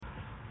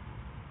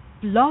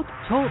Blog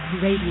Talk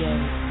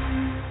Radio.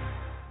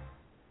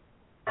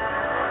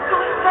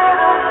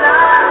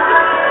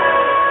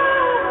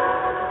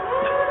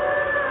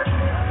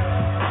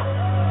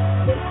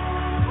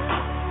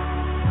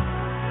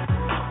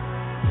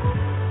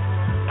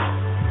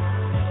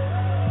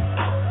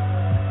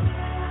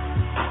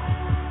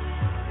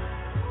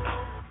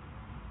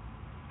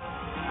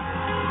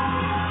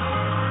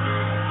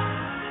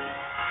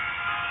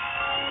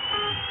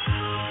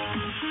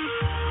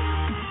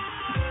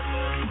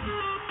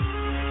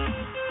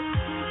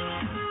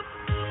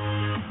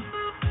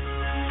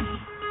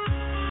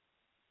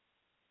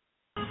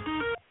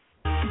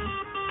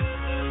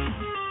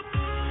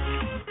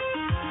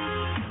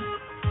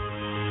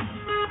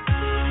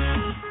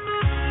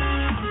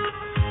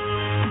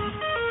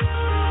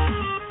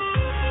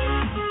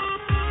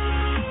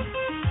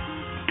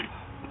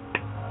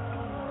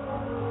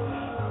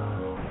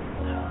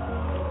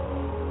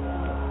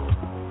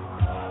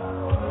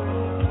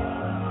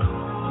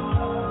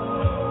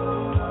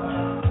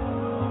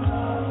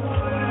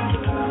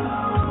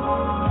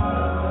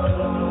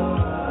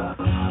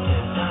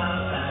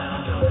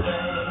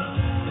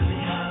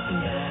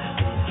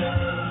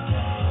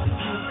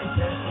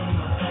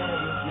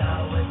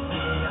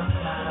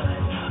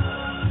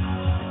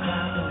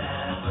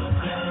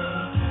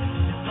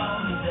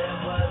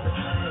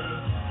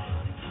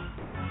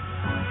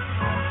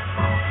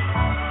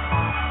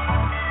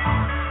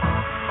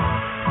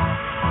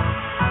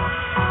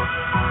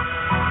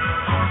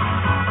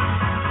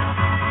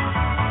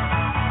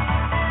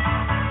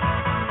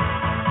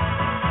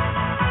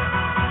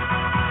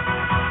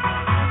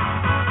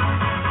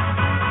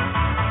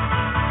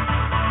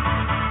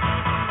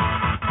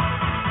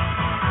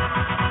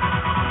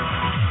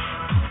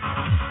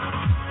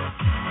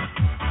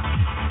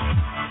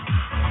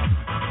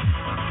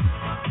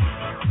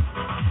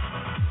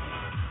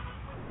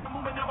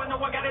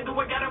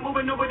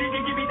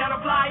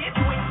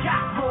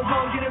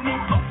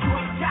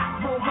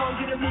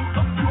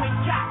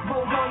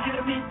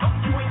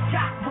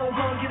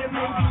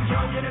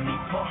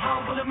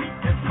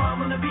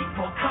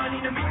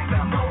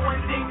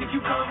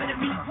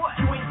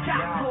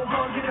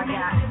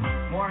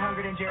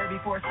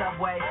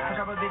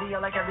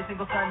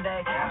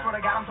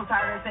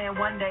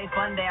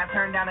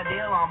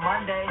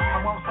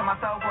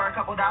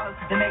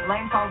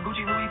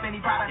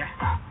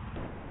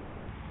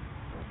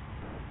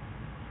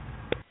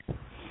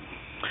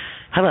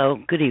 Hello,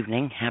 good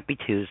evening, happy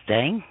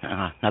Tuesday,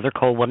 another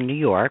cold one in New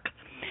York.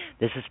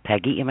 This is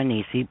Peggy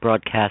Imanisi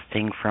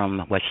broadcasting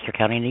from Westchester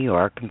County, New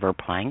York, in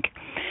Verplank.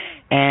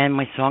 And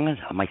my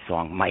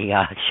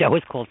show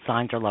is called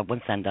Signs Our Loved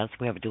Ones Send Us.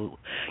 We have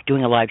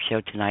doing a live show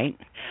tonight,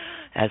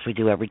 as we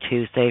do every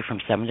Tuesday from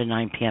 7 to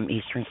 9 p.m.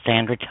 Eastern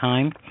Standard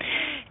Time.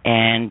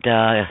 And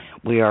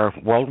we are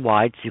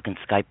worldwide, so you can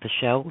Skype the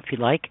show if you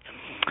like.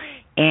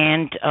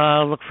 And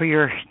look for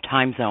your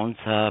time zones.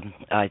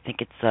 I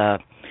think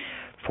it's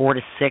 4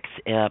 to 6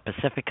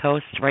 Pacific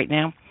Coast right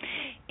now,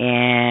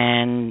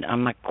 and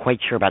I'm not quite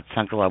sure about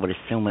Central. I would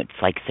assume it's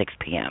like 6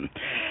 p.m.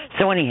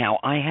 So anyhow,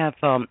 I have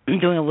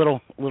doing a little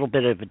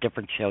bit of a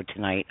different show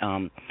tonight.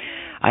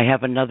 I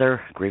have another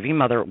grieving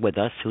mother with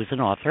us who's an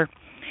author,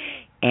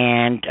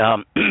 and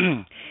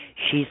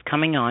she's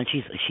coming on.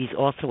 She's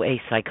also a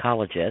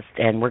psychologist,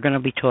 and we're going to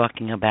be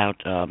talking about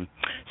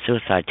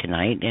suicide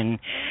tonight and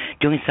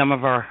doing some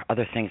of our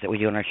other things that we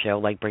do on our show,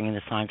 like bringing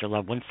the signs our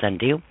loved ones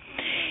send you.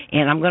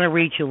 And I'm going to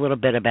read you a little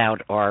bit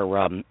about our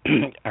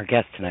our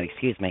guest tonight.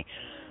 Excuse me.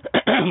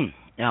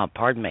 Oh,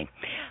 pardon me.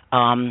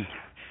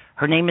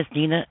 Her name is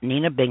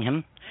Nina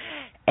Bingham,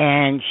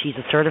 and she's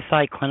a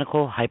certified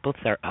clinical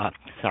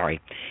hypnotherapist,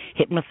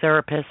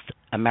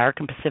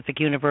 American Pacific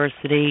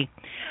University.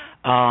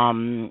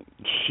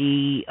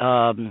 She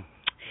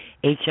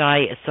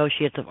HI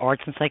Associates of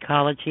Arts in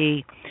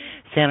Psychology,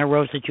 Santa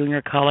Rosa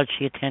Junior College.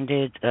 She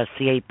attended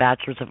CA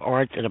Bachelor's of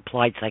Arts in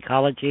Applied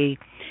Psychology.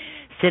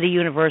 City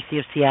University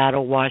of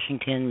Seattle,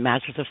 Washington,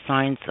 Master's of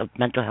Science of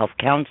Mental Health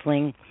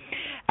Counseling,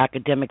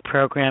 academic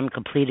program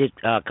completed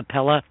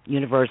Capella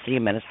University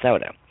in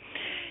Minnesota.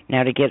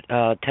 Now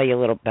to tell you a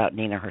little about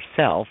Nina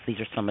herself,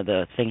 these are some of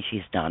the things she's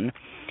done.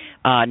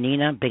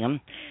 Nina Bingham,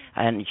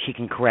 and she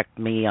can correct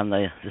me on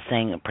the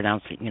saying,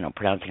 pronouncing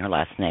her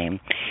last name.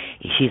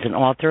 She's an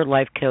author,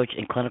 life coach,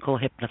 and clinical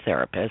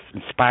hypnotherapist,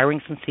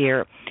 inspiring,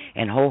 sincere,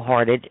 and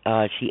wholehearted.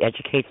 She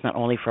educates not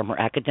only from her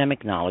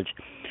academic knowledge,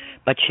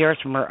 but shares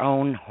from her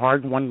own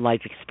hard-won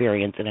life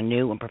experience in a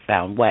new and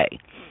profound way.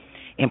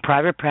 In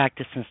private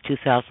practice since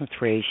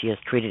 2003, she has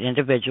treated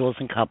individuals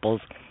and couples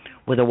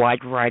with a wide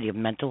variety of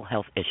mental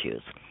health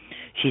issues.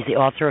 She's the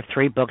author of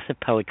 3 books of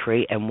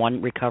poetry and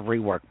 1 recovery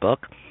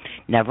workbook,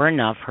 Never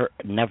Enough. Her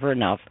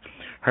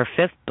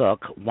 5th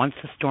book, Once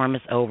the Storm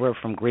is Over,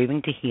 From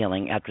Grieving to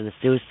Healing After the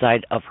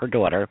Suicide of Her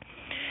Daughter,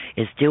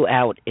 is due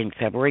out in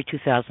February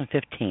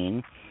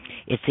 2015.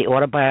 It's the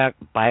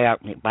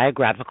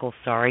biographical.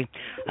 Sorry,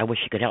 I wish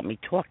you could help me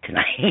talk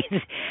tonight.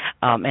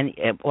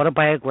 And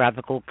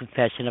autobiographical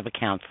confession of a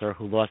counselor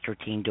who lost her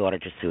teen daughter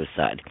to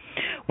suicide.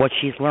 What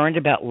she's learned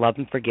about love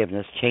and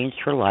forgiveness changed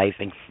her life,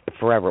 and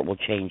forever it will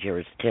change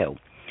yours too.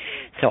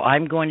 So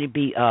I'm going to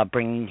be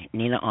bringing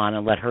Nina on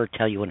and let her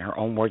tell you in her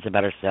own words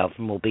about herself,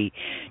 and we'll be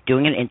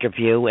doing an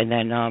interview and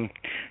then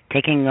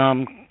taking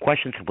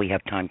questions if we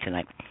have time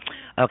tonight.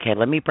 Okay,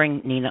 let me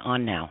bring Nina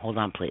on now. Hold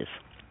on, please.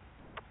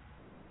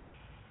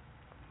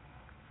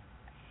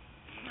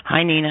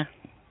 Hi, Nina.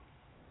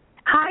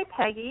 Hi,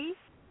 Peggy.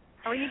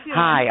 How are you doing?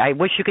 Hi. I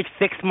wish you could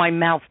fix my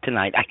mouth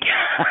tonight.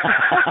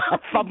 I'm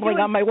fumbling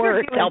on my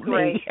words. Help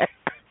me.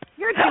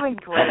 You're doing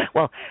great.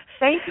 Well,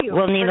 thank you.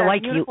 Well, Nina,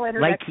 like you.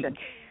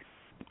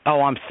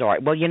 Oh, I'm sorry.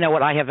 Well, you know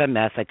what? I have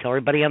MS. I tell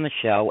everybody on the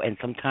show, and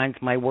sometimes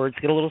my words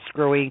get a little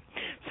screwy,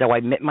 so I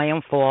admit my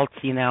own faults,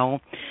 you know.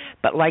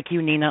 But like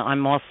you, Nina,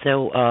 I'm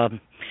also,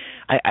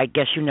 I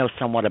guess you know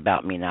somewhat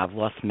about me now. I've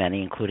lost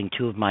many, including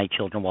 2 of my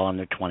children while in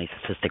their 20s,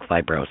 cystic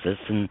fibrosis.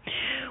 And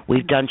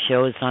we've done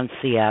shows on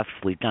CF.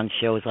 We've done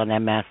shows on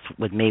MS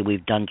with me.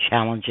 We've done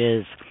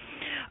challenges.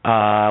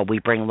 We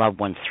bring loved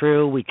ones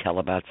through. We tell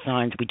about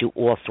signs. We do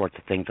all sorts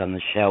of things on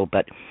the show.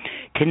 But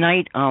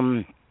tonight,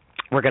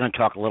 we're going to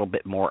talk a little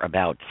bit more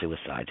about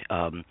suicide.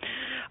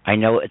 I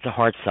know it's a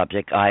hard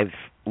subject. I've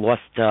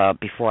lost,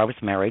 before I was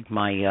married,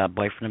 my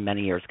boyfriend of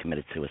many years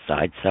committed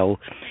suicide, so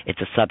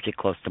it's a subject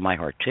close to my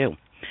heart, too.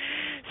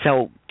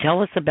 So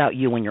tell us about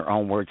you in your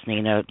own words,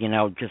 Nina. You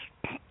know, just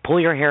pull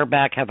your hair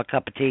back, have a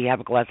cup of tea, have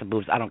a glass of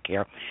booze. I don't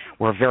care.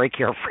 We're very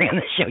carefree on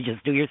the show.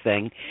 Just do your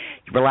thing.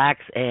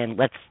 Relax, and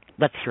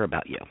let's hear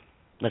about you.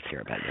 Let's hear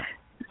about you.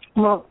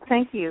 Well,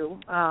 thank you.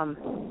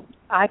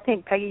 I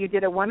think, Peggy, you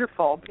did a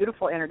wonderful,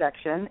 beautiful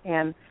introduction,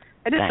 and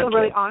I just feel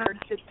really honored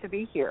to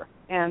be here.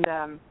 And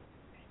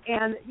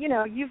you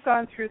know, you've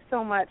gone through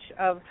so much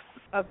of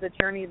the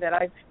journey that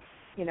I've,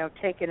 you know,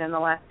 taken in the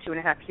last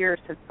 2.5 years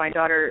since my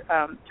daughter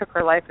took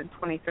her life in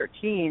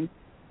 2013.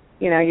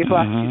 You know, you've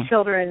lost 2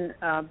 children,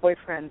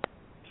 boyfriend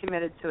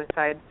committed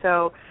suicide.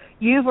 So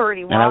you've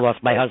already walked. And I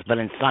lost my husband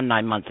and son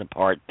 9 months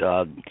apart.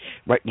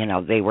 You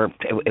know, it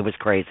was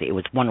crazy. It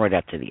was one right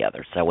after the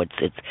other. So it's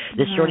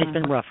this journey's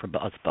been rough for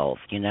us both,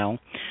 you know.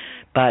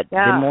 But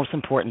the most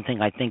important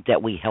thing, I think,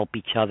 that we help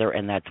each other,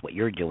 and that's what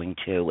you're doing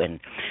too. And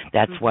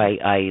that's why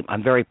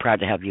I'm very proud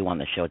to have you on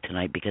the show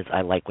tonight, because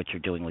I like what you're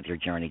doing with your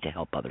journey to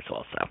help others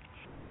also.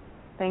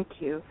 Thank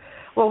you.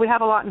 Well, we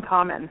have a lot in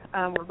common.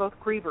 We're both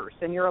grievers,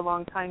 and you're a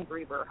long-time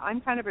griever.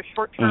 I'm kind of a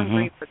short-term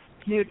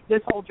griever.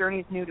 This whole journey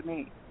is new to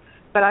me.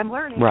 But I'm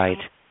learning a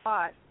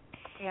lot,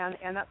 and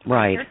that's what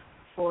I'm here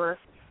for,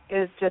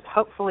 is just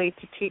hopefully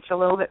to teach a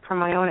little bit from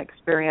my own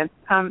experience.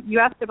 You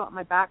asked about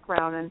my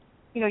background, and,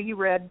 you know, you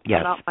read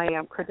about my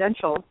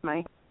credentials,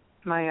 my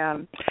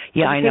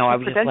yeah, I know. I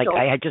was just like,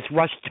 I had just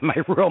rushed to my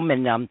room,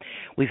 and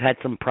we've had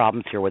some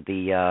problems here with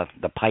the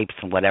pipes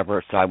and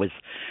whatever, so I was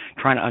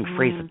trying to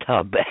unfreeze the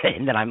tub,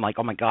 and then I'm like,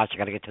 oh my gosh, I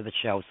got to get to the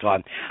show, so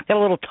I got a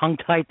little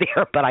tongue-tied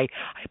there, but I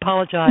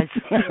apologize.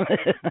 Like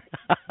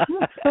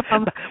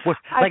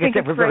I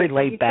said, we're very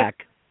laid back.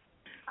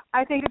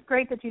 I think it's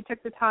great that you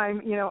took the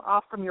time, you know,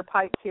 off from your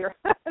pipes here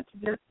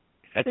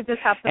to just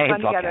have some fun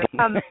together.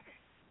 Okay.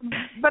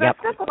 But I've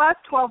spent the last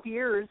 12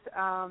 years,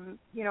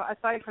 you know,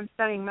 aside from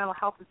studying mental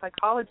health and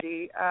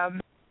psychology,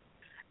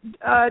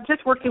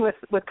 just working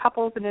with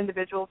couples and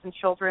individuals and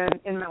children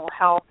in mental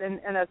health,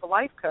 and as a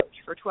life coach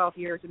for 12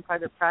 years in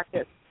private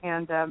practice.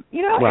 And,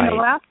 you know, in the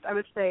last, I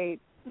would say,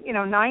 you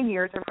know, 9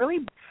 years, I've really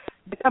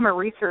become a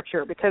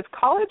researcher, because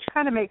college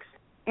kind of makes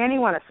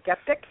anyone a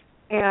skeptic.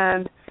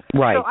 And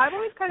so I've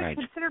always kind of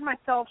considered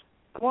myself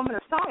a woman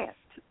of science.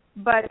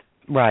 But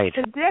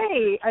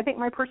today, I think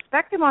my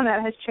perspective on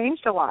that has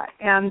changed a lot.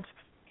 And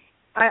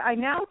I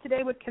now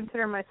today would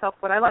consider myself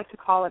what I like to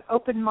call an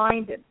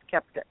open-minded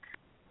skeptic.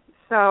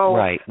 So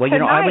well, you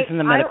know, I was in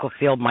the medical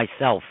field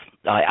myself.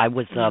 I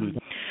was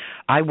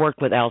I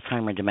worked with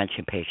Alzheimer and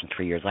dementia patients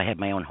for years. I had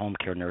my own home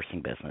care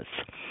nursing business,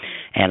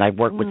 and I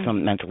worked with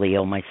some mentally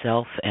ill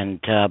myself, and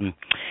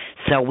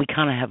so we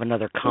kind of have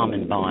another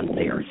common bond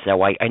there.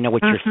 So I know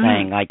what you're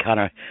saying. I kind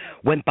of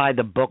went by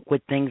the book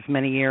with things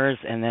many years,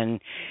 and then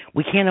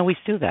we can't always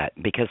do that,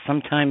 because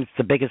sometimes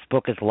the biggest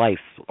book is life,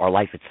 or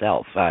life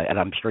itself, and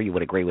I'm sure you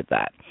would agree with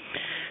that,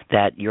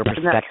 that your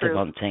perspective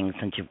on things,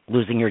 since you're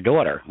losing your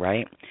daughter,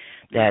 right,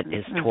 that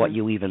has taught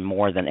you even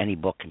more than any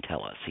book can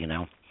tell us, you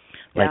know,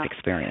 life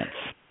experience.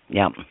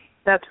 Yeah.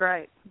 That's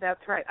right.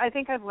 I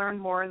think I've learned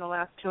more in the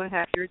last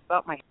 2.5 years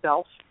about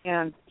myself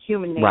and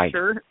human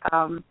nature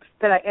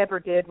than I ever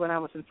did when I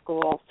was in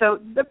school. So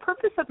the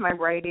purpose of my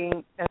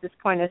writing at this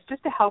point is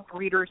just to help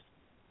readers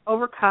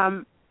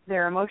overcome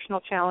their emotional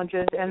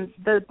challenges. And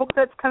the book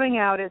that's coming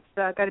out, it's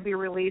got to be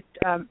released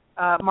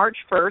March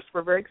 1st.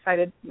 We're very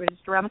excited. We're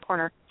just around the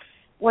corner.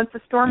 Once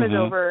the storm is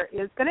over,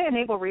 is going to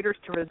enable readers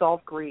to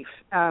resolve grief.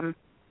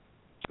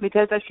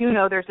 Because, as you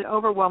know, there's an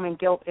overwhelming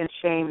guilt and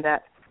shame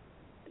that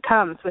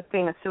comes with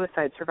being a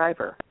suicide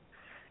survivor.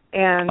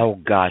 And oh,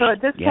 gosh. so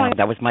at this point,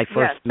 that was my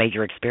first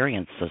major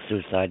experience of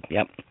suicide.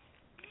 Yep.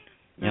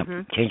 Yep.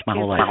 Changed my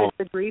whole life.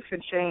 The grief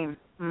and shame.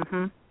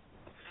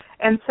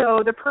 And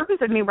so the purpose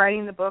of me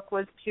writing the book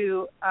was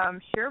to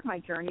share my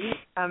journey,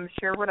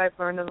 share what I've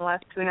learned in the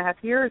last 2.5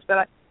 years.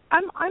 But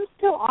I'm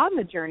still on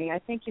the journey. I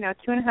think,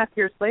 2.5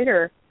 years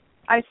later,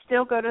 I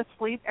still go to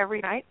sleep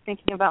every night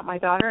thinking about my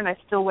daughter, and I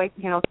still wake,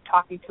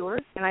 talking to her,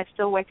 and I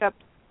still wake up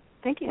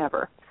thinking of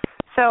her.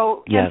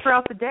 So yes. And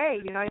throughout the day,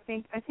 I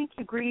think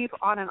you grieve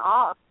on and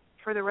off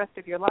for the rest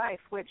of your life,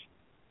 which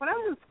when I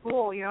was in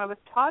school, I was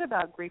taught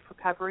about grief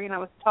recovery, and I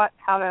was taught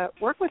how to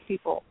work with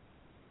people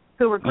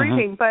who were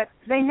grieving, but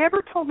they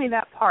never told me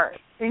that part.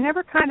 They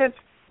never kind of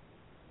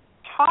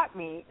taught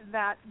me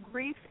that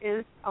grief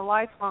is a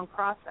lifelong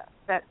process,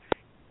 that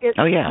you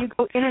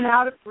go in and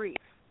out of grief.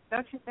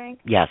 Don't you think?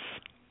 Yes.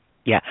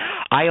 Yeah.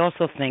 I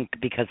also think,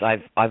 because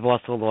I've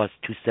also lost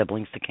 2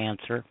 siblings to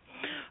cancer,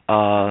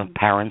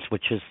 parents,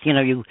 which is,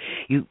 you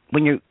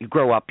when you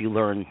grow up, you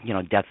learn,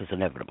 death is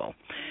inevitable.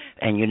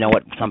 And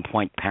at some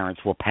point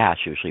parents will pass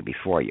usually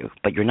before you.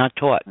 But you're not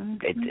taught.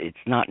 It's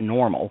not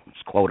normal,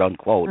 it's quote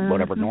unquote,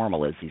 whatever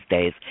normal is these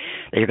days,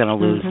 that you're going to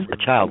lose a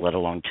child, let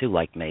alone 2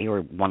 like me,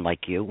 or 1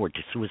 like you, or to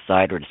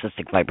suicide or to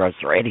cystic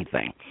fibrosis or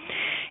anything.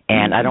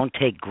 And I don't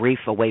take grief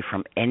away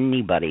from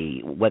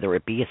anybody, whether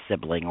it be a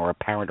sibling or a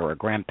parent or a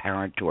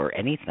grandparent or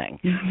anything.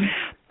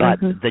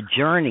 But the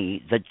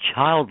journey, the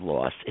child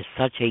loss, is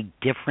such a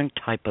different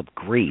type of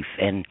grief.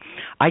 And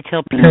I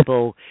tell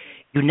people,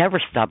 you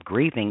never stop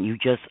grieving. You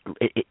just,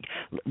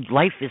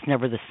 life is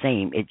never the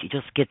same. It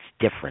just gets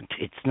different.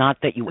 It's not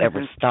that you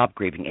ever stop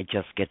grieving. It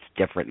just gets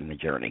different in the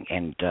journey.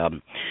 And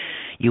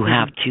you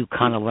have to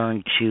kind of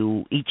learn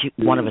to, each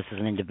one of us as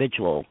an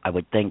individual, I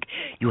would think,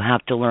 you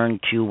have to learn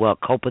to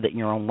cope with it in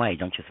your own way,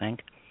 don't you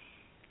think?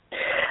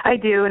 I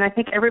do, and I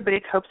think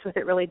everybody copes with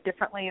it really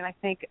differently. And I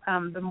think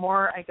the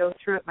more I go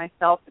through it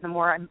myself, and the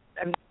more I'm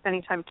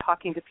spending time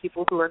talking to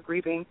people who are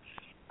grieving,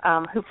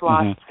 who've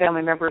lost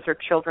family members or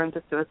children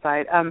to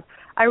suicide,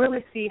 I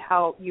really see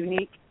how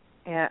unique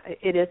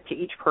it is to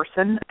each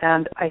person.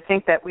 And I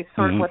think that we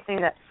sort of, one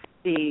thing that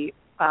the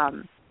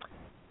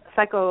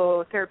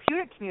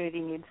psychotherapeutic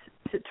community needs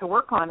to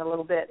work on a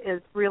little bit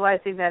is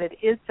realizing that it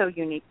is so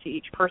unique to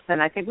each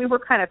person. I think we were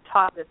kind of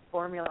taught this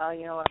formula,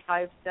 a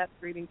 5-step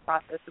grieving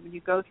process. And when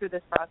you go through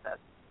this process,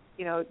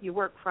 you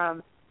work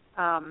from,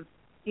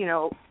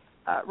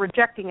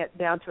 rejecting it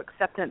down to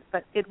acceptance,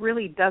 but it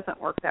really doesn't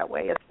work that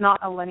way. It's not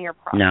a linear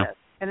process. No.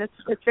 And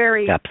it's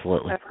very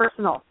absolutely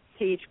personal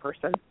to each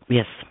person.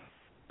 Yes.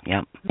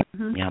 Yep.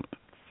 Yep.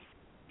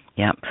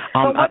 Yeah.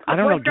 I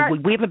don't know.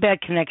 Do we have a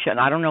bad connection?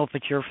 I don't know if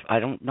it's your. I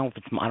don't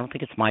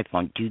think it's my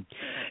phone.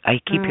 I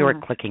keep hearing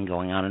clicking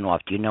going on and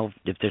off. Do you know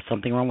if there's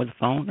something wrong with the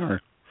phone,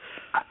 or?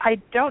 I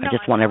don't know. I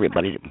just want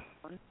everybody to.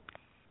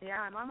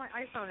 Yeah, I'm on my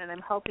iPhone, and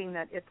I'm hoping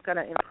that it's going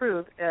to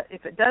improve.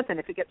 If it doesn't,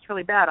 if it gets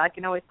really bad, I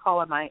can always call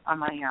on my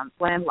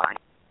landline.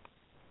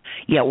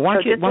 Yeah, why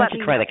don't you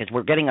try that, because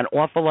we're getting an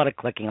awful lot of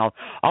clicking. I'll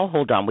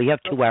hold on. We have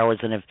 2 hours,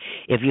 and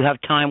if you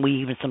have time, we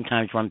even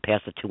sometimes run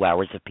past the 2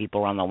 hours. If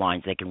people are on the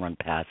lines, they can run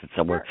past it.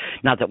 So we're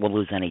not that we'll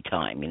lose any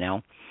time,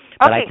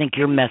 But I think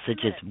your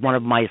message is one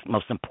of my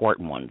most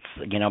important ones,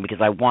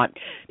 because I want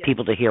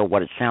people to hear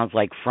what it sounds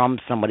like from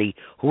somebody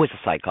who is a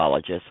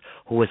psychologist,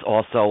 who is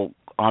also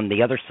on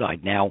the other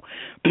side now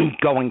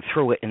going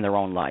through it in their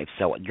own life.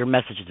 So your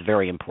message is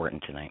very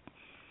important tonight.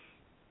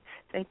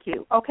 Thank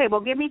you. Okay, well,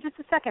 give me just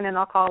a second, and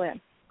I'll call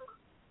in.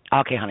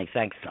 Okay, honey,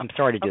 thanks. I'm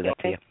sorry to do that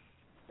to you.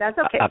 That's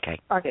okay.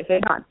 Okay,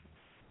 hang on.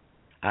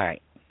 All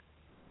right.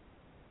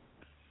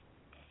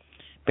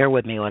 Bear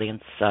with me,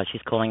 audience.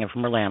 She's calling in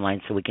from her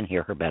landline so we can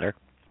hear her better.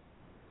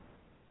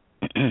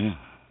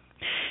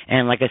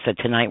 And like I said,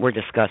 tonight we're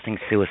discussing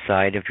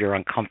suicide. If you're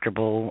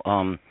uncomfortable,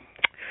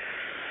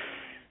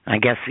 I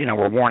guess,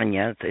 we're warning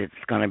you. It's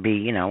going to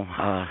be,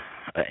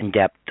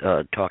 in-depth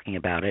talking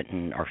about it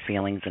and our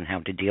feelings and how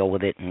to deal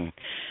with it. And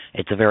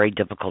it's a very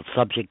difficult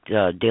subject,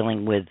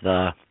 dealing with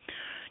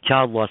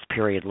child loss,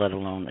 period, let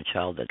alone a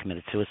child that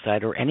committed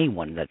suicide or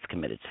anyone that's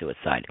committed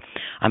suicide.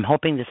 I'm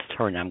hoping this is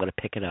her now. I'm going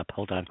to pick it up.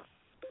 Hold on.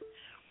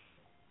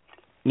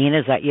 Nina,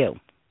 is that you?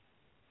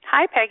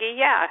 Hi, Peggy.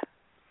 Yeah.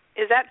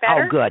 Is that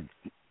better? Oh, good.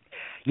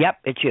 Yep,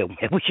 it's you.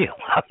 It was you.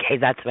 Okay,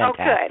 that's fantastic.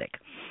 Oh, good.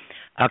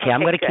 Okay,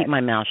 I'm going to keep my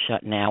mouth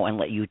shut now and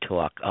let you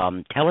talk.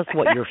 Tell us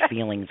what your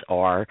feelings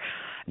are,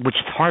 which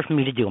is hard for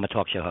me to do. I'm a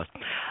talk show host.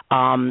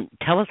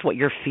 Tell us what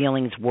your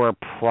feelings were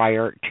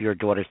prior to your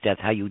daughter's death,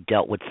 how you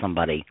dealt with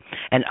somebody.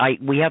 And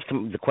we have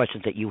some of the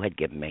questions that you had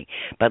given me,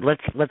 but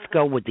let's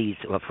go with these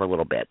for a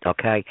little bit,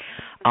 okay?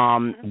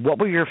 What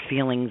were your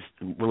feelings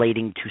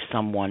relating to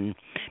someone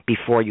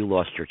before you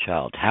lost your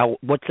child?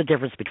 What's the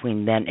difference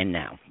between then and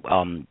now?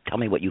 Tell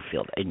me what you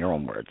feel in your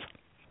own words.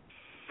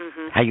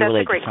 How you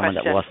relate to someone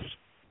that lost.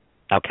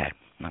 Okay.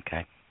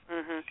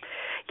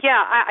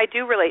 Yeah, I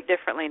do relate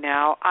differently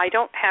now. I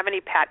don't have any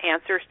pat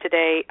answers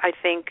today. I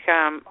think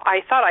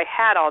I thought I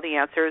had all the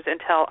answers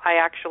until I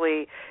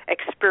actually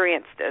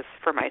experienced this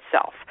for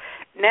myself.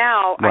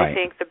 Now right. I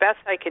think the best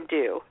I can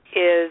do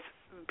is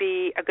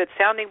be a good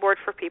sounding board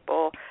for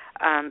people,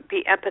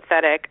 be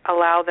empathetic,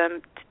 allow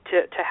them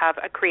to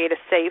create a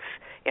safe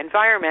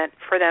environment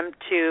for them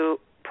to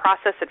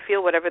process and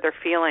feel whatever they're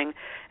feeling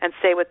and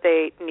say what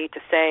they need to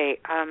say.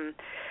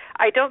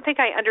 I don't think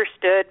I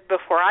understood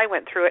before I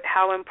went through it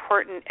how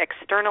important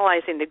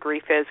externalizing the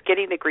grief is,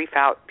 getting the grief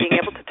out, being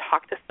able to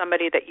talk to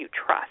somebody that you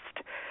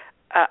trust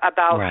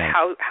about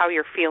how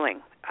you're feeling,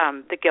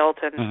 the guilt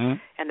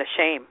and the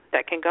shame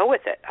that can go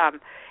with it.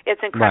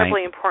 It's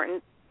incredibly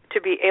important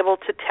to be able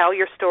to tell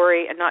your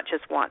story, and not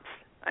just once.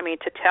 I mean,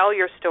 to tell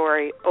your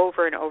story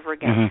over and over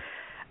again.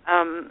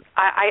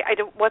 I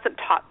wasn't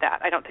taught that.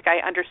 I don't think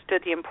I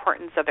understood the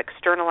importance of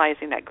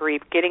externalizing that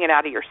grief, getting it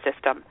out of your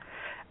system.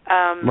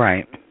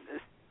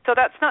 So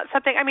that's not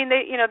something. I mean,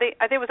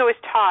 I think it was always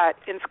taught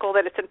in school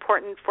that it's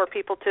important for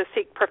people to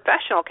seek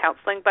professional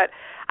counseling, but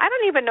I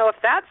don't even know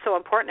if that's so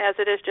important as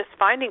it is just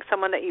finding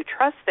someone that you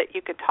trust that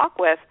you can talk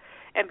with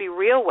and be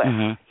real with,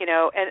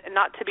 and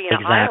not to be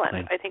an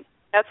island. I think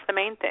that's the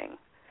main thing.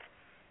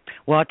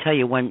 Well, I'll tell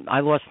you, when I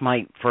lost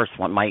my first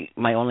one,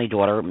 my only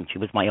daughter, she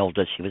was my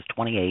oldest, she was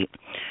 28,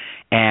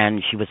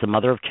 and she was the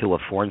mother of two, a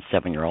 4- and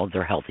 7-year-old.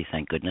 They're healthy,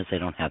 thank goodness. They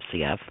don't have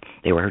CF.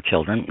 They were her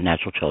children,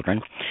 natural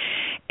children.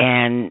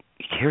 And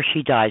here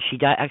she died.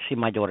 Actually,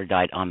 my daughter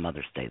died on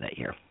Mother's Day that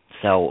year.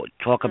 So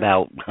talk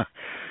about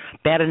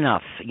bad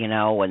enough,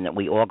 and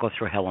we all go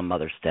through hell on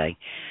Mother's Day.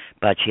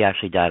 But she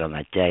actually died on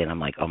that day, and I'm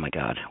like, oh, my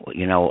God.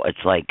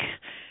 It's like,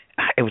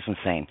 it was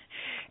insane.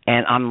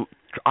 And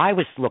I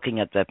was looking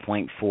at that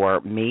point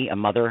for me, a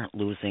mother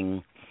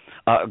losing,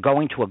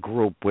 going to a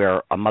group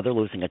where a mother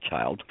losing a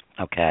child,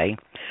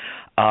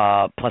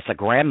 plus a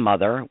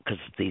grandmother, because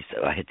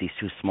I had these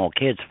two small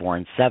kids, 4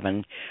 and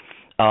 7,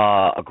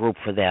 a group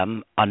for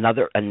them,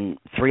 and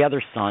 3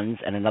 other sons,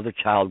 and another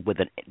child with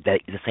the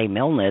same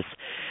illness.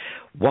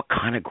 What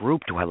kind of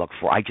group do I look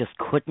for? I just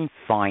couldn't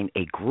find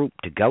a group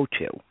to go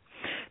to.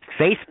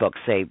 Facebook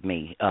saved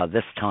me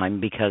this time,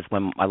 because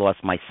when I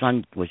lost my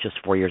son, it was just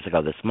 4 years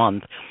ago this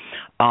month,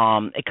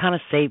 it kind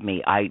of saved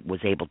me. I was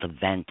able to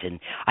vent, and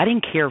I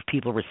didn't care if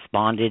people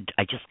responded.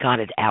 I just got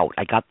it out.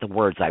 I got the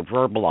words. I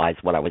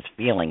verbalized what I was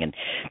feeling, and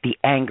the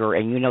anger,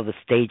 and the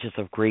stages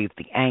of grief,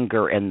 the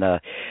anger and the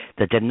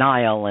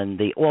denial and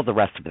all the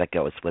rest of it that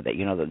goes with it,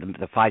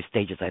 the 5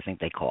 stages, I think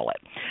they call it.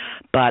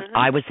 But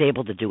I was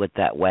able to do it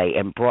that way,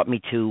 and brought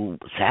me to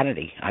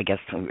sanity, I guess.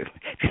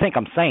 If you think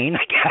I'm sane,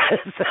 I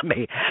guess.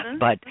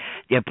 But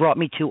it brought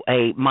me to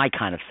my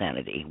kind of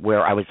sanity,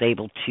 where I was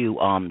able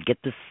to get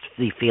the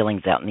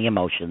feelings out and the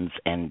emotions,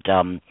 and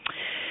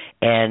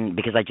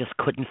because I just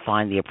couldn't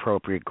find the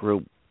appropriate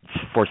group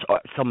for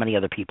so many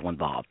other people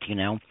involved,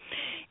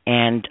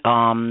 And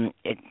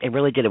it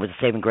really did. It was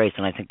a saving grace,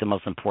 and I think the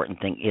most important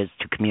thing is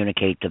to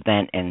communicate, to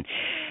vent,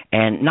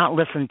 and not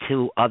listen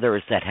to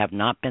others that have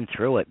not been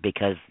through it.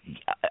 Because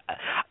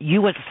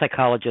you, as a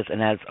psychologist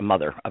and as a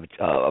mother of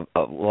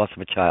a loss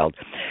of a child,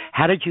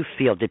 how did you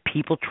feel? Did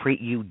people treat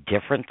you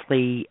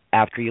differently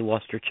after you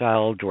lost your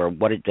child, or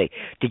what did they?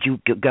 Did you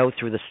go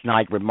through the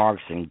snide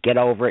remarks and get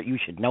over it? You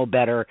should know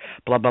better.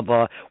 Blah blah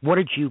blah. What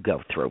did you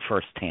go through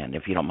firsthand,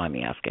 if you don't mind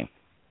me asking?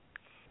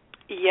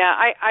 Yeah,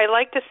 I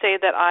like to say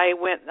that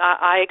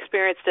I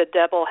experienced a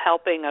double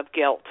helping of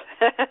guilt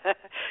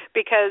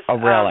because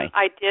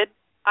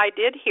I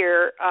did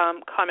hear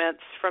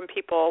comments from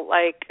people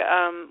like,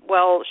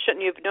 well,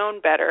 shouldn't you have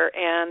known better,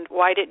 and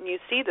why didn't you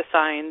see the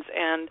signs,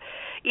 and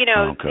these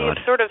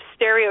sort of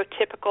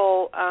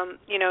stereotypical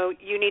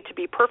you need to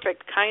be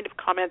perfect kind of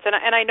comments,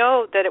 and I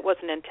know that it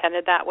wasn't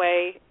intended that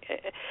way,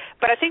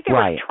 but I think they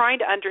were trying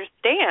to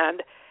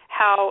understand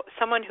how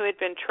someone who had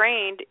been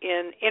trained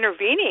in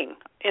intervening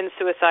in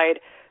suicide,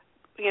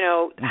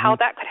 how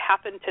that could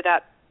happen to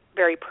that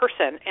very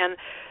person.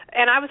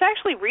 And I was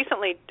actually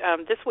recently,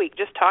 this week,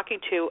 just talking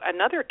to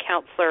another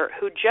counselor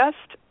who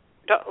just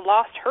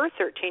lost her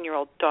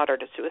 13-year-old daughter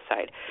to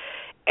suicide.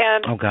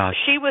 And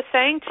she was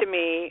saying to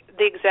me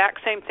the exact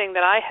same thing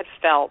that I had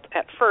felt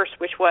at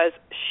first, which was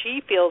she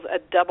feels a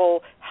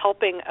double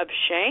helping of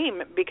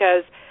shame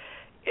because,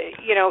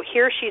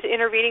 here she's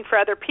intervening for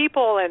other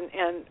people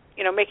and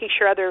making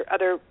sure other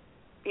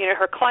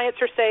her clients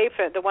are safe,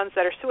 the ones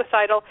that are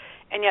suicidal,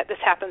 and yet this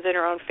happens in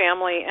her own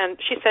family. And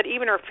she said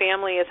even her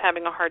family is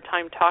having a hard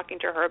time talking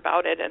to her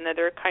about it, and that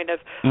they're kind of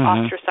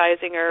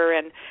ostracizing her.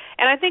 And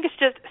I think it's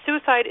just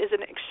suicide is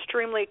an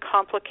extremely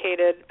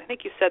complicated, I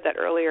think you said that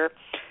earlier,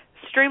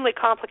 extremely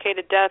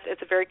complicated death.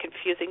 It's a very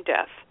confusing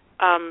death.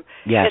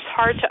 It's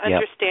hard to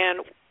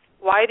understand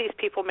why these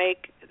people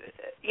make,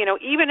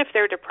 even if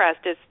they're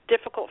depressed, it's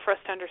difficult for us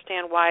to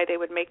understand why they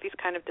would make these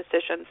kind of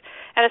decisions,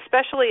 and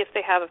especially if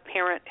they have a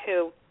parent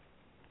who,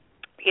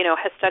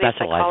 has studied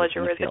psychology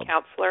or is a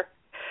counselor.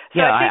 So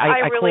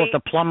I call it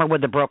the plumber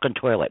with the broken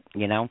toilet,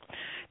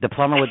 the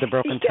plumber with the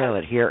broken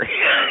toilet here.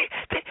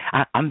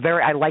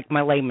 I like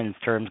my layman's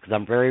terms because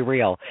I'm very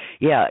real.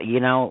 Yeah,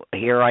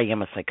 here I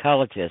am, a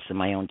psychologist, and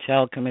my own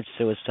child commits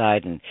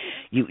suicide, and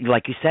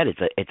like you said,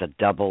 it's a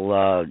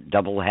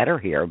double header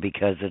here,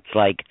 because it's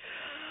like,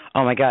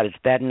 oh my God, it's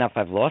bad enough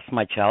I've lost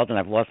my child, and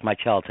I've lost my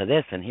child to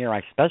this, and here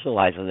I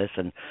specialize in this,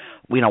 and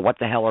what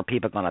the hell are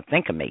people going to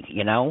think of me?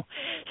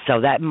 So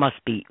that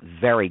must be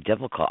very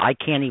difficult. I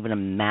can't even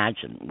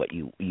imagine what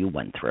you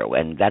went through,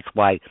 and that's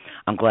why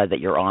I'm glad that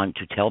you're on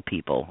to tell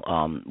people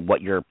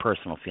what your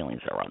personal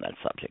feelings are on that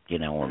subject,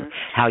 or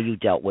how you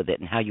dealt with it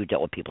and how you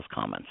dealt with people's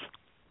comments.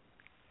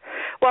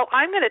 Well,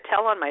 I'm going to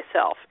tell on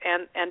myself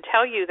and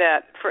tell you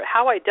that for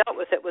how I dealt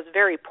with it was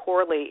very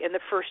poorly. In the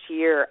first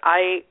year,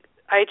 I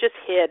just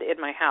hid in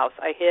my house.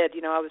 I hid.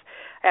 I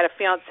had a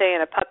fiance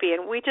and a puppy,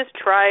 and we just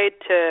tried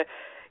to,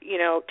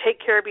 take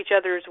care of each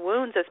other's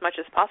wounds as much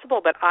as possible.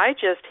 But I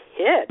just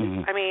hid.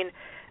 Mm-hmm. I mean,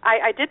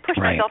 I did push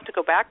myself to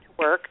go back to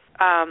work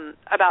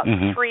about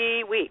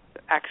 3 weeks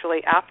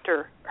actually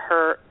after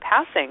her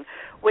passing,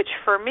 which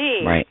for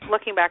me,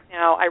 looking back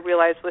now, I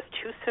realized was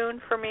too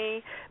soon for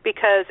me,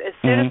 because as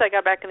soon as I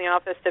got back in the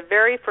office, the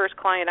very first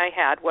client I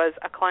had was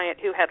a client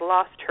who had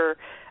lost her,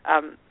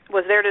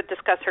 was there to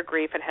discuss her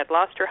grief and had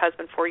lost her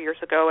husband 4 years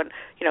ago, and,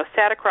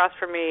 sat across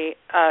from me,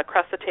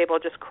 across the table,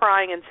 just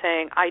crying and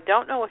saying, I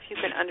don't know if you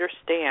can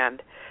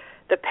understand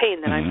the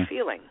pain that I'm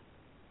feeling.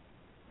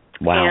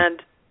 Wow. And,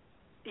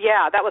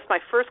 yeah, that was my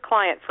first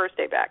client, first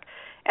day back.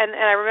 And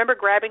I remember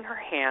grabbing her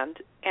hand,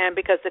 and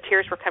because the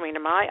tears were coming to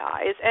my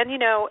eyes, and,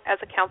 as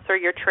a counselor,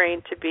 you're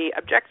trained to be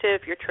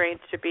objective, you're trained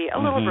to be a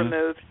little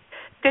removed,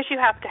 because you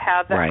have to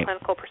have that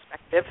clinical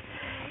perspective.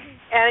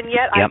 And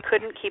yet I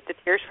couldn't keep the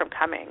tears from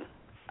coming,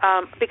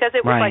 because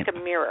it was like a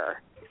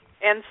mirror.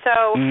 And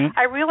so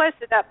I realized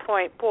at that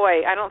point,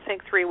 boy, I don't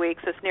think 3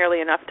 weeks is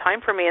nearly enough time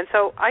for me. And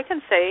so I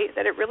can say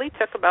that it really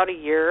took about a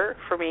year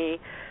for me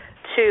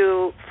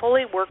to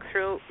fully work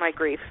through my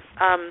grief.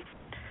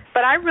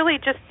 But I really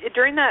just,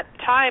 during that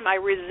time, I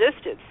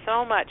resisted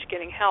so much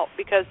getting help,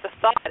 because the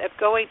thought of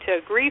going to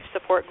a grief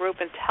support group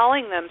and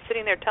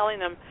sitting there telling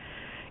them,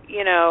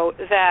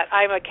 that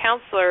I'm a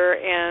counselor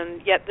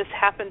and yet this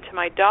happened to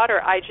my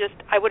daughter,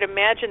 I would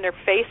imagine their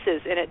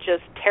faces, and it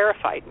just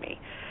terrified me.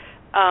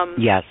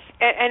 Yes.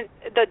 And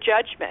the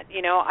judgment,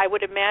 I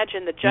would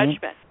imagine the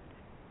judgment.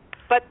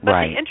 But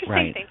the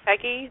interesting thing,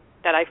 Peggy,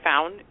 that I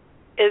found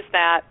is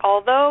that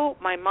although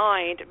my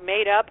mind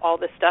made up all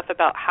this stuff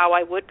about how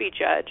I would be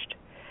judged,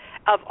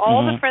 of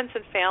all the friends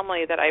and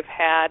family that I've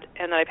had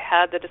and that I've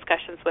had the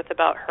discussions with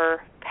about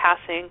her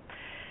passing,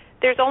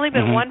 there's only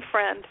been one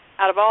friend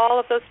out of all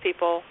of those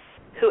people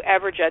who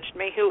ever judged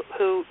me, who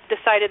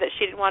decided that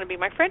she didn't want to be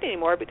my friend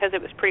anymore because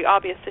it was pretty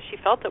obvious that she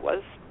felt it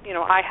was,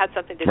 I had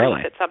something to do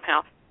with it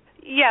somehow.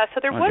 Yeah, so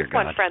there was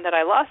one friend that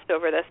I lost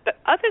over this, but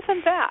other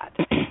than that,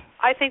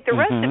 I think the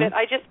rest of it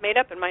I just made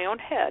up in my own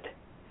head.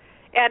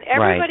 And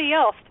everybody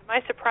else, to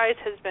my surprise,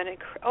 has been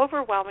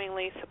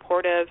overwhelmingly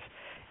supportive,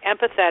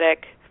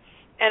 empathetic,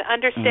 and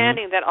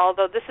understanding that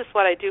although this is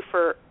what I do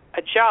for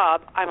a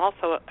job, I'm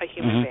also a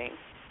human being.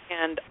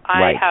 And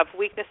I have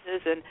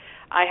weaknesses and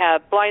I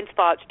have blind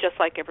spots just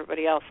like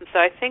everybody else. And so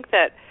I think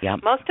that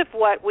most of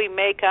what we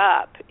make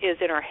up is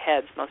in our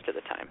heads most of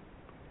the time.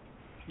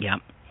 Yeah.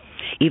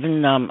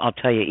 Even, I'll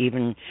tell you,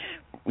 even,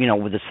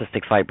 with the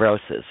cystic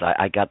fibrosis,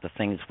 I got the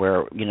things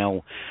where,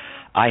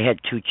 I had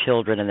 2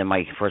 children, and then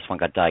my first one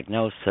got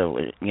diagnosed. So,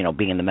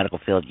 being in the medical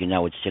field,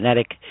 it's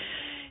genetic.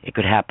 It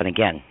could happen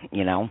again,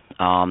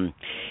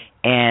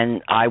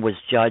 and I was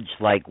judged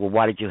like, well,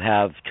 why did you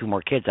have 2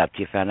 more kids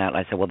after you found out? And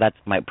I said, well, that's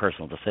my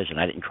personal decision.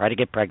 I didn't try to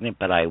get pregnant,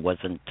 but I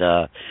wasn't,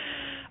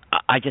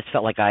 I just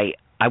felt like I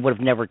would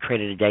have never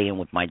traded a day in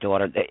with my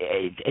daughter.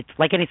 It's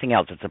like anything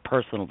else. It's a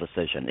personal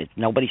decision.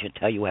 Nobody should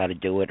tell you how to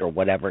do it or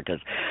whatever, because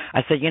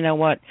I said, you know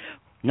what?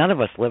 None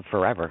of us live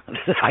forever.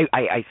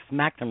 I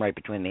smacked him right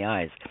between the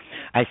eyes.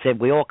 I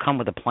said, we all come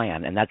with a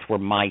plan, and that's where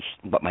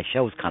what my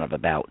show is kind of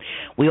about.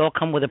 We all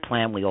come with a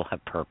plan. We all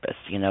have purpose,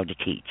 to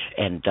teach.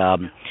 And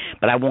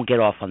but I won't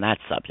get off on that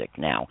subject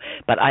now.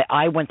 But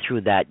I went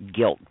through that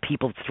guilt.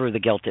 People threw the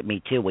guilt at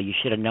me, too. Well, you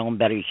should have known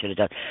better. You should have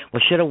done.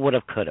 Well, should have, would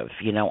have, could have.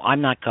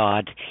 I'm not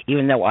God.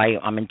 Even though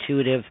I'm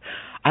intuitive,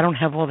 I don't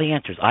have all the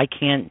answers. I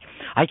can't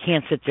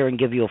sit there and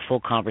give you a full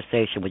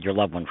conversation with your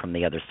loved one from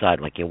the other side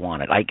like you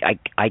want it.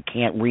 I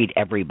can't read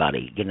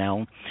everybody,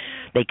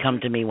 They come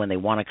to me when they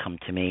want to come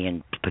to me,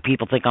 and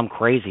people think I'm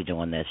crazy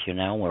doing this,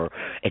 or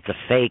it's a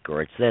fake,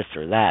 or it's this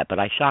or that. But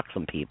I shock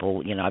some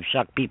people. I've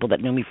shocked people that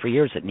knew me for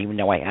years that didn't even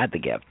know I had the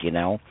gift,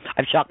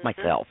 I've shocked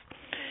myself.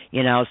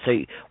 So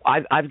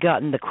I've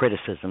gotten the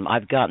criticism,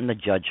 I've gotten the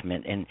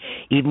judgment, and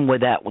even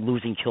with that, we're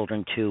losing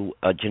children to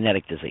a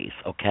genetic disease,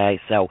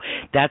 okay? So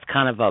that's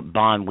kind of a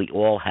bond we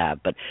all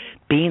have. But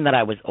being that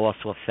I was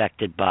also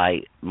affected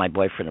by my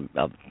boyfriend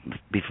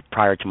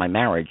prior to my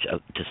marriage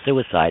to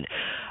suicide,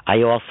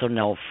 I also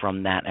know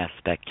from that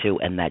aspect, too,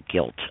 and that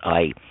guilt.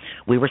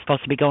 We were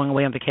supposed to be going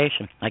away on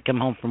vacation. I come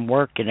home from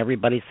work, and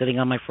everybody's sitting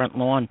on my front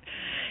lawn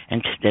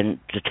and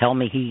to tell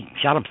me he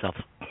shot himself.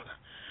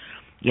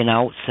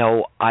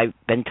 So I've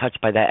been touched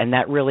by that, and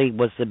that really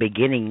was the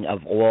beginning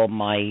of all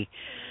my,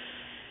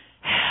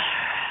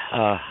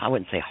 I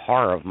wouldn't say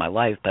horror of my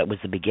life, but it was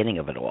the beginning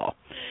of it all.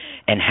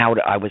 how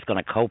I was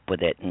going to cope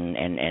with it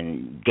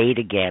and date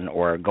again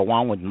or go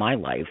on with my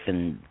life,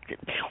 and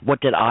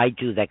what did I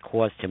do that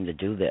caused him to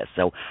do this.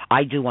 So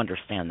I do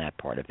understand that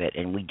part of it,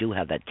 and we do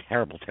have that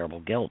terrible, terrible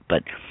guilt.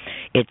 But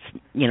it's,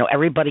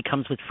 everybody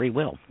comes with free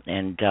will,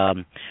 and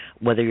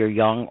whether you're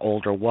young,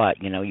 old, or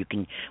what, you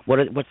can.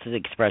 What's the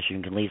expression?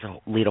 You can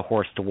lead a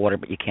horse to water,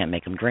 but you can't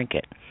make him drink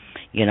it.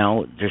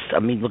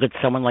 Look at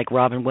someone like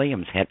Robin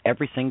Williams, had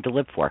everything to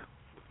live for,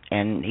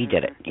 and he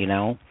did it.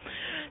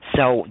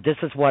 So this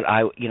is what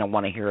I,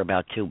 want to hear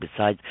about too.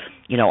 Besides,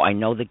 I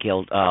know the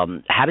guilt.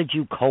 How did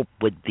you cope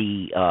with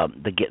the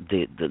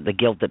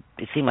guilt that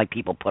it seemed like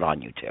people put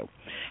on you too?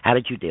 How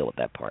did you deal with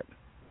that part?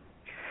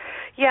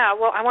 Yeah,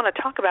 well, I want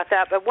to talk about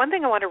that, but one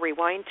thing I want to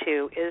rewind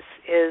to is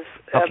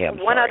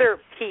one other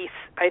piece,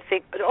 I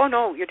think. Oh,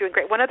 no, you're doing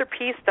great. One other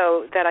piece,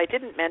 though, that I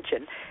didn't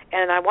mention,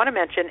 and I want to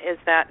mention, is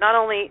that not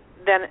only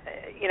then,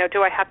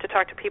 do I have to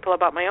talk to people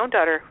about my own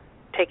daughter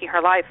taking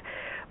her life,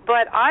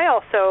 but I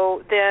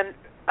also then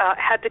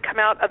had to come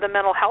out of the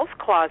mental health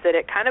closet.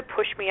 It kind of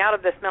pushed me out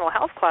of this mental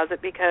health closet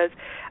because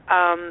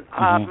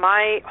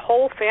my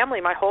whole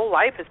family, my whole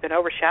life has been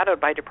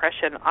overshadowed by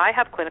depression. I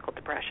have clinical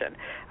depression.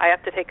 I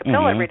have to take a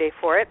pill every day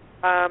for it,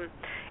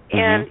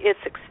 and it's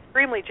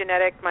extremely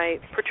genetic. My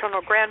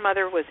paternal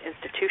grandmother was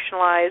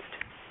institutionalized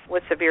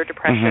with severe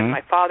depression.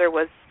 My father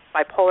was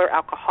bipolar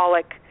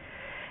alcoholic,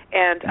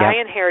 and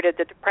I inherited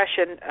the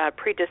depression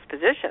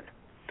predisposition.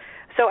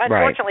 So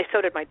unfortunately,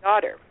 so did my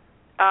daughter.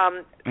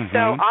 So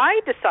I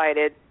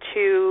decided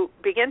to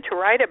begin to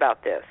write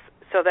about this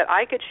so that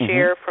I could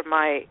share from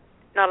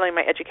not only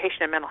my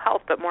education in mental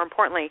health, but more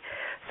importantly,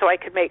 so I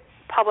could make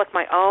public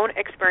my own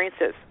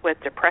experiences with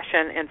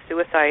depression and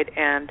suicide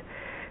and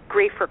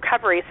grief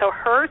recovery. So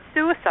her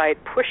suicide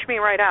pushed me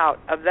right out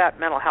of that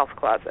mental health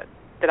closet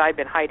that I'd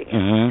been hiding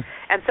in.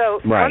 And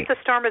so once the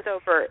storm is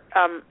over,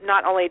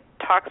 not only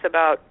talks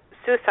about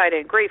suicide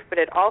and grief, but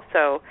it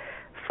also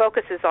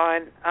focuses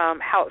on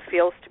how it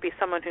feels to be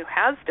someone who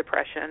has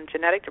depression,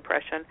 genetic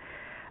depression,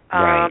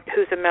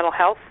 who's a mental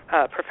health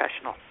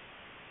professional.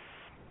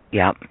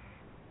 Yep.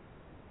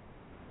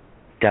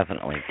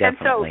 Definitely. And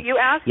so you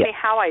asked me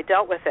how I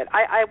dealt with it.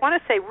 I want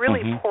to say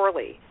really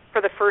poorly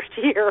for the first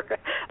year.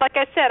 Like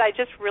I said, I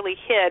just really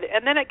hid.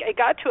 And then it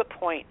got to a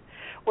point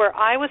where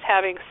I was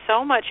having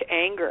so much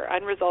anger,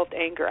 unresolved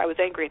anger. I was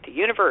angry at the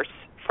universe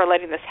for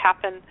letting this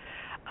happen.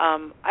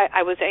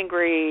 I was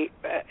angry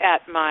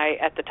at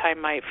the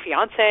time, my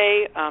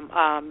fiance.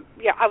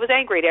 I was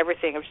angry at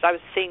everything. I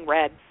was seeing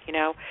red,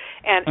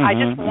 and I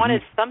just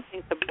wanted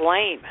something to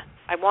blame.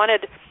 I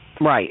wanted,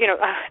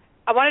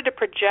 I wanted to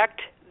project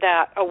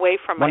that away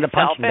from myself.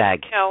 Punching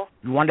bag.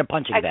 You wanted a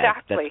punching bag.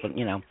 Exactly. That's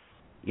what,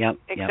 Yep.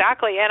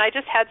 Exactly. And I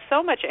just had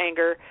so much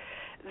anger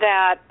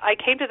that I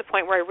came to the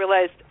point where I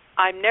realized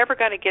I'm never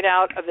going to get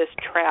out of this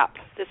trap,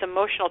 this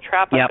emotional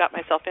trap I've got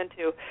myself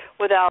into,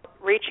 without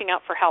reaching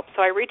out for help.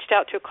 So I reached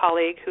out to a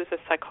colleague who's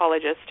a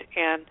psychologist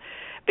and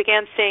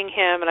began seeing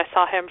him, and I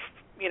saw him,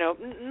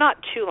 not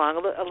too long,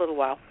 a little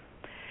while.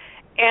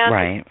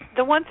 And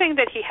the one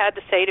thing that he had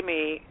to say to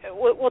me,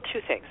 well,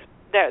 two things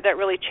that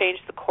really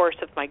changed the course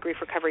of my grief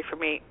recovery for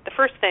me. The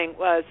first thing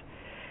was,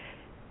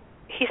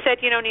 he said,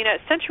 Nina,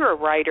 since you're a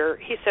writer,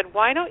 he said,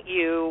 why don't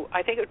you,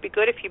 I think it would be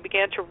good if you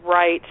began to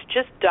write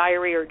just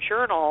diary or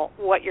journal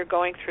what you're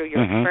going through,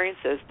 your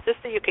experiences, just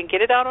so you can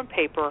get it out on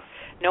paper.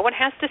 No one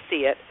has to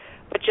see it,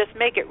 but just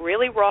make it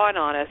really raw and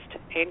honest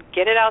and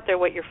get it out there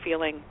what you're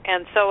feeling.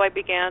 And so I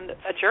began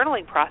a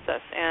journaling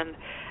process. And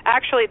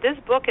actually, this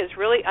book is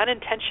really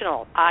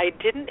unintentional. I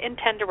didn't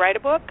intend to write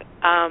a book.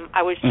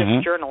 I was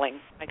just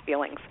journaling my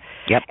feelings.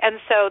 Yep. And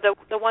so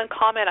the one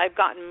comment I've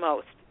gotten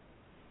most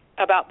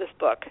about this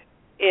book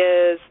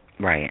is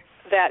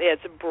that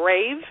it's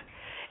brave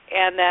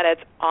and that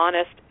it's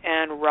honest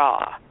and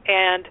raw.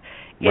 And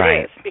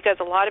it is, because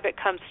a lot of it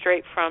comes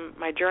straight from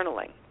my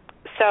journaling.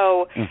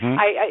 So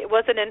it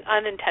wasn't an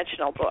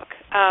unintentional book.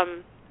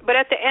 But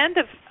at the end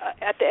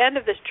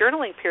of this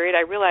journaling period,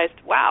 I realized,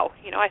 wow,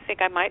 I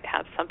think I might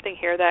have something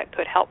here that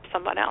could help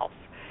someone else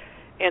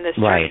in this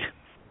journey.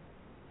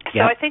 So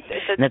I think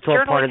that's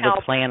all part of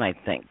the plan, I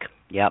think.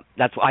 Yep,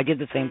 that's what I did.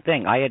 The same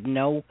thing. I had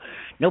no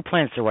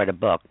plans to write a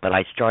book, but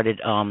I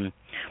started.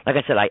 Like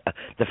I said,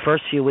 the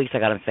first few weeks I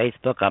got on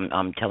Facebook.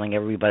 I'm telling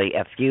everybody,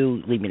 "F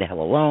you, leave me the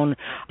hell alone."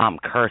 I'm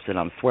cursing,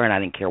 I'm swearing. I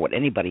didn't care what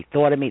anybody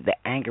thought of me. The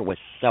anger was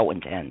so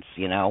intense.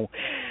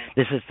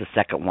 This is the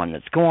second one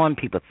that's gone.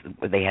 People,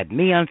 they had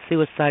me on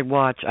suicide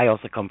watch. I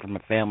also come from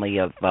a family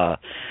of.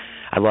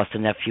 I lost a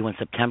nephew in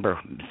September,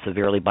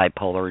 severely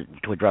bipolar,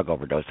 to a drug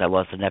overdose. I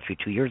lost a nephew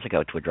 2 years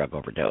ago to a drug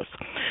overdose.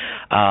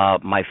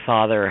 My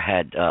father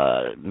had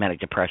manic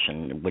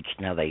depression, which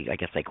now I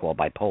guess they call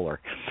bipolar.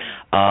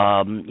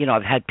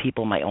 I've had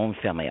people in my own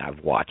family.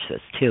 I've watched this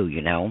too,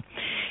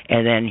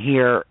 And then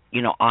here,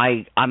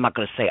 I'm not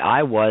going to say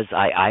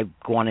I've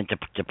gone into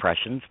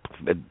depressions,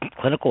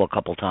 clinical a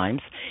couple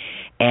times,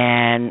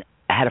 and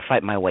I had to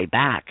fight my way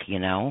back,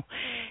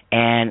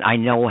 And I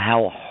know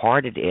how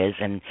hard it is,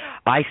 and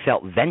I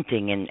felt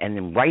venting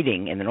and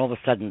writing, and then all of a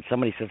sudden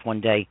somebody says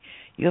one day,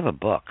 "You have a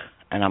book."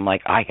 And I'm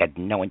like, I had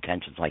no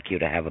intentions like you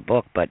to have a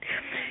book, but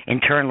in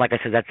turn, like I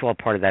said, that's all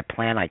part of that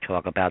plan I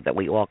talk about, that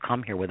we all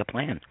come here with a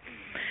plan.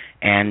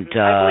 And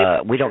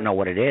we don't know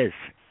what it is.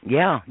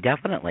 Yeah,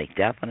 definitely.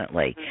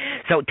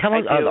 So tell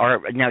us,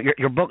 now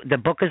your book, the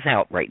book is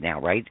out right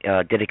now, right?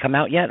 Did it come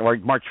out yet, or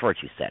March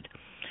 1st? You said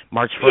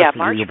March 1st. Yeah,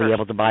 March 1st. You'll be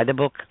able to buy the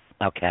book.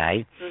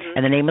 Okay.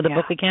 And the name of the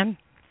book again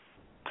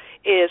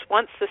is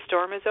Once the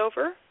Storm is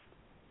Over.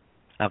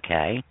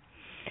 Okay.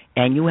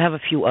 And you have a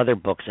few other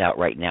books out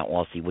right now,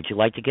 also. Would you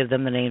like to give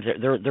them the names?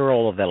 They're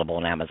all available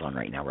on Amazon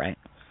right now, right?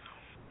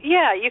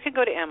 Yeah, you can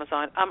go to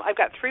Amazon. I've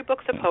got 3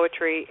 books of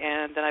poetry,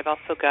 and then I've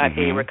also got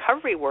a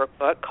recovery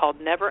workbook called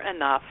Never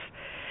Enough.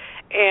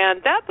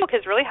 And that book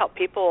has really helped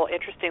people,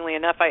 interestingly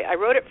enough. I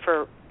wrote it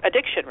for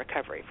addiction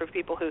recovery, for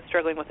people who are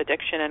struggling with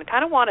addiction and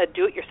kind of want a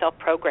do-it-yourself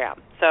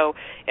program. So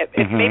if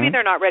maybe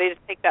they're not ready to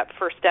take that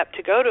first step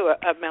to go to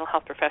a mental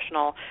health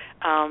professional,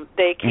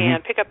 they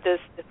can pick up this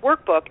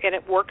workbook, and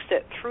it works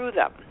it through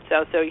them.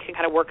 So you can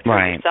kind of work through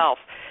it yourself.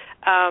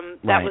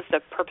 That was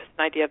the purpose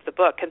and idea of the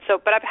book. And so,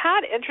 but I've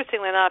had,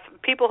 interestingly enough,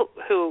 people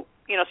who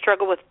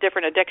struggle with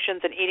different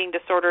addictions and eating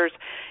disorders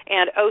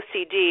and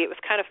OCD. It was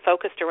kind of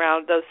focused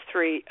around those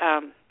 3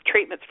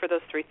 treatments for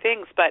those 3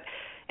 things. But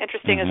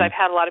interesting is I've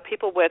had a lot of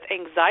people with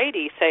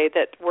anxiety say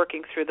that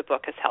working through the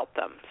book has helped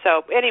them.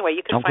 So anyway,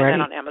 you can find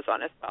that on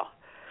Amazon as well.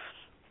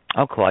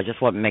 Oh, cool. I just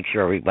want to make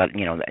sure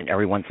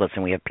everyone's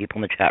listening. We have people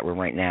in the chat room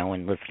right now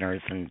and listeners,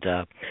 and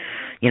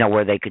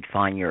where they could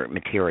find your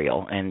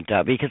material. And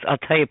because I'll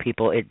tell you,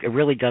 people, it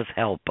really does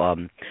help.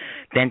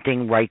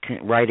 Venting,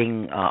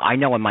 writing. I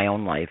know in my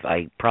own life,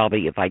 I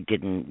probably, if I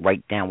didn't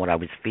write down what I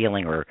was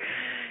feeling or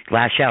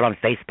lash out on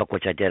Facebook,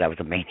 which I did, I was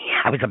a maniac.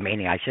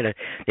 I should have.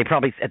 They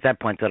probably at that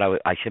point thought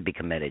I should be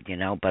committed,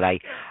 But I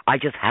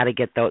just had to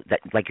get that,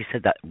 like you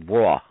said,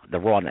 the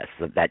rawness,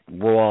 that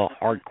raw,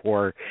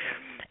 hardcore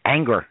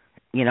anger,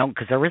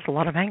 because there is a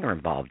lot of anger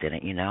involved in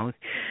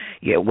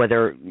it,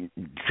 whether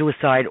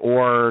suicide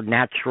or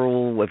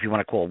natural, if you want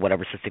to call it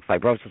whatever, cystic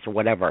fibrosis or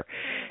whatever,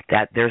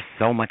 that there's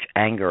so much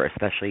anger,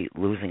 especially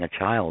losing a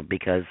child,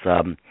 because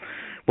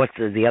what's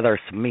the other,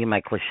 me and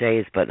my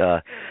cliches, but,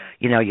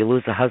 you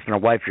lose a husband or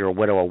wife, you're a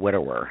widow or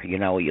widower, you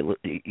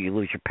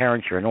lose your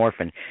parents, you're an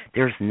orphan.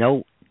 Did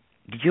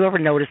you ever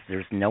notice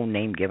there's no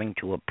name given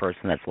to a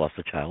person that's lost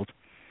a child?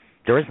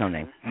 There is no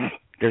name.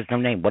 There's no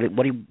name. What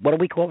do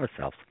we call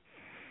ourselves?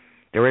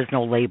 There is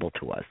no label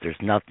to us. There's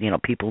nothing.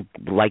 People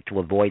like to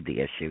avoid the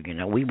issue.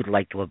 We would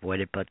like to avoid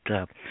it, but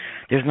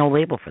there's no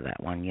label for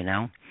that one.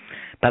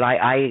 But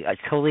I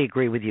totally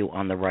agree with you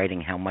on the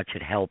writing, how much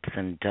it helps,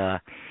 and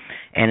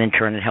in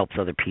turn it helps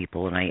other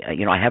people. And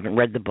I haven't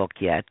read the book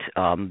yet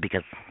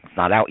because it's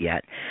not out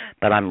yet,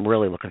 but I'm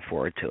really looking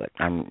forward to it.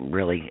 I'm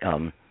really.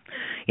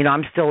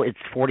 I'm still, it's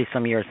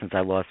 40-some years since I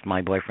lost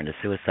my boyfriend to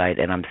suicide,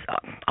 and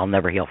I'll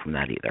never heal from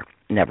that either.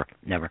 Never.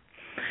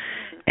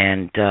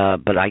 And,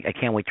 but I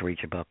can't wait to read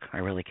your book. I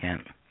really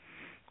can't.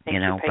 Thank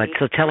you, but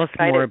so tell us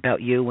more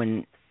about you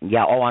and,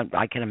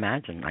 I can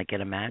imagine.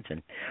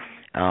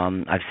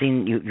 I've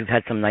seen you've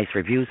had some nice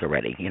reviews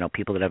already,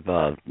 people that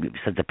have, you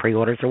said the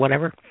pre-orders or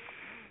whatever.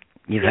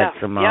 You've had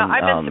some,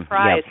 I've been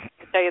surprised,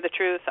 to tell you the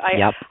truth.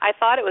 I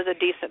thought it was a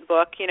decent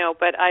book,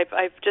 but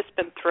I've just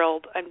been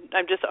thrilled.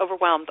 I'm just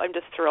overwhelmed. I'm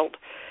just thrilled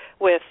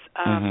with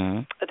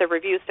the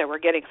reviews that we're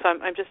getting. So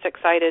I'm just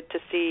excited to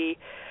see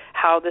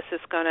how this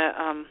is going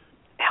to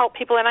help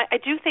people. And I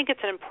do think it's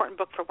an important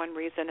book for one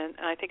reason, and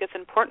I think it's an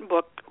important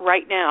book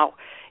right now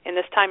in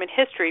this time in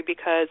history,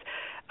 because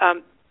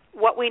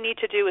what we need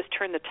to do is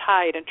turn the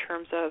tide in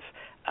terms of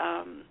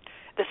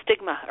the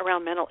stigma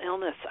around mental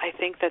illness. I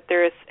think that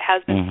there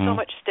has been so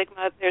much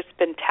stigma. There's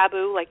been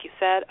taboo, like you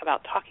said,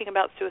 about talking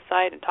about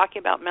suicide and talking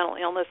about mental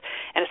illness,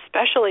 and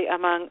especially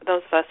among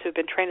those of us who've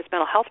been trained as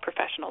mental health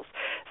professionals.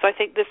 So I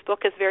think this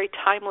book is very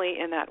timely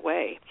in that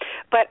way.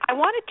 But I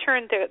want to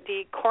turn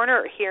the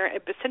corner here,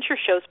 since your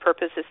show's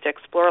purpose is to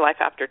explore life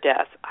after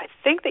death. I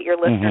think that your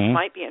listeners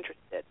might be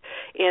interested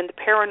in the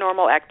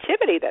paranormal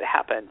activity that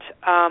happened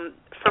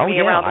for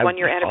me around the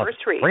 1-year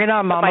anniversary. Bring it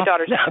on, Mama. My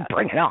daughter's death.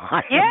 Bring it on.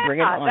 Yeah, bring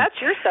it on. That's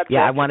your subject.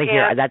 Yeah, I want to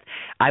hear that.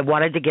 I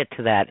wanted to get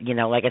to that.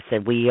 Like I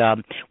said,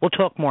 we'll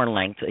talk more in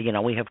length.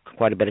 We have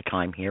quite a bit of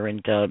time here,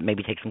 and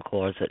maybe take some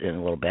calls in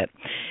a little bit.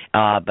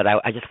 But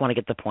I just want to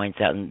get the points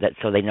out, and that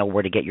so they know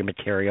where to get your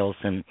materials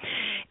and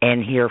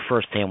hear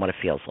firsthand what it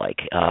feels like.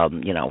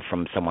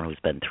 From someone who's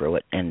been through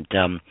it. And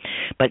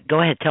but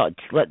go ahead,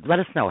 let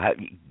us know how.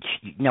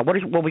 Now, what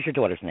was your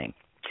daughter's name?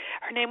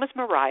 Her name was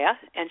Mariah,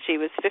 and she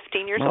was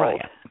 15 years old.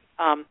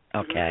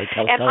 Okay,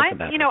 tell us about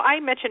her. I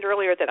mentioned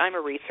earlier that I'm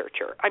a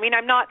researcher. I mean,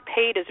 I'm not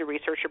paid as a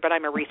researcher, but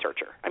I'm a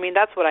researcher. I mean,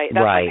 that's my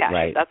passion.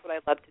 Right. That's what I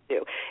love to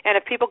do. And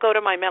if people go to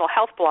my mental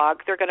health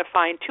blog, they're going to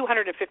find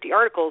 250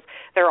 articles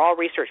that are all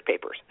research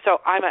papers. So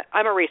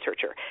I'm a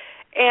researcher.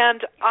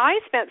 And I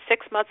spent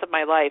 6 months of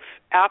my life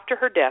after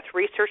her death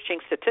researching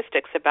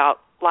statistics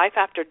about life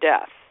after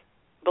death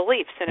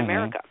beliefs in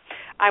America.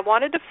 I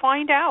wanted to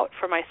find out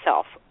for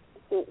myself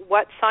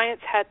what science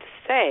had to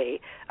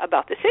say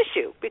about this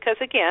issue, because,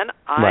 again,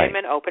 I'm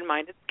an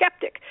open-minded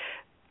skeptic.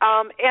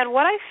 And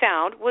what I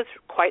found was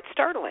quite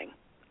startling.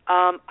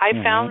 I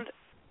found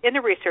in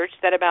the research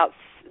that about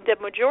the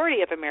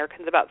majority of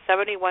Americans, about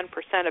 71%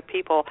 of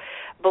people,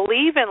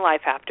 believe in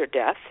life after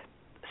death.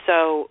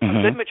 So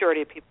a good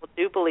majority of people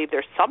do believe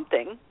there's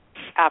something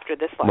after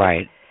this life.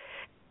 Right.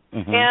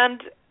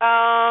 And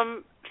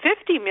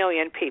 50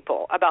 million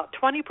people, about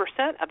 20%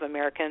 of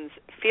Americans,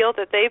 feel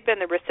that they've been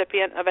the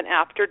recipient of an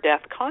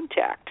after-death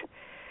contact.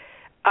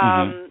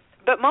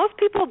 But most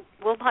people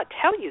will not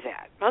tell you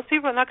that. Most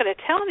people are not going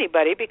to tell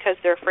anybody because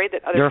they're afraid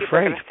that other people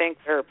are going to think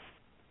they're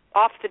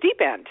off the deep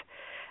end.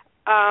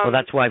 Well,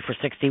 that's why for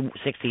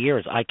 60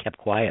 years I kept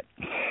quiet.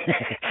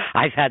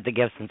 I've had the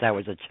gift since I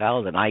was a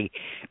child, and I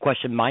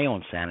questioned my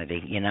own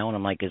sanity, and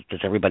I'm like, does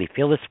everybody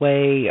feel this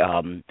way?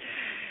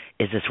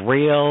 Is this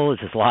real? Is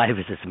this live?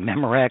 Is this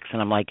Memorex?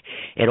 And I'm like,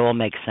 it all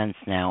makes sense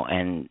now,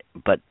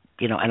 but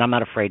and I'm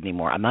not afraid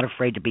anymore. I'm not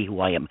afraid to be who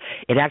I am.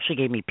 It actually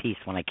gave me peace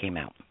when I came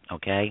out,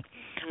 okay?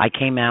 I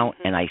came out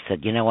and I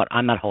said, you know what,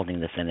 I'm not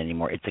holding this in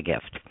anymore. It's a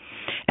gift.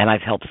 And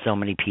I've helped so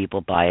many people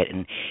by it.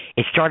 And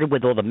it started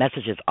with all the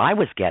messages I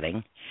was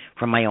getting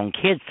from my own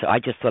kids. So I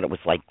just thought it was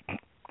like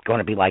going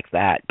to be like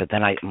that. But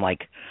then I'm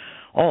like,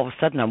 all of a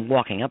sudden I'm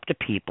walking up to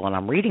people and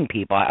I'm reading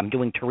people. I'm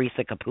doing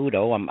Teresa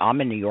Caputo.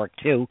 I'm in New York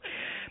too.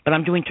 But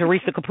I'm doing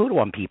Teresa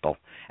Caputo on people.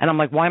 And I'm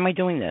like, why am I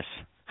doing this?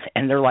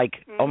 And they're like,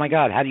 oh, my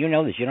God, how do you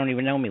know this? You don't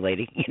even know me,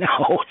 lady.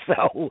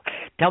 So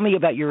tell me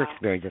about your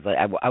experiences.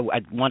 I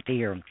want to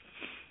hear them.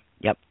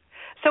 Yep.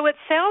 So it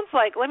sounds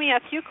like, let me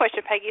ask you a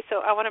question, Peggy,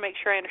 so I want to make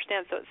sure I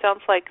understand. So it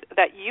sounds like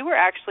that you were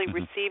actually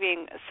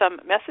receiving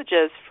some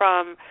messages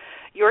from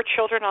your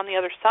children on the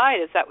other side.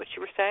 Is that what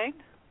you were saying?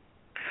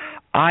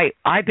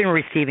 I've been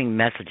receiving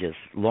messages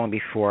long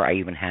before I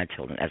even had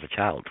children as a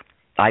child.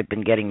 I've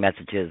been getting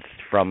messages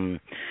from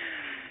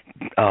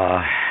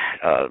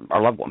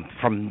our loved ones,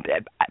 from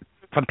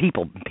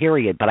people,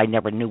 period, but I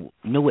never knew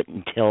it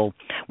until,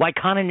 I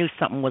kind of knew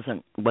something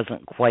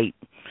wasn't quite,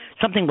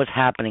 something was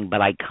happening, but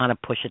I kind of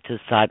pushed it to the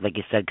side, like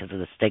you said, because of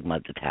the stigma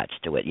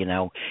attached to it,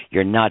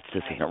 you're nuts,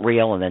 this isn't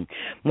real, and then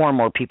more and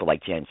more people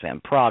like James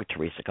Van Praagh,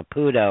 Teresa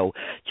Caputo,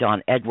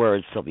 John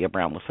Edwards, Sylvia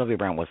Brown. Well, Sylvia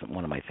Brown wasn't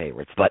one of my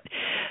favorites, but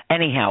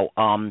anyhow,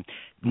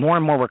 more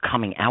and more were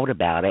coming out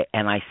about it,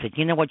 and I said,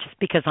 you know what, just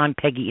because I'm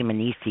Peggy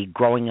Imanisi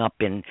growing up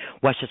in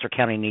Westchester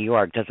County, New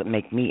York, doesn't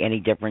make me any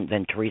different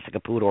than Teresa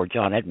Caputo or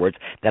John Edwards,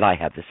 that I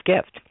have this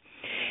gift.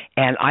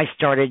 And I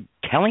started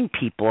telling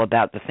people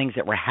about the things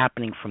that were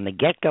happening from the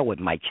get-go with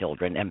my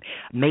children. And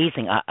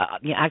amazing.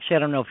 Actually, I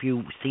don't know if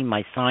you've seen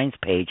my signs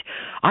page.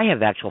 I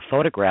have actual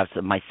photographs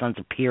of my sons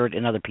appeared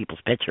in other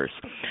people's pictures.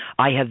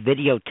 I have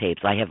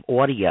videotapes. I have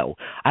audio.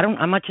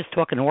 I'm not just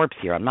talking orbs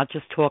here. I'm not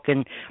just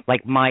talking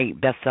like my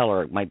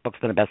bestseller. My book's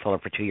been a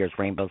bestseller for 2 years,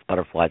 Rainbows,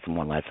 Butterflies, and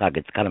One Last Hug.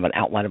 It's kind of an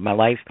outline of my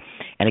life,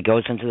 and it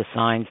goes into the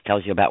signs,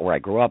 tells you about where I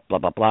grew up, blah,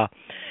 blah, blah.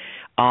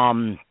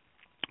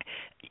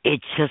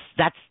 It's just,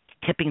 that's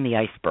tipping the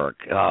iceberg.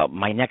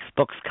 My next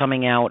books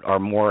coming out are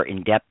more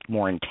in-depth,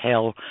 more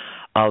entail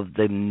of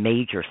the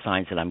major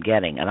signs that I'm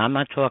getting. And I'm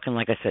not talking,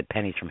 like I said,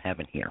 pennies from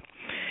heaven here,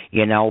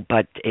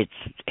 but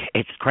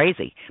it's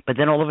crazy. But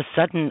then all of a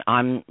sudden,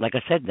 like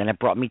I said, then it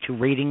brought me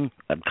to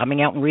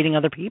coming out and reading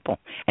other people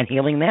and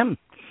healing them,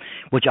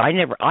 which I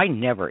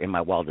never in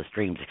my wildest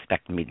dreams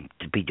expected me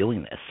to be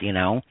doing this,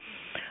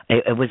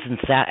 It was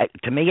insane.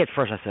 To me, at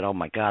first, I said, oh,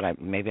 my God,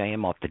 maybe I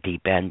am off the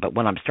deep end. But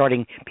when I'm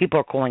starting, people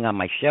are calling on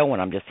my show,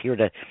 and I'm just here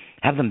to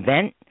have them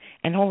vent.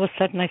 And all of a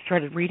sudden, I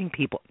started reading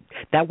people.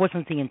 That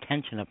wasn't the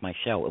intention of my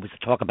show. It was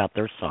to talk about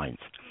their signs.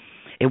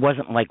 It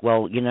wasn't like,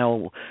 well,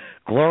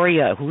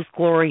 Gloria, who's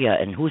Gloria,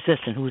 and who's this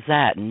and who's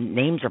that, and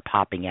names are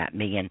popping at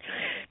me, and,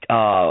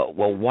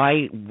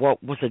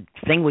 what was the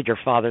thing with your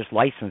father's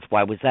license?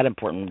 Why was that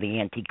important, the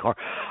antique car?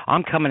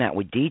 I'm coming out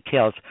with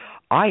details.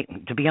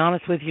 To be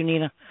honest with you,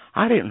 Nina,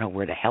 I didn't know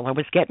where the hell I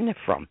was getting it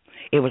from.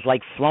 It was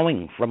like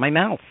flowing from my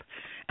mouth.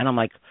 And I'm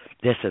like,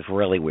 this is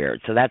really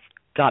weird. So that's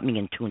got me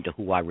in tune to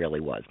who I really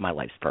was, my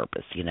life's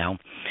purpose,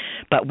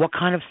 But what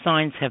kind of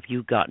signs have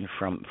you gotten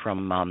from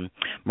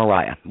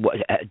Mariah?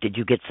 Did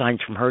you get signs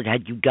from her?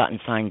 Had you gotten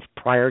signs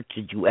prior?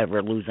 Did you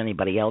ever lose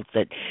anybody else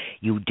that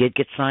you did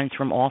get signs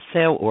from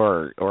also?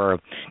 Or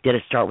did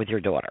it start with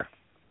your daughter?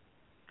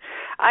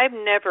 I've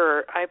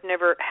never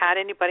had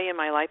anybody in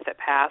my life that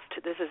passed.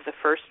 This is the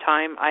first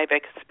time I've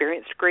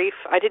experienced grief.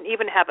 I didn't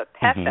even have a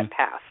pet that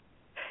passed.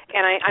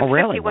 And I'm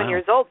 51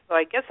 years old, so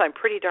I guess I'm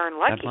pretty darn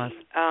lucky.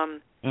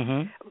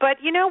 But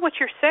what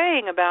you're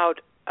saying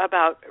about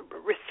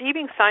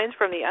receiving signs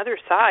from the other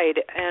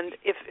side, and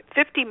if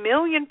 50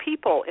 million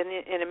people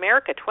in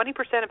America,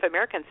 20% of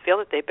Americans feel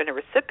that they've been a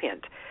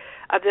recipient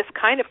of this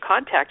kind of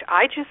contact,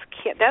 I just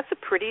can't. That's a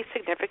pretty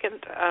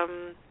significant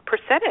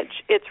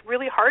percentage. It's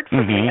really hard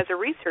for me as a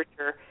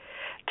researcher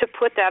to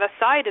put that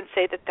aside and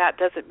say that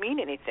doesn't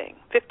mean anything.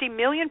 50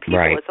 million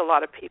people is a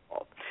lot of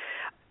people.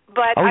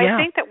 But I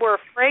think that we're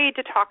afraid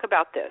to talk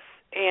about this.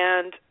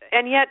 And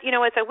yet,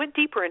 as I went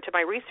deeper into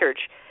my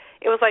research,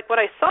 it was like what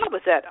I saw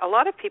was that a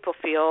lot of people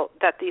feel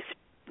that these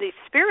these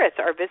spirits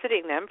are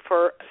visiting them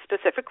for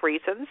specific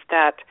reasons,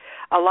 that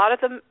a lot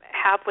of them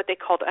have what they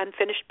called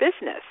unfinished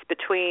business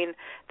between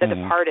the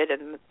departed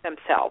and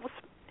themselves.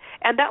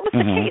 And that was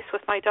the case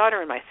with my daughter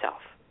and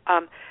myself.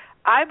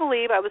 I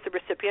believe I was the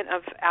recipient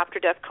of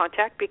after-death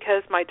contact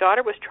because my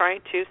daughter was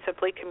trying to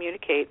simply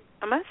communicate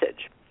a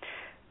message.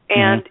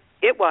 And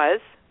it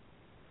was,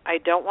 I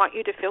don't want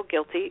you to feel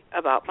guilty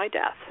about my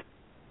death.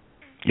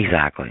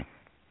 Exactly.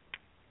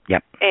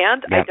 Yep.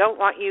 And I don't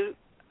want you,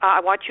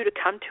 I want you to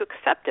come to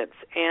acceptance,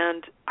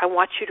 and I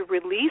want you to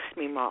release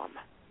me, Mom.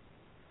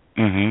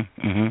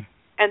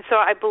 And so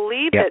I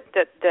believe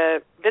that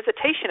the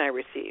visitation I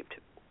received,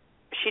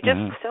 she just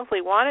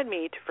simply wanted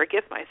me to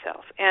forgive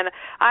myself. And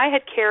I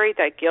had carried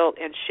that guilt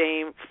and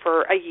shame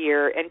for a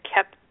year and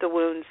kept the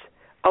wounds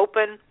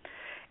open.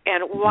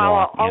 And while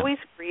I'll always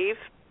grieve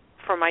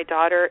for my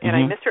daughter, and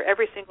I miss her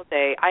every single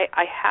day,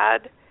 I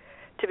had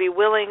to be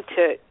willing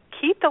to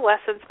keep the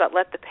lessons but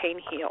let the pain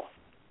heal.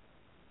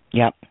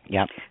 Yep.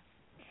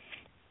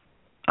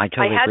 I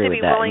totally agree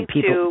with that. And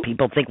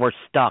people think we're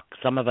stuck.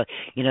 Some of us,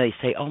 they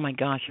say, "Oh my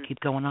gosh, you keep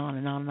going on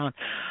and on and on."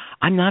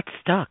 I'm not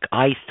stuck.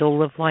 I still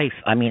live life.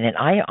 I mean, and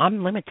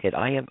I'm limited.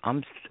 I'm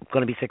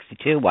going to be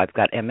 62. I've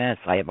got MS.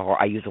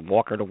 I use a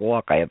walker to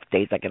walk. I have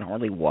days I can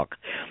hardly walk.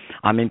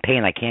 I'm in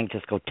pain. I can't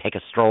just go take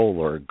a stroll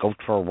or go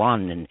for a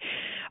run. And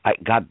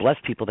God bless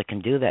people that can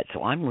do that.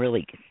 So I'm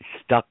really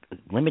stuck,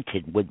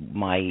 limited with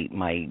my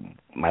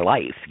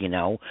life,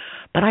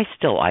 But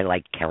I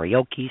like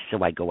karaoke,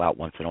 so I go out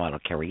once in a while to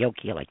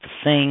karaoke. I like to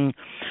sing.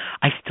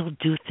 I still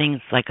do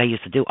things like I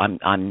used to do.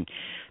 I'm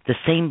the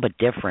same but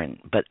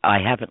different, but I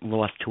haven't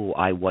lost who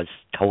I was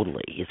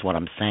totally, is what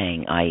I'm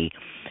saying.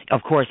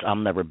 Of course, I'll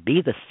never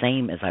be the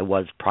same as I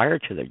was prior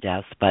to their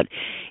deaths, but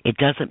it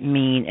doesn't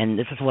mean, and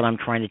this is what I'm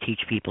trying to teach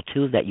people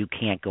too, that you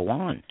can't go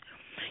on.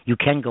 You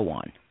can go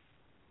on.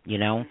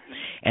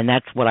 And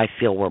that's what I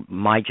feel where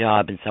my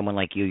job and someone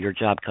like you, your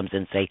job comes in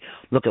and say,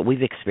 look,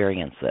 we've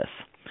experienced this,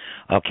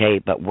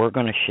 okay, but we're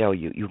going to show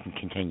you can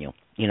continue.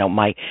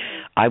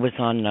 I was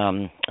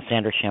on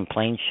Sandra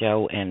Champlain's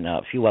show and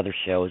a few other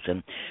shows,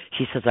 and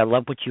she says, I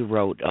love what you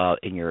wrote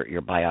in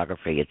your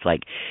biography. It's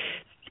like,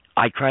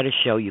 I try to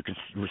show you can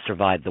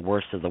survive the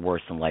worst of the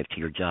worst in life till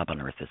your job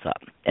on earth is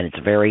up. And it's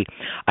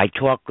I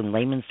talk in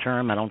layman's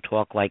term. I don't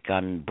talk like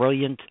I'm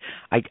brilliant.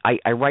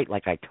 I write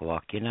like I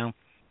talk,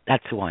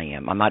 That's who I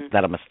am. I'm not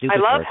that I'm a stupid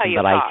person. I love how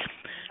you talk.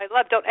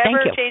 Don't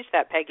ever change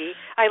that, Peggy.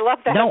 I love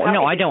that.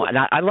 No, I don't.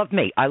 I love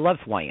me. I love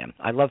who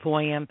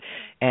I am.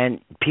 And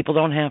people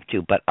don't have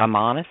to, but I'm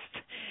honest,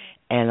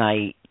 and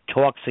I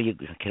talk so you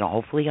can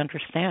hopefully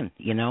understand,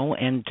 and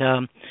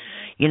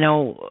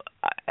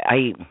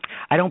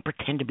I don't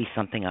pretend to be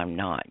something I'm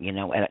not,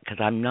 because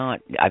I'm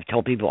not. I've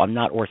told people I'm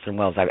not Orson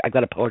Welles. I've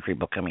got a poetry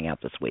book coming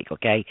out this week,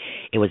 okay?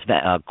 It was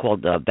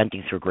called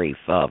Venting Through Grief,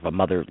 of a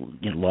mother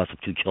loss of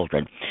 2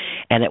 children.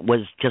 And it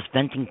was just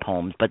venting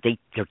poems, but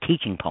they're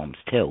teaching poems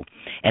too.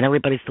 And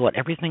everybody thought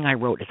everything I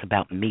wrote is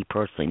about me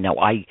personally. No,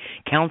 I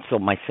counsel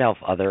myself,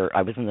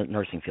 I was in the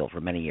nursing field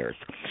for many years.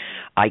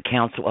 I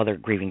counsel other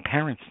grieving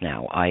parents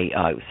now.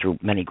 Through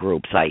many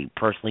groups. I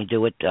personally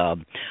do it.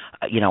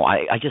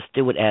 I just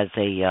do it as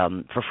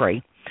for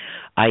free.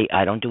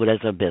 I don't do it as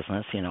a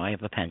business. I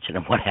have a pension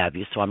and what have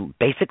you. So I'm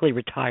basically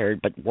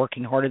retired, but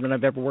working harder than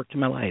I've ever worked in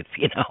my life.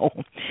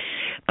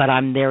 But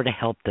I'm there to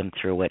help them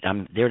through it.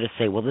 I'm there to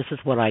say, well, this is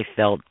what I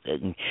felt.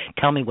 And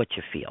tell me what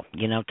you feel.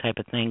 Type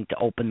of thing, to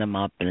open them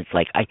up. And it's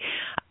like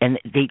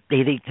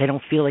they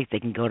don't feel like they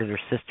can go to their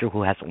sister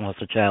who hasn't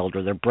lost a child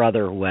or their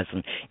brother who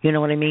hasn't. You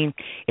know what I mean?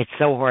 It's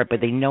so hard,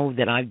 but they know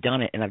that I've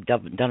done it, and I've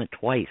done it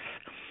twice.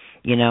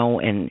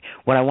 And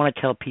what I want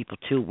to tell people,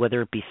 too,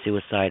 whether it be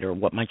suicide or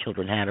what my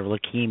children had or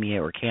leukemia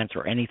or cancer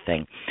or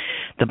anything,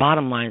 the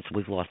bottom line is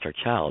we've lost our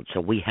child. So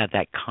we have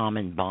that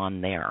common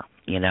bond there,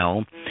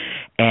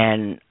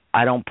 and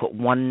I don't put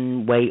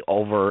one way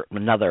over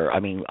another. I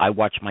mean, I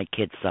watch my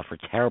kids suffer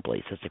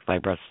terribly. Cystic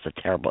fibrosis is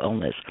a terrible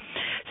illness.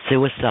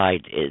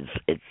 Suicide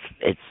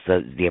it's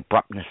the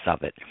abruptness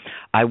of it.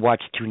 I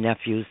watched 2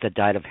 nephews that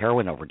died of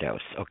heroin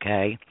overdose,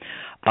 okay?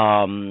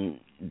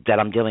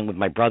 That I'm dealing with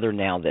my brother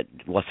now that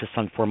lost his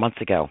son 4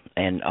 months ago,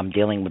 and I'm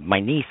dealing with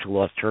my niece who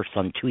lost her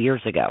son 2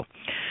 years ago,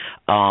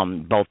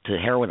 both to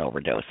heroin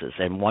overdoses,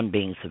 and one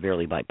being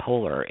severely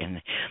bipolar.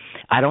 And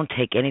I don't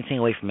take anything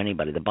away from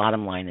anybody. The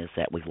bottom line is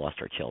that we've lost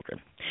our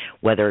children,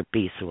 whether it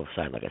be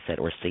suicide, like I said,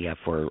 or CF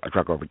or a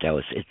drug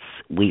overdose.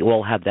 We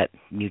all have that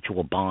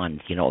mutual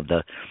bond,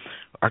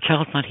 our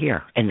child's not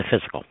here in the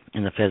physical.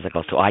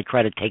 So I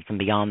try to take them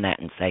beyond that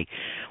and say,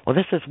 well,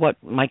 this is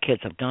what my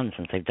kids have done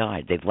since they've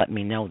died. They've let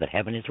me know that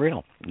heaven is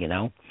real,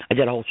 I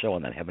did a whole show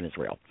on that, heaven is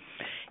real.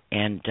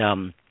 And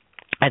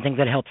I think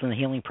that helps in the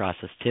healing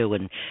process, too.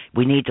 And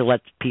we need to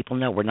let people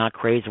know we're not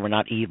crazy, we're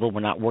not evil, we're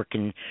not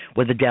working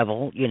with the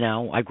devil,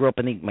 I grew up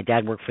my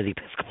dad worked for the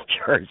Episcopal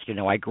Church,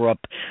 I grew up,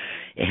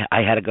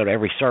 I had to go to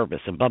every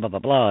service and blah, blah, blah,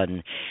 blah.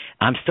 And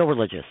I'm still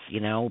religious,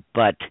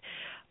 but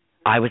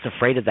I was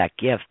afraid of that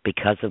gift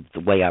because of the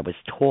way I was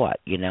taught,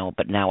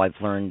 but now I've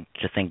learned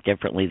to think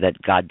differently,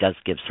 that God does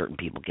give certain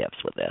people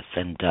gifts with this.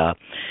 And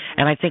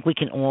I think we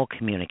can all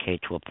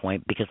communicate to a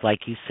point, because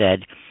like you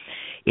said,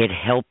 it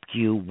helped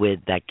you with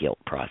that guilt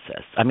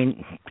process. I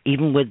mean,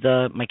 even with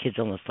my kids'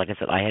 illness, like I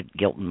said, I had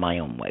guilt in my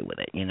own way with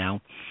it,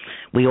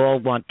 We all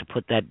want to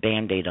put that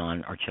Band-Aid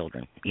on our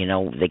children.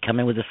 They come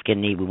in with a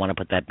skin knee, we want to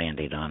put that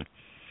Band-Aid on,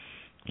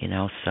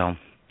 so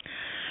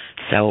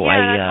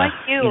yeah, like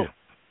you.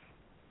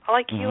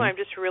 Like you, I'm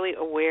just really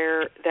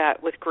aware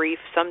that with grief,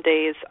 some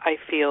days I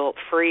feel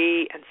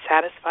free and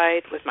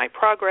satisfied with my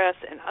progress,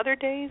 and other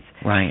days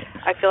right.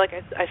 I feel like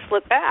I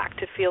slip back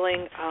to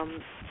feeling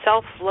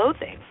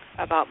self-loathing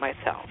about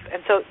myself.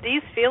 And so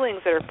these feelings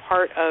that are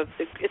part of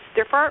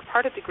they're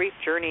part of the grief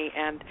journey,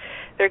 and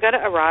they're going to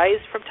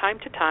arise from time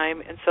to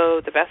time. And so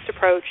the best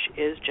approach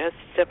is just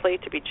simply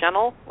to be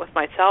gentle with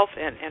myself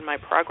and my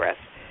progress.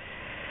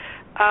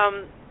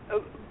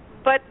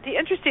 But the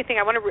interesting thing,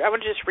 I want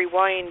to just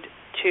rewind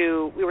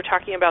to, we were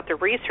talking about the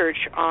research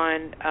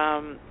on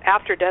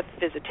after-death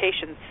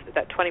visitations,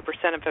 that 20%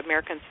 of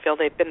Americans feel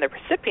they've been the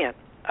recipient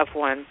of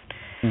one.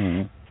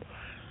 Mm-hmm.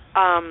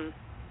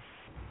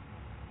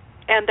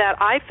 And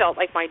that I felt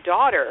like my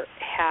daughter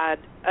had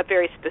a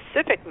very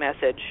specific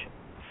message.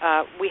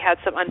 We had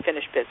some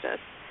unfinished business.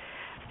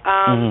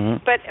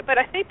 But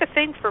I think the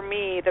thing for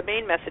me, the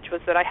main message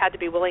was that I had to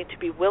be willing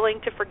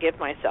to forgive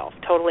myself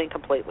totally and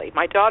completely.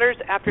 My daughter's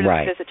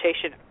after-death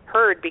visitation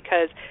occurred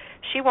because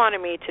she wanted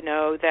me to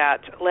know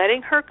that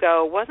letting her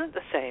go wasn't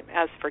the same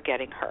as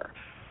forgetting her.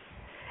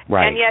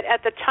 Right. And yet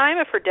at the time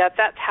of her death,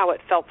 that's how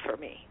it felt for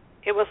me.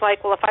 It was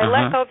like, well, if I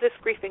let go of this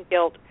grief and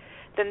guilt,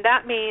 then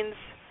that means,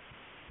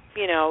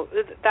 I'm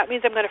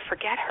going to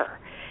forget her.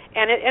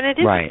 And it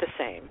isn't the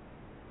same.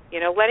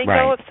 Letting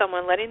go of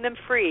someone, letting them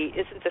free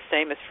isn't the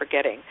same as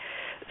forgetting.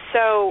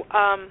 So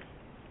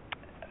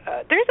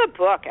there's a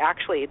book,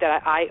 actually,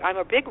 that I'm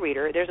a big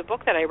reader. There's a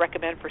book that I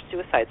recommend for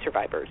suicide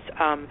survivors.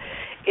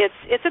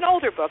 It's an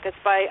older book. It's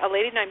by a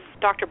lady named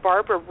Dr.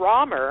 Barbara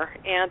Romer,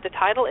 and the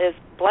title is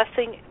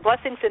Blessings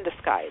in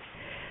Disguise.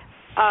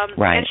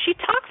 And she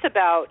talks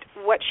about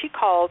what she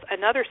calls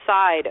another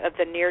side of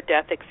the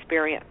near-death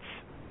experience.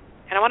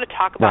 And I want to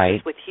talk about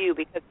this with you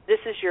because this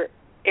is your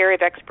area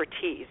of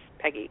expertise,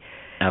 Peggy.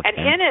 Okay. And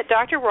in it,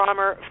 Dr.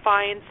 Romer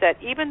finds that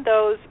even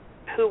those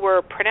who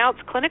were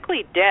pronounced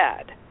clinically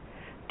dead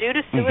due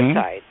to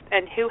suicide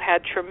and who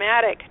had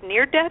traumatic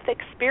near-death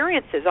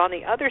experiences on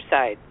the other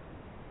side,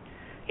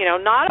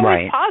 not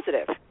always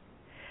positive,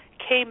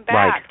 came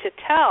back to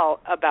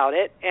tell about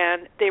it,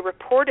 and they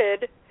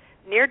reported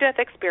near-death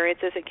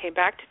experiences and came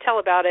back to tell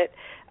about it,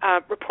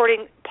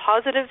 reporting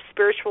positive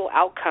spiritual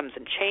outcomes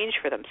and change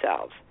for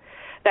themselves.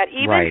 That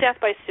even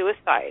death by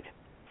suicide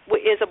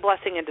is a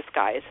blessing in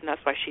disguise, and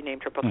that's why she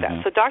named her book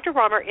that. So Dr.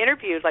 Romer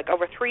interviewed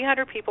over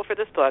 300 people for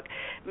this book,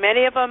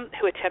 many of them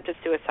who attempted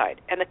suicide.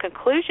 And the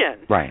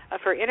conclusion of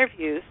her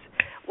interviews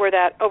were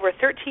that over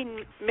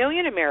 13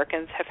 million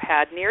Americans have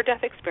had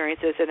near-death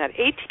experiences, and that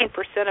 18%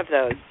 of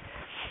those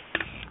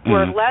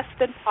were less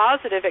than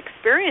positive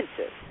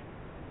experiences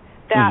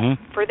that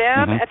for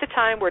them at the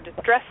time were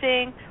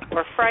distressing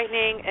or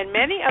frightening, and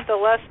many of the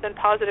less than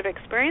positive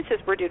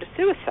experiences were due to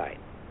suicide.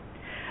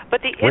 But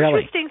the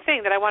interesting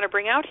thing that I want to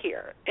bring out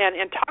here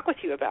and talk with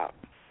you about,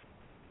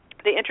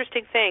 the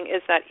interesting thing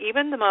is that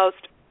even the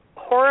most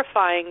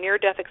horrifying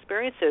near-death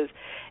experiences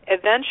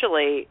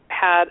eventually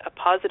had a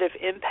positive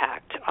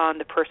impact on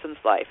the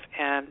person's life,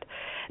 and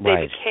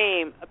they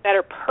became a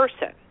better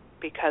person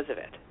because of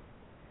it.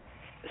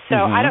 So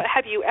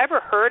have you ever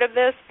heard of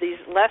this, these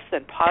less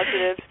than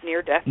positive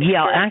near-death experiences?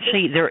 Yeah,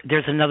 actually,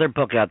 there's another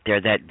book out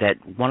there that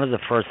one of the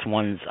first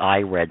ones I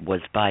read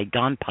was by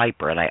Don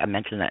Piper, and I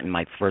mentioned that in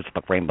my first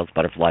book, Rainbows,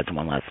 Butterflies, and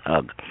One Last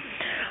Hug.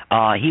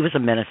 He was a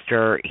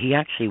minister. He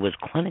actually was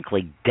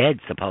clinically dead,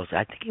 supposedly.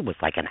 I think it was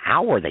an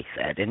hour, they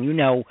said. And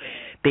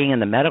being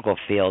in the medical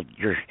field,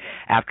 you're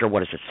after,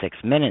 6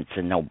 minutes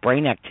and no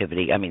brain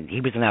activity. I mean,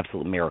 he was an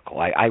absolute miracle.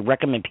 I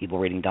recommend people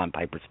reading Don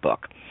Piper's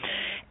book.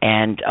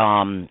 And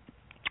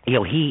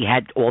he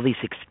had all these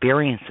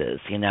experiences,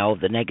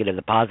 the negative,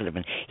 the positive,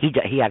 and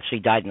he actually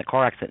died in a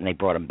car accident, and they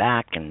brought him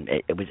back, and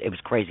it was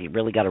crazy. You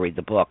really got to read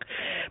the book.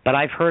 But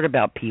I've heard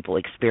about people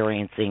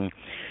experiencing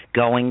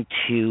going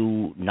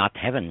to not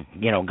heaven,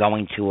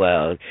 going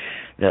to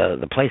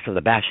the place of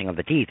the bashing of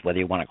the teeth, whether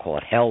you want to call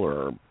it hell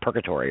or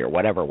purgatory or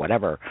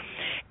whatever,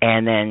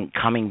 and then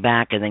coming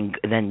back and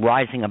then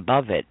rising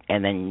above it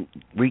and then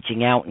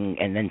reaching out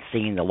and then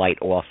seeing the light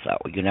also.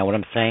 You know what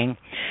I'm saying?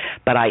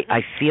 But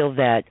I feel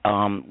that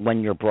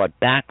when you're brought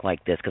back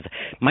like this, because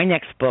my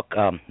next book,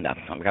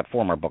 I've got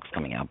 4 more books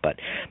coming out, but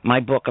my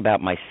book about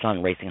my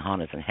son racing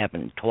Hondas in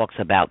heaven talks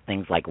about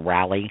things like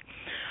rally.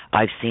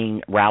 I've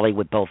seen rally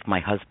with both my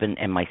husband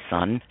and my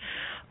son.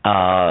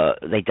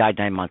 They died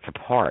 9 months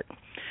apart.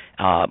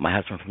 My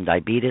husband from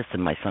diabetes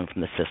and my son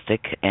from the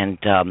cystic.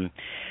 And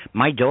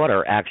my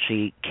daughter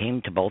actually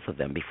came to both of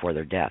them before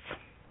their death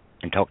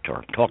and talked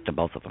to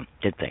both of them,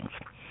 did things.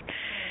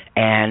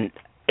 And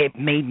it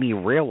made me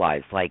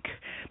realize, like,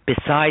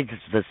 besides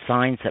the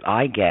signs that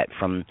I get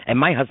from, and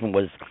my husband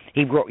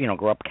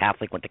grew up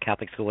Catholic, went to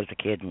Catholic school as a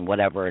kid and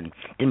whatever, and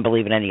didn't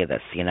believe in any of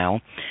this,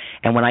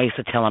 And when I used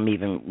to tell him,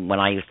 even when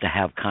I used to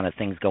have kind of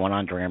things going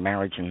on during our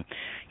marriage, and,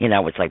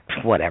 it's like,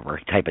 whatever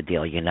type of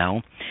deal,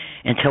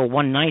 Until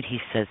one night he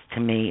says to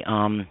me,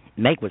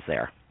 Meg was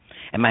there.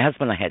 And my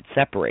husband and I had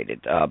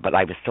separated, but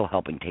I was still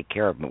helping take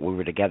care of him. We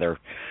were together.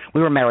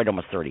 We were married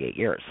almost 38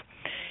 years.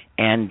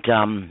 And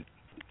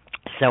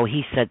so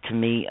he said to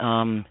me,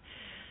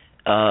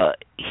 he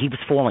was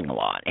falling a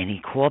lot, and he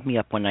called me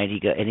up one night. He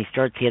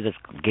had this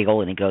giggle,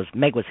 and he goes,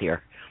 Meg was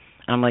here.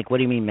 And I'm like, what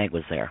do you mean Meg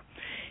was there?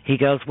 He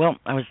goes, well,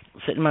 I was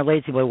sitting in my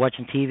lazy boy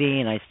watching TV,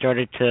 and I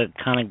started to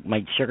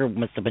my sugar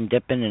must have been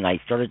dipping, and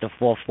I started to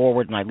fall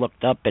forward, and I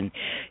looked up, and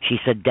she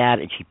said, Dad,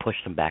 and she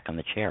pushed him back on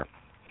the chair.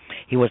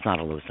 He was not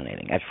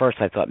hallucinating. At first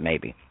I thought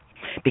maybe.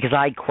 Because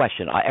I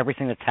question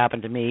everything that's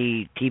happened to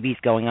me, TV's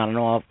going on and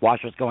off,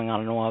 washers going on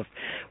and off,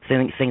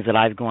 things that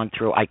I've gone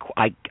through. I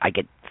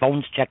get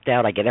phones checked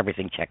out, I get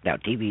everything checked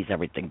out, TVs,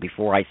 everything,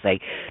 before I say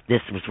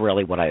this was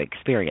really what I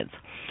experienced.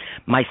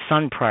 My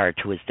son, prior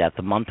to his death,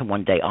 a month and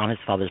one day on his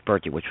father's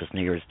birthday, which was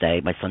New Year's Day,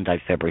 my son died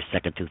February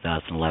 2nd,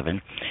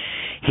 2011.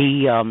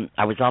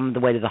 I was on the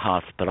way to the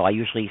hospital. I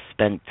usually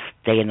spent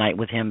day and night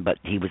with him, but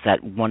he was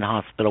at one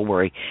hospital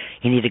where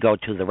he needed to go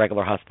to the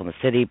regular hospital in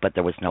the city, but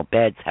there was no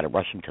beds, had to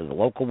rush him to the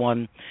local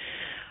one.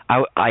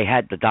 I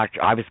had the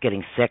doctor, I was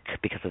getting sick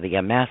because of the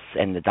MS,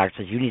 and the doctor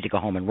says, you need to go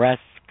home and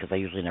rest, because I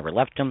usually never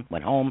left him,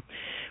 went home.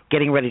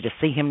 Getting ready to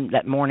see him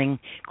that morning,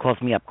 calls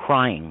me up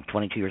crying,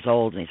 22 years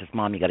old, and he says,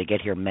 Mom, you got to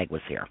get here, Meg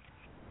was here.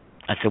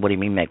 I said, what do you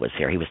mean Meg was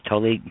here? He was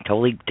totally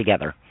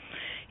together.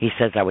 He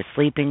says, I was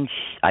sleeping,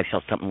 I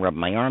felt something rub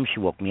my arm,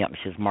 she woke me up, and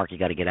she says, Mark, you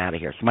got to get out of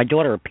here. So my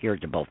daughter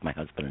appeared to both my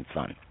husband and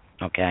son,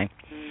 okay?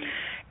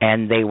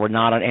 And they were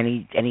not on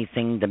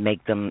anything to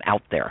make them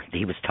out there.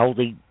 He was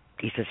totally,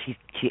 he says,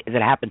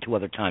 that happened 2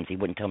 other times. He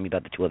wouldn't tell me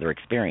about the 2 other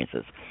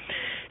experiences.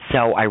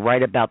 So I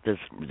write about this.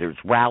 There's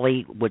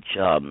rally, which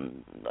I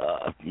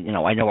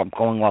know I'm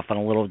going off on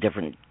a little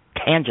different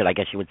tangent, I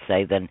guess you would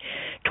say, than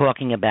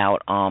talking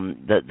about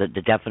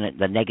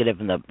the negative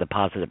and the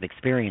positive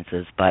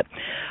experiences. But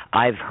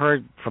I've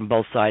heard from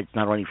both sides,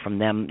 not only from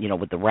them,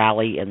 with the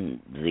rally and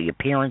the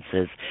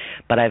appearances,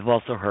 but I've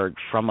also heard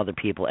from other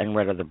people and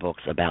read other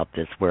books about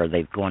this, where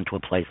they've gone to a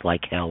place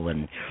like hell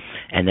and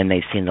then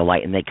they've seen the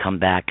light, and they come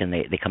back, and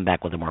they come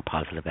back with a more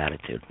positive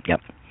attitude. Yep.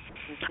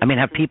 I mean,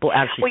 have people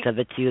actually said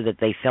that to you, that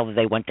they felt that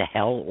they went to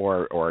hell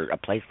or a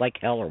place like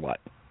hell, or what?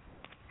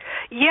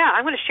 Yeah,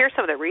 I'm going to share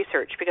some of that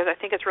research because I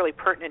think it's really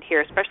pertinent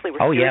here, especially where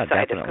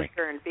suicide is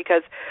concerned.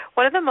 Because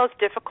one of the most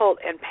difficult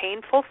and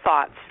painful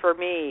thoughts for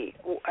me,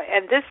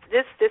 and this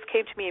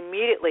came to me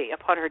immediately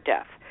upon her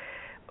death,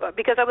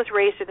 because I was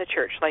raised in the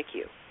church like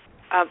you.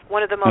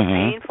 One of the most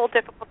painful,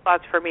 difficult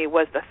thoughts for me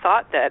was the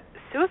thought that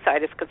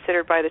suicide is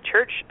considered by the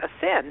church a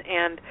sin,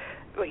 and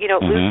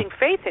losing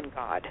faith in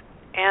God.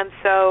 And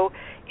so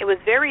it was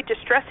very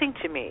distressing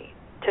to me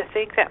to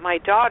think that my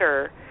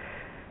daughter,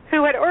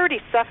 who had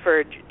already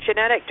suffered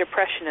genetic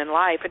depression in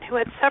life and who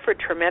had suffered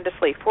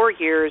tremendously for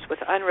years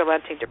with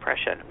unrelenting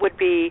depression, could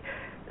be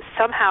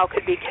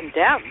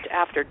condemned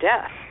after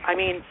death. I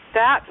mean,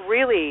 that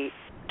really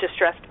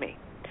distressed me.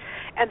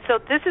 And so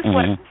this is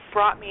what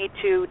brought me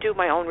to do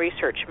my own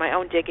research, my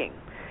own digging.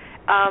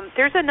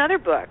 There's another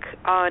book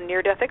on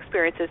near-death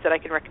experiences that I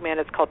can recommend.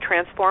 It's called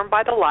Transformed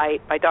by the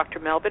Light by Dr.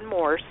 Melvin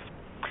Morse.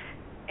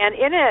 And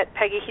in it,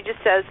 Peggy, he just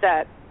says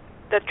that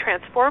the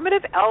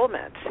transformative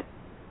element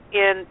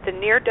in the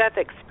near-death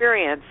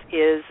experience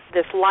is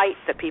this light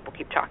that people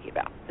keep talking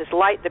about, this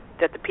light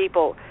that the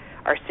people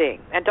are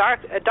seeing. And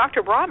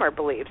Dr. Brahmer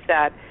believes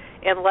that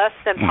in less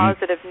than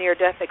positive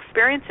near-death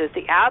experiences,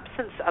 the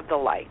absence of the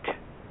light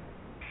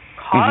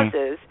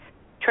causes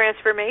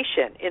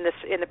transformation in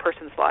the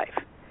person's life.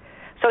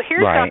 So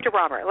here's Dr.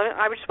 Brahmer.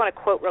 I just want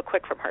to quote real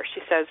quick from her.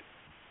 She says,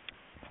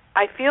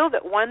 I feel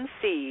that one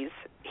sees,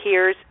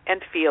 hears,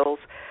 and feels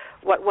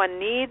what one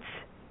needs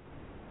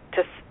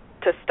to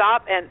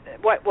stop, and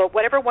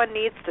whatever one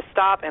needs to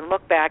stop and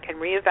look back and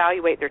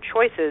reevaluate their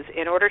choices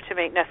in order to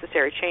make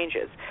necessary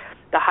changes.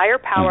 The higher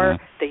power,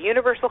 the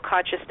universal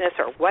consciousness,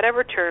 or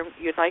whatever term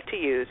you'd like to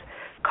use,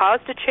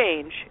 caused a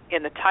change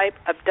in the type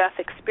of death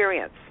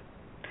experience.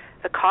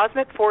 The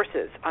cosmic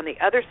forces on the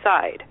other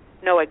side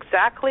know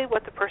exactly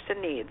what the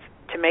person needs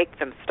to make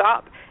them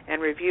stop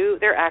and review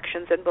their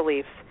actions and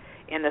beliefs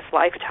in this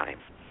lifetime.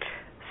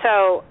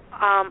 So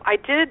I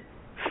did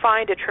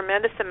find a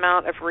tremendous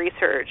amount of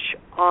research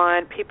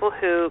on people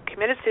who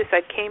committed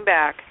suicide, came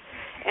back,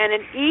 and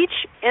in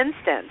each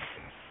instance,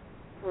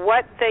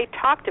 what they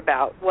talked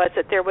about was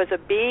that there was a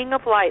being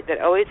of light that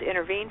always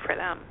intervened for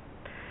them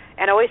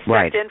and always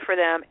stepped in for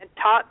them and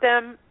taught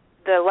them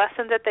the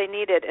lesson that they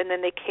needed, and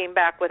then they came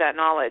back with that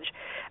knowledge.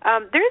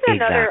 There's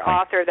another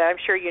author that I'm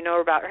sure you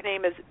know about. Her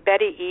name is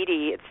Betty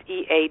Eadie. It's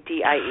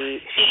Eadie.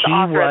 She's the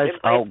author of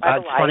Embraced by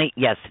the Light. Funny.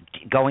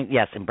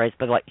 Embraced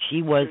by the Light.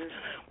 She was,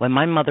 when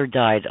my mother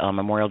died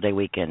Memorial Day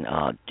weekend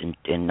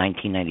in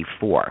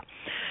 1994,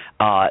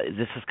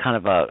 this is kind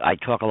of I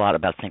talk a lot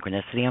about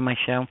synchronicity on my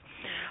show.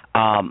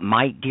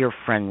 My dear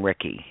friend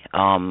Ricky,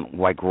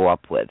 who I grew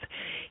up with,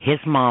 his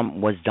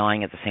mom was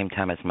dying at the same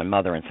time as my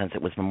mother, and since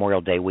it was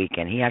Memorial Day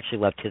weekend, he actually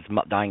left his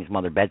dying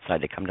mother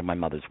bedside to come to my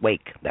mother's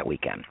wake that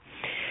weekend.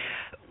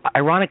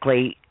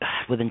 Ironically,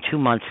 within 2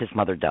 months, his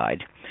mother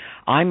died.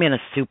 I'm in a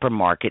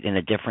supermarket in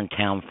a different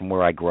town from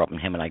where I grew up, and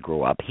him and I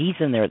grew up. He's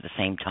in there at the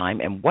same time,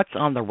 and what's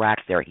on the rack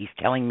there? He's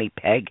telling me,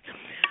 Peg,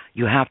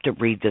 you have to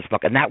read this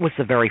book. And that was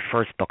the very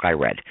first book I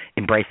read,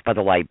 Embraced by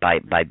the Light by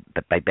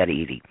Betty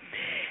Eadie.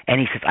 And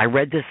he says, I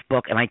read this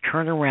book, and I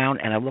turn around,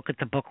 and I look at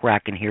the book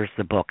rack, and here's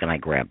the book, and I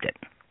grabbed it.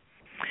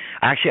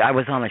 Actually, I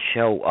was on a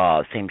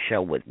show, same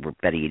show where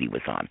Betty Eadie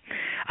was on.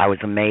 I was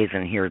amazed,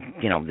 and here,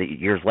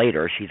 years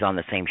later, she's on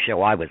the same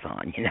show I was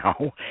on,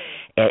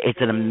 It's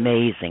an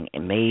amazing,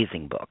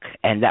 amazing book.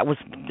 And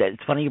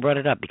it's funny you brought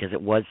it up, because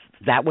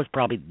that was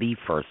probably the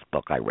first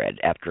book I read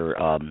after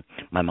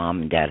my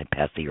mom and dad had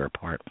passed a year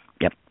apart.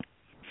 Yep.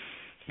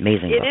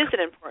 Amazing book. It is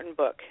an important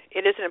book.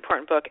 It is an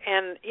important book.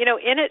 And,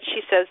 in it she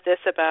says this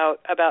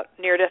about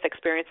near-death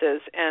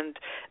experiences, and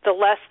the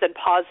less than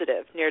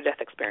positive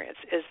near-death experience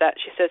is that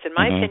she says, in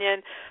my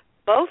opinion,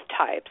 both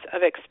types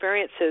of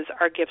experiences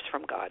are gifts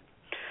from God.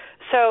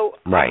 So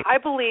right. I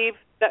believe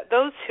that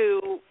those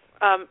who,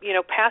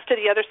 pass to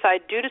the other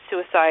side due to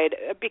suicide,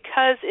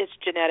 because it's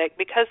genetic,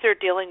 because they're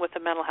dealing with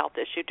a mental health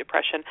issue,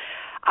 depression,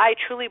 I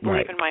truly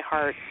believe in my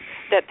heart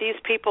that these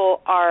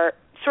people are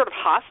sort of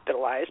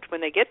hospitalized when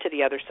they get to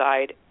the other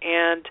side,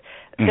 and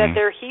that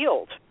they're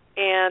healed.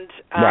 And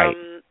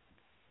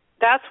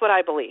that's what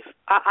I believe.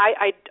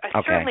 I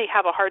certainly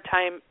have a hard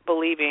time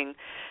believing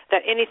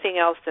that anything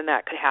else than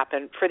that could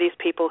happen for these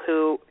people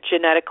who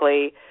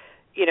genetically,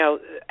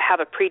 have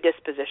a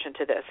predisposition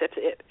to this.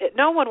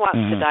 No one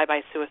wants to die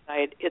by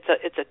suicide. It's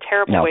a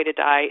terrible way to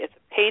die. It's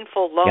a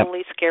painful,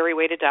 lonely, scary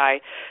way to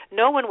die.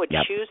 No one would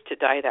choose to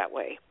die that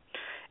way.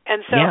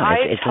 And so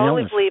I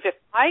totally believe if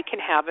I can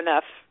have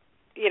enough,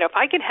 if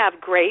I can have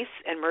grace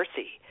and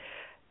mercy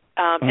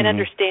and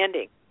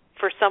understanding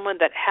for someone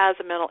that has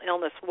a mental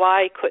illness,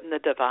 why couldn't the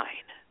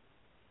divine?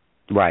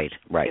 Right.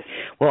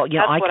 Well,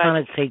 I kind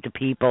of say to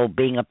people,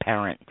 being a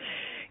parent,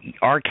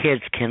 our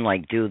kids can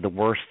do the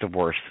worst of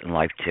worst in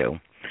life too,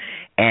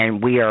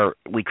 and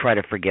we try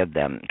to forgive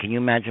them. Can you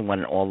imagine what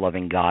an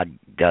all-loving God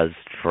does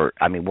we're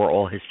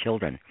all His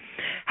children.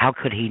 How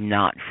could He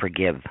not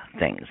forgive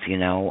things,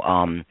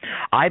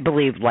 I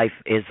believe life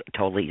is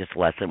totally just a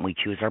lesson. We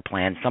choose our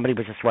plan. Somebody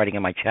was just writing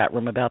in my chat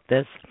room about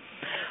this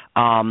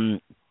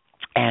and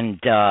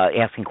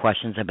asking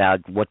questions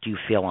about what do you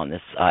feel on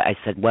this. I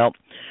said, well,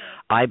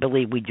 I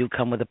believe we do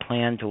come with a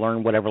plan to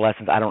learn whatever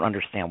lessons. I don't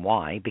understand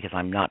why, because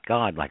I'm not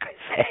God, like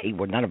I say.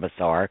 None of us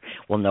are.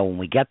 We'll know when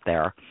we get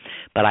there.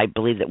 But I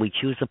believe that we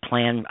choose a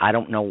plan. I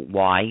don't know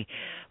why,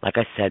 like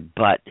I said,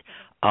 but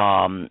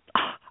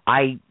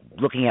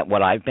looking at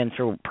what I've been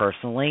through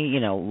personally,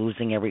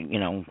 losing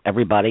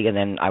everybody, and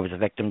then I was a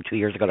victim 2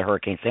 years ago to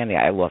Hurricane Sandy.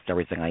 I lost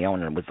everything I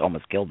owned and was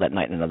almost killed that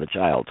night, and another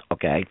child,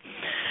 okay?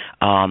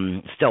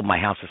 Still, my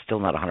house is still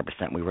not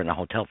 100%. We were in a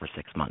hotel for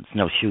 6 months.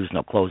 No shoes,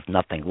 no clothes,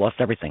 nothing. Lost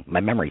everything.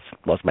 My memories.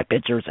 Lost my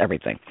pictures,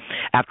 everything.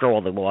 After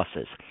all the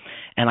losses.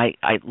 And I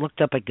looked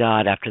up at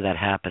God after that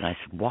happened. I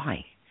said,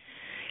 why?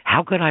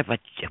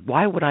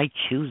 Why would I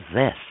choose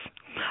this?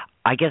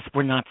 I guess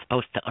we're not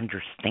supposed to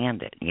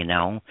understand it,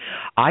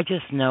 I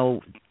just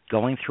know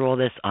going through all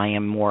this,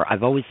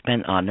 I've always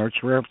been a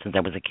nurturer since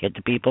I was a kid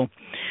to people,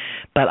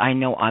 but I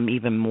know I'm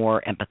even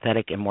more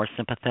empathetic and more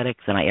sympathetic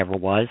than I ever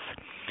was.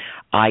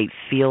 I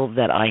feel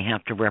that I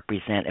have to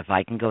represent, if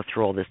I can go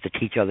through all this to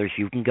teach others,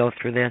 you can go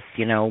through this,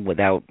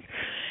 without,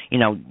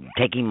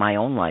 taking my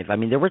own life.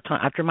 There were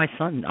times, after my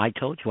son, I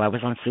told you, I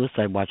was on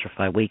suicide watch for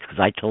 5 weeks because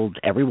I told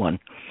everyone,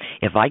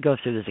 if I go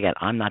through this again,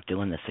 I'm not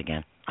doing this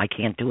again. I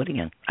can't do it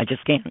again. I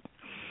just can't.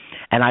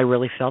 And I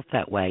really felt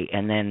that way.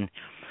 And then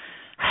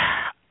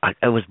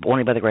it was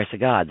only by the grace of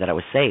God that I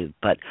was saved.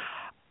 But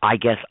I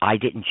guess I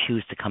didn't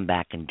choose to come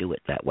back and do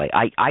it that way.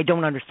 I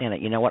don't understand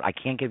it. You know what? I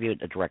can't give you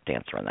a direct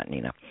answer on that,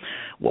 Nina.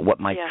 What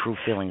my true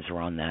feelings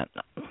are on that,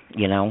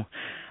 Well,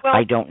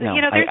 I don't know.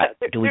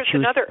 There's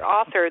another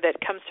author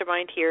that comes to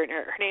mind here, and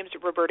her name's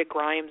Roberta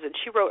Grimes, and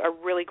she wrote a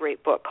really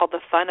great book called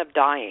The Fun of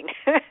Dying,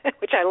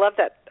 which I love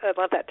that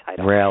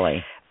title.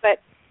 Really? But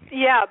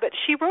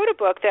she wrote a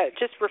book that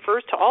just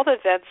refers to all the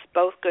events,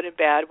 both good and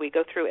bad, we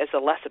go through as a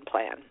lesson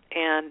plan,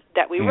 and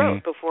that we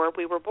wrote before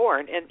we were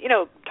born. And,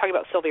 talking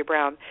about Sylvia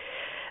Browne,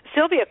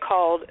 Sylvia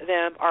called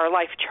them our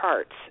life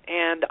charts,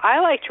 and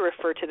I like to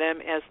refer to them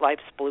as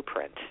life's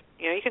blueprint.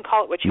 You can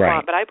call it what you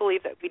want, but I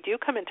believe that we do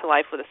come into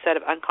life with a set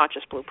of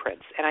unconscious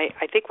blueprints, and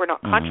I think we're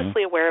not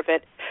consciously aware of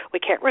it. We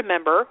can't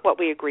remember what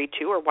we agreed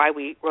to or why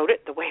we wrote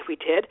it the way we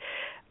did.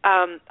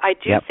 I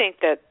do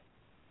think that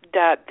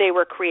they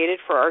were created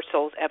for our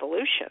soul's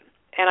evolution.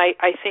 And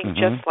I think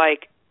just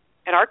like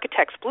an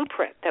architect's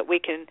blueprint, that we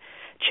can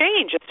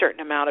change a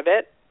certain amount of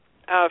it.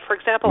 For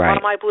example,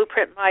 while my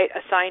blueprint might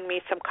assign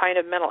me some kind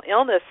of mental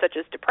illness such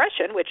as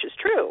depression, which is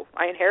true,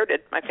 I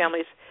inherited my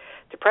family's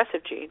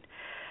depressive gene,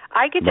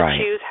 I get to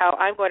choose how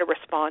I'm going to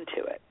respond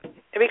to it.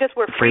 And because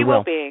we're free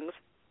will beings,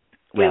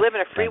 we live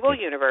in a free will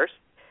universe.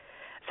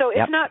 So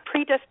it's not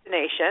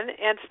predestination,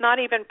 and it's not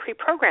even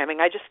pre-programming.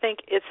 I just think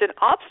it's an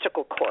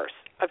obstacle course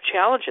of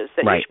challenges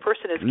that each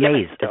person is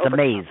given to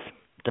overcome.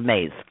 The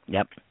maze.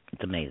 Yep,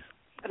 it's a maze.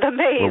 The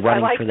maze. We're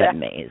running I like through that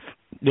maze.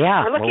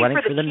 Yeah, we're running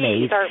for through the keys,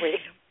 maze, aren't we?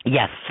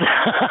 Yes.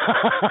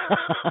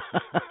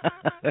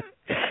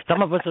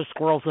 Some of us are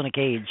squirrels in a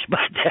cage, but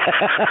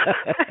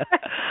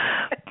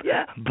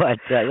But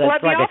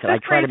that's like I said, I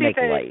try to make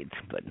light.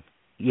 But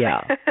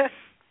yeah.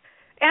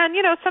 And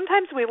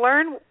sometimes we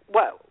learn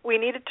what we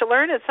needed to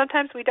learn, and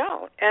sometimes we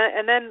don't.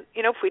 And then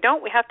if we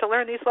don't, we have to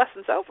learn these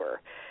lessons over.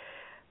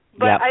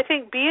 But I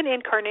think being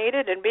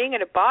incarnated and being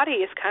in a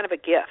body is kind of a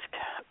gift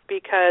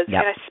because, and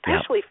I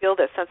especially feel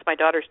this since my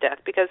daughter's death,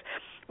 because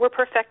we're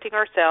perfecting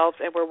ourselves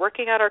and we're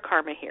working out our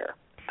karma here.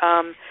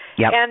 And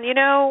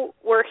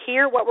we're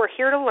here. What we're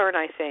here to learn,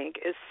 I think,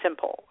 is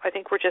simple. I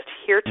think we're just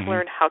here to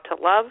learn how to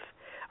love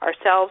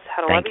ourselves,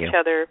 how to love each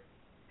other,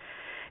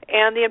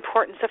 and the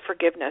importance of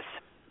forgiveness.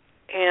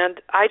 And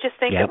I just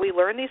think that we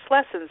learn these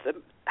lessons of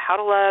how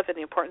to love and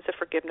the importance of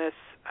forgiveness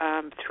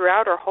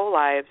throughout our whole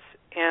lives,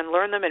 and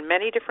learn them in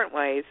many different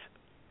ways.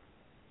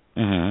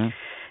 Mm-hmm.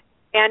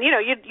 And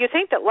you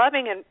think that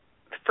loving and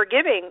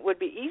forgiving would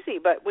be easy,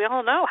 but we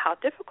all know how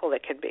difficult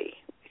it can be.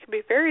 It can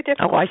be very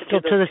difficult. Oh, I still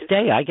to this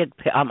day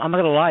I'm not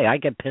gonna lie, I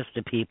get pissed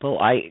at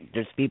people.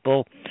 There's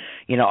people,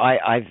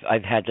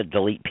 I've had to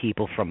delete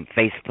people from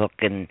Facebook,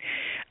 and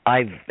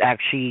I've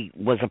actually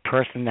was a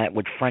person that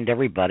would friend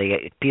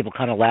everybody. People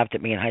kind of laughed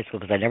at me in high school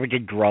because I never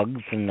did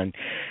drugs, and then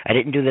I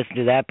didn't do this and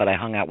do that, but I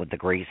hung out with the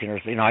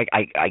greasers. I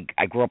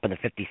grew up in the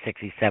 50s,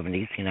 60s,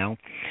 70s,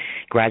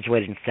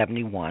 graduated in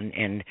 71,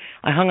 and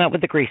I hung out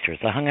with the greasers.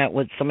 I hung out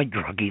with some of the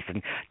druggies,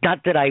 and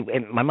not that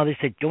and my mother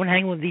said, don't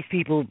hang with these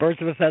people,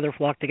 birds of a feather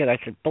flock together. I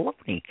said,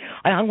 baloney.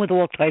 I hung with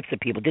all types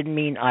of people. Didn't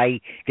mean I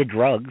did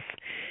drugs.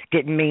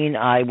 Didn't mean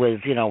I was,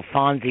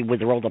 Fonzie with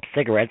the rolled up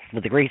cigarettes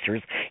with the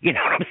greasers. You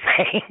know what I'm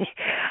saying?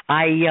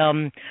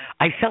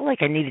 I felt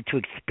like I needed to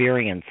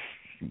experience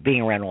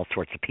being around all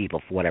sorts of people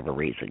for whatever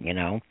reason,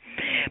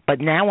 But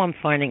now I'm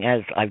finding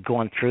as I've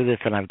gone through this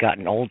and I've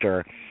gotten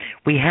older,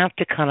 we have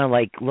to kind of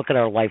look at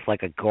our life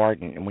like a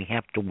garden, and we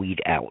have to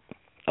weed out,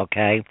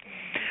 okay?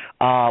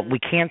 We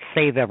can't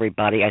save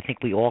everybody. I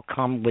think we all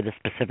come with a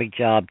specific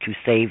job to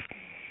save,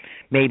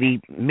 maybe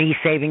me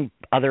saving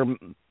other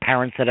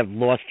parents that have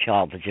lost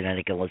child to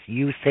genetic illness,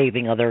 you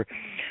saving other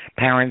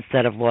parents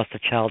that have lost a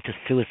child to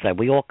suicide.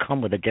 We all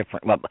come with a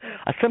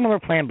similar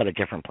plan, but a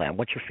different plan.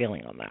 What's your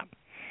feeling on that?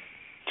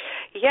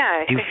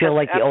 Yeah. Do you feel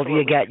like the older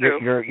you get,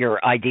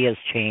 your ideas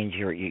change,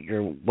 your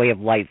way of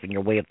life and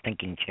your way of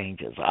thinking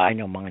changes? I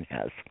know mine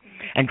has,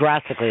 and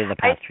drastically in the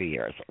past few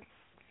years.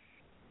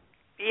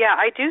 Yeah,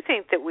 I do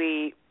think that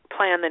we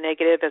plan the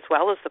negative as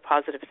well as the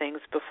positive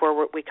things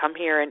before we come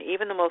here, and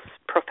even the most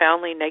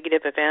profoundly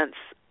negative events,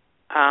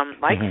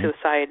 like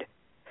suicide,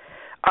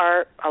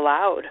 are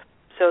allowed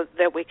so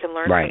that we can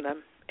learn from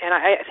them. And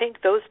I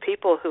think those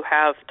people who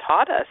have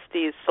taught us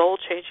these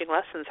soul-changing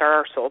lessons are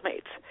our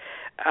soulmates.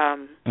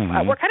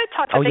 We're kind of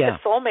taught to think of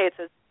soulmates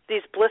as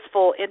these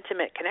blissful,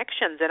 intimate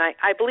connections, and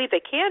I believe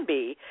they can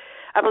be.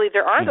 I believe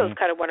there are those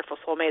kind of wonderful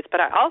soulmates,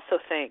 but I also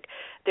think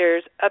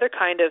there's other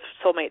kind of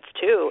soulmates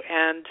too.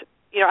 And,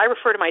 I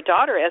refer to my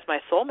daughter as my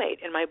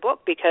soulmate in my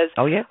book because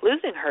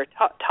losing her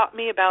taught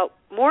me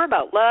more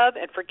about love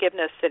and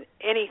forgiveness than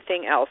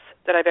anything else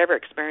that I've ever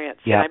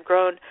experienced. And I've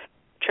grown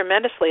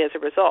tremendously as a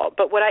result.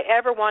 But would I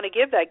ever want to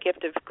give that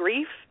gift of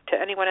grief to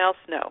anyone else?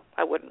 No,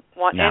 I wouldn't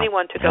want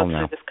anyone to go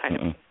through this kind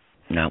of.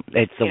 No,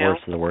 it's the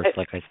worst of the worst,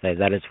 like I say.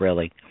 That is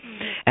really.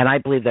 And I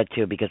believe that,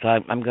 too, because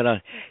I'm going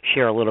to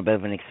share a little bit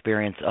of an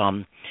experience.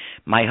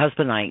 My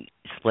husband and I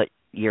split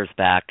years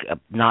back,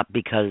 not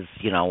because,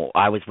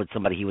 I was with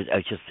somebody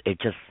it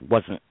just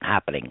wasn't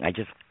happening.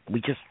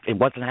 It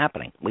wasn't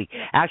happening. We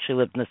actually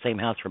lived in the same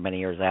house for many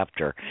years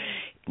after,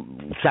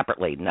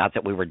 separately, not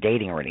that we were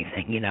dating or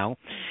anything,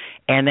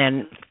 And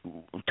then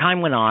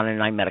time went on,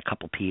 and I met a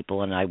couple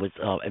people, and I was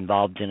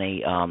involved in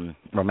a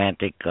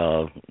romantic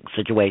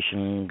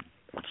situation,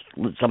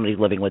 somebody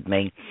living with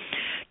me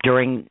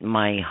during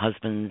my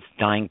husband's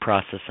dying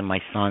process and my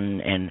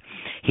son, and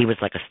he was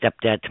like a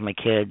stepdad to my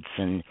kids,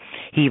 and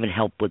he even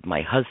helped with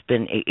my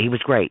husband. He was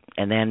great.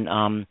 And then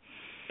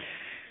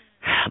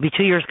it'll be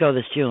 2 years ago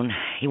this June,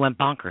 he went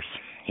bonkers.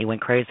 He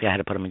went crazy. I had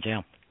to put him in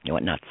jail. He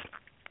went nuts.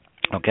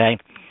 Okay?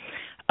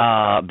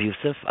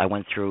 Abusive. I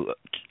went through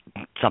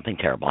something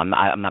terrible.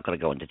 I'm not going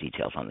to go into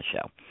details on the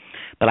show.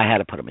 But I had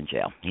to put him in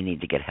jail. He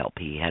needed to get help.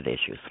 He had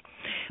issues.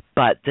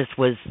 But this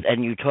was,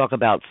 and you talk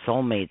about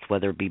soulmates,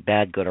 whether it be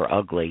bad, good, or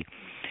ugly,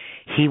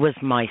 he was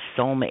my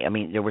soulmate. I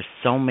mean, there were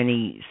so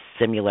many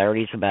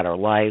similarities about our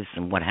lives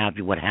and what have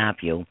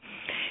you.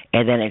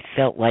 And then it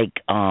felt like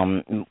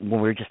when we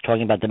were just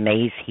talking about the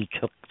maze, he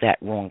took that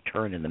wrong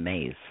turn in the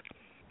maze.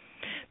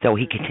 So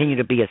he continued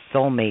to be a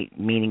soulmate,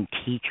 meaning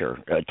teacher,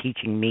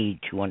 teaching me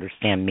to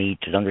understand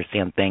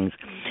things.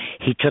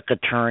 He took a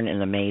turn in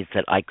the maze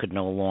that I could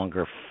no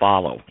longer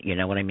follow. You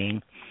know what I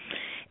mean?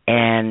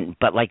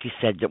 But like you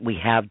said, that we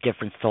have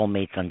different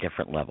soulmates on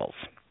different levels,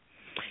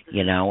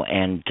 you know,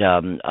 and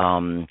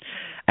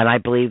I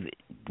believe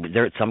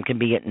some can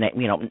be,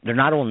 you know, they're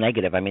not all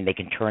negative. I mean, they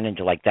can turn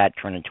into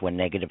a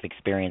negative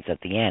experience at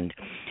the end.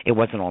 It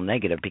wasn't all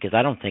negative, because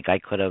I don't think I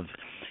could have,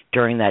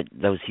 during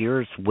those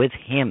years with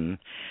him,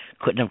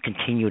 couldn't have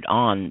continued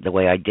on the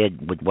way I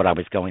did with what I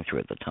was going through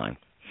at the time.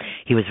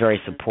 He was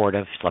very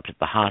supportive, slept at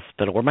the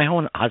hospital, where my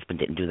own husband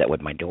didn't do that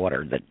with my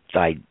daughter that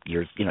died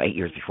 8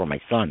 years before my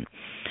son.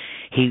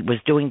 He was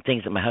doing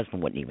things that my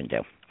husband wouldn't even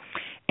do.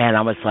 And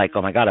I was like,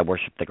 oh my God, I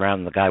worshiped the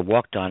ground the guy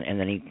walked on. And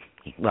then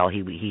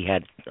he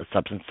had a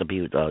substance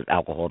abuse,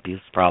 alcohol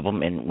abuse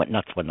problem, and went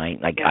nuts one night.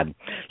 I'm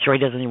sure he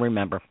doesn't even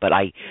remember, but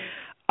I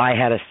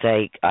had to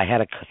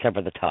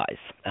sever the ties,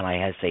 and I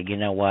had to say, you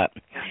know what,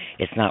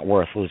 it's not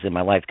worth losing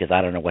my life, because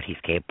I don't know what he's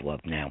capable of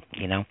now,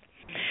 you know.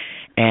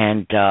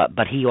 And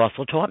but he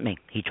also taught me.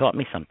 He taught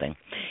me something.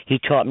 He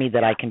taught me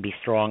that I can be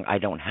strong. I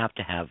don't have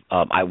to have.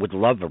 I would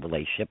love a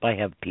relationship. I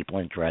have people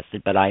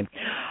interested, but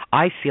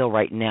I feel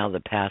right now, the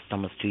past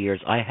almost 2 years,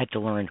 I had to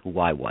learn who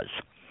I was.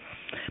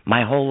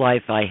 My whole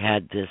life, I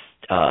had this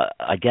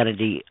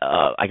identity.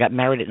 I got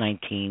married at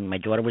 19. My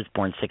daughter was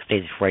born 6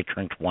 days before I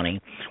turned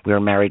 20. We were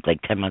married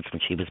like 10 months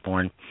when she was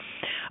born.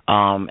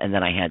 And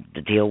then I had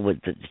to deal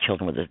with the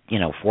children with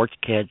 4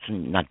 kids,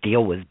 and not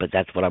deal with, but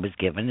that's what I was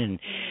given,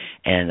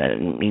 and I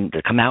mean,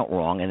 to come out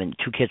wrong, and then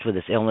 2 kids with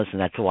this illness, and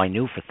that's all I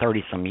knew for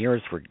 30-some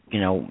years, for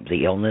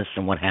the illness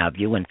and what have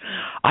you. And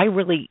I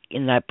really,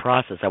 in that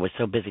process, I was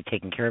so busy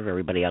taking care of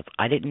everybody else,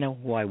 I didn't know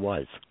who I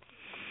was.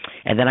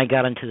 And then I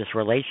got into this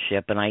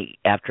relationship, and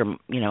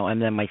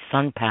and then my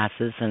son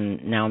passes,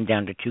 and now I'm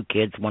down to 2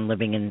 kids, one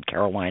living in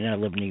Carolina, I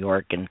live in New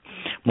York, and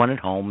one at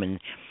home, and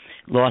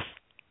lost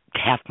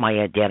half my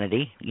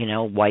identity,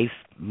 wife,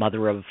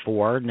 mother of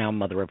 4, now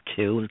mother of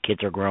 2, and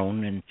kids are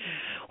grown, and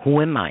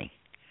who am I?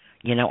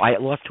 I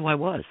lost who I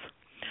was.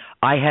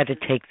 I had to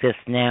take this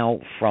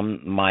now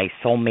from my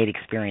soulmate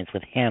experience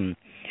with him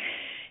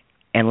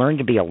and learn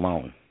to be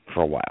alone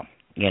for a while.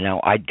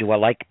 Do I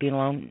like being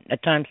alone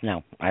at times?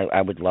 No.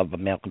 I would love a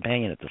male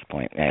companion at this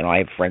point. I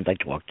have friends I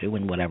talk to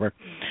and whatever.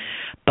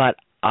 But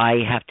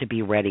I have to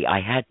be ready.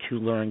 I had to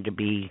learn to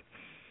be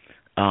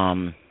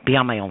on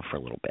my own for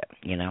a little bit,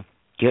 Do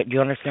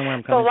you understand where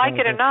I'm coming from? Well, like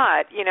it or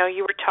not,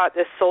 you were taught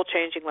this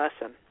soul-changing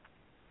lesson.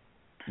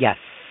 Yes.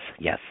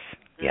 Yeah,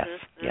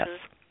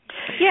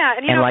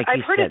 and like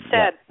I've heard it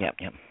said. Yeah.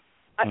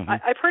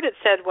 I've heard it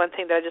said one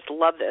thing that I just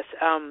love this.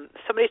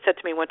 Somebody said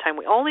to me one time,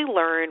 we only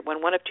learn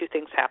when one of 2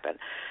 things happen.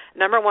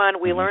 Number one,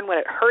 we learn when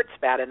it hurts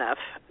bad enough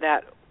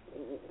that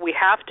we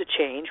have to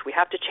change. We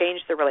have to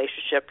change the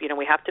relationship.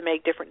 We have to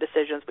make different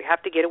decisions. We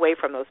have to get away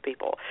from those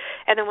people.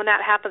 And then when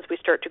that happens, we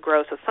start to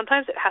grow. So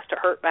sometimes it has to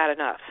hurt bad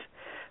enough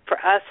for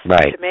us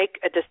to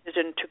make a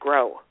decision to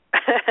grow.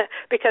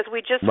 Because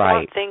we just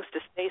want things to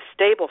stay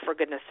stable, for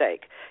goodness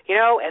sake.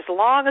 As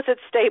long as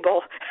it's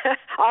stable,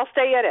 I'll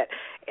stay in it.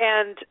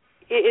 And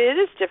it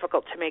is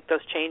difficult to make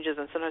those changes,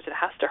 and sometimes it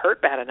has to hurt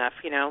bad enough,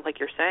 like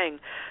you're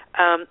saying.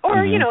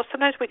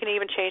 Sometimes we can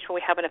even change when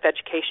we have enough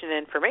education and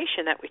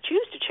information that we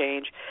choose to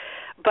change.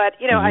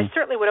 But, I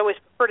certainly would always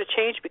prefer to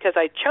change because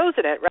I'd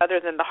chosen it rather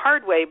than the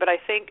hard way. But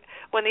I think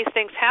when these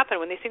things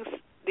happen, when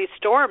these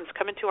storms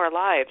come into our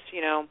lives,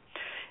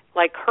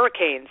 like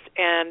hurricanes,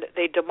 and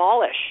they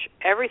demolish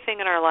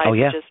everything in our lives,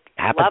 just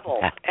level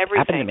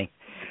everything. Happened to me.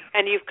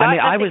 And you've got nothing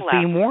I was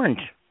left. being warned.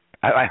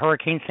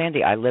 Hurricane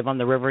Sandy. I live on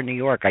the river in New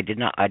York. I do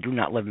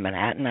not live in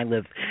Manhattan. I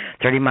live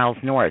 30 miles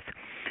north.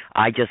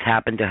 I just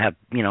happen to have,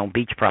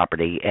 beach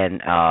property,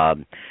 and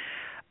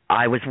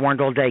I was warned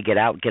all day, get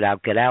out, get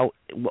out, get out.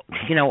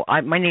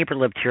 My neighbor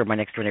lived here, my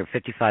next door neighbor,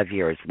 55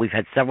 years. We've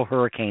had several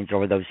hurricanes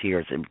over those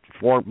years,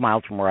 4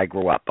 miles from where I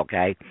grew up,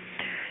 okay?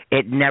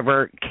 It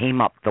never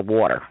came up the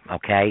water,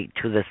 okay,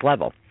 to this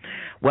level.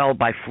 Well,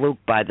 by fluke,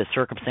 by the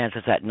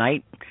circumstances at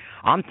night,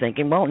 I'm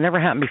thinking, well, it never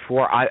happened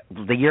before.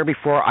 The year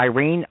before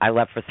Irene, I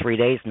left for 3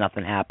 days,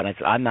 nothing happened. I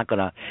said, I'm not going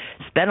to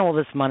spend all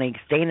this money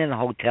staying in a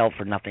hotel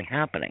for nothing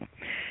happening.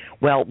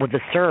 Well, with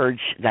the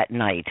surge that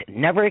night,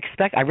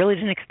 I really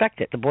didn't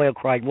expect it. The boy who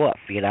cried wolf,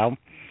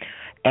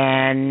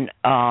 And,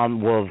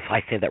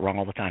 I say that wrong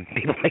all the time.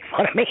 People make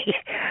fun of me.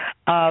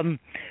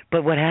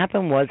 But what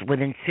happened was,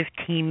 within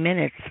 15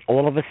 minutes,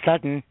 all of a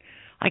sudden,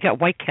 I got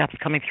whitecaps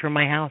coming through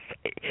my house.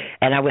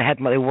 And I had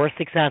my worst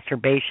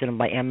exacerbation of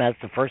my MS.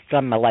 The first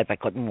time in my life I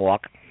couldn't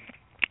walk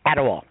at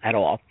all.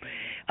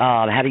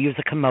 I had to use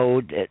a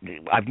commode.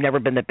 I've never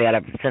been that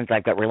bad. Since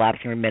I've got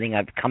relapsing remitting,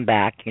 I've come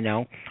back,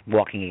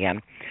 walking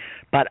again.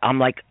 But I'm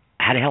like,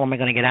 how the hell am I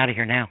going to get out of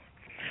here now?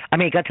 I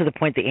mean, it got to the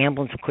point the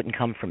ambulance couldn't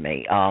come for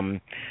me.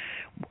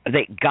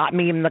 They got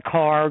me in the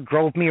car,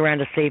 drove me around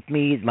to save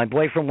me. My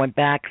boyfriend went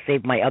back,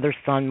 saved my other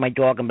son, my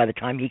dog, and by the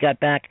time he got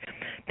back,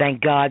 thank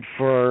God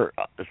for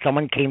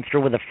someone came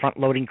through with a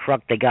front-loading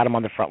truck. They got him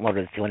on the front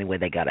loader. That's the only way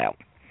they got out.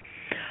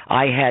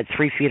 I had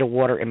 3 feet of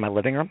water in my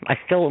living room. I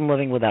still am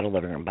living without a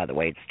living room, by the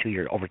way. It's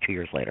over 2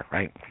 years later,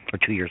 right? Or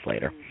 2 years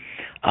later.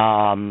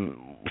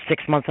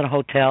 6 months in a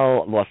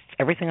hotel, lost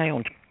everything I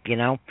owned. you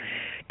know.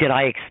 Did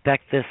I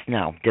expect this?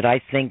 No. Did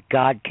I think,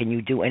 God, can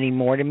you do any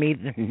more to me?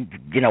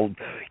 You know,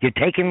 you've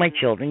taken my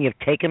children, you've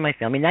taken my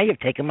family, now you've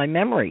taken my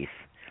memories.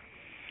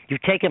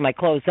 You've taken my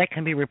clothes, that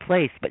can be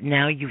replaced, but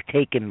now you've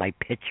taken my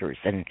pictures.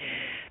 And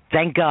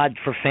thank God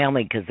for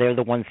family, because they're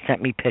the ones sent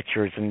me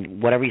pictures,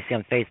 and whatever you see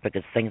on Facebook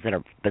is things that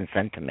have been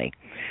sent to me.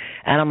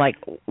 And I'm like,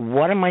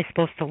 what am I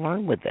supposed to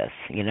learn with this,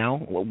 you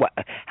know?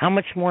 How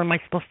much more am I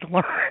supposed to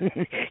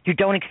learn? You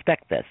don't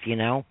expect this, you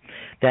know?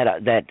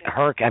 That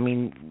her, I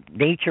mean,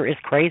 nature is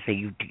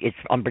crazy. It's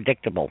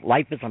unpredictable.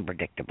 Life is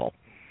unpredictable.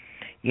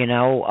 You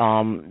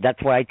know,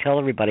 that's why I tell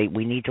everybody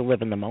we need to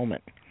live in the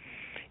moment.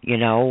 You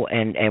know,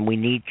 and we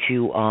need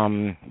to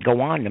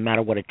go on no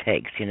matter what it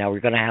takes. You know, we're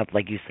going to have,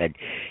 like you said,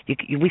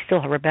 we still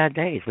have our bad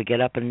days. We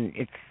get up and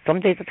some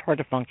days it's hard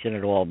to function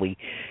at all. We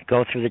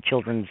go through the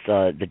children's,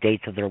 the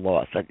dates of their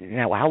loss.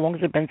 Now, how long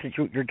has it been since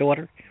your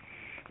daughter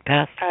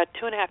passed?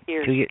 2.5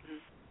 years. 2 years.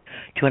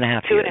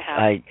 2.5 years.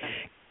 2.5.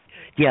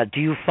 Yeah,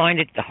 do you find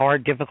it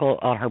hard,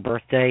 difficult on her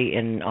birthday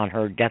and on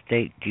her death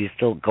date? Do you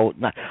still go?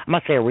 I'm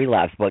not saying a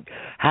relapse, but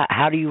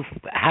how do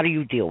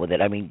you deal with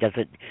it? I mean, does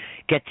it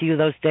get to you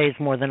those days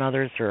more than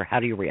others, or how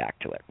do you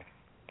react to it?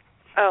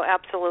 Oh,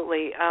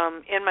 absolutely.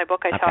 In my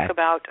book, I talk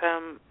about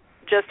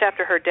just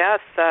after her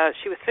death.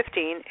 She was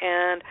 15,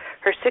 and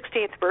her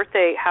 16th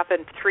birthday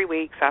happened 3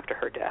 weeks after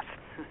her death.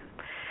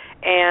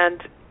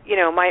 And you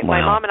know, my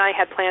mom and I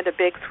had planned a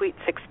big Sweet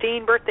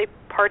 16 birthday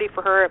party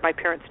for her at my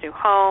parents' new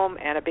home,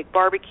 and a big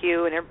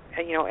barbecue, and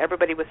you know,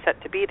 everybody was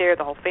set to be there.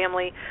 The whole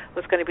family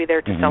was going to be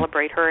there to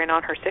celebrate her. And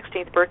on her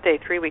 16th birthday,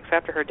 3 weeks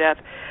after her death,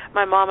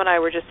 my mom and I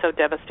were just so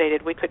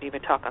devastated we couldn't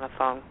even talk on the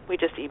phone. We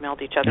just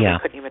emailed each other. Yeah. We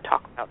couldn't even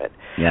talk about it.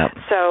 Yeah.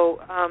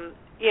 So,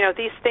 you know,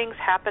 these things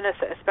happen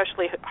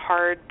especially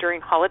hard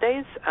during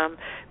holidays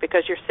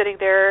because you're sitting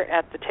there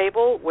at the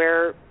table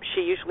where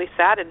she usually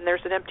sat, and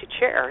there's an empty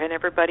chair, and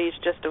everybody's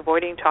just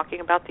avoiding talking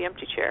about the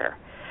empty chair.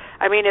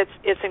 I mean,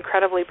 it's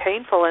incredibly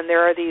painful, and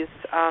there are these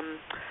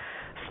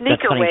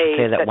sneaker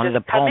waves that one just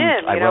of the poems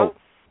come in. I wrote.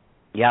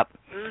 Yep,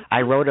 Mm-hmm.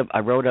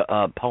 I wrote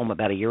a poem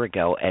about a year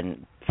ago,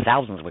 and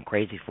thousands went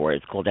crazy for it.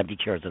 It's called "Empty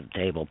Chairs at the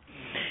Table."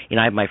 You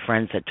know, I have my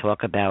friends that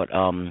talk about,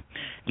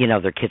 you know,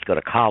 their kids go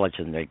to college,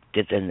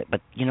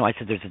 but you know, I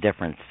said there's a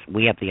difference.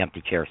 We have the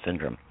empty chair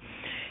syndrome.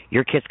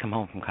 Your kids come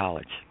home from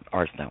college,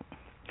 ours don't.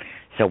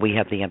 So we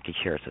have the empty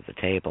chairs at the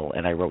table,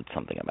 and I wrote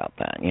something about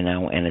that, you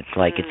know, and it's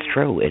like, it's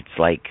true. It's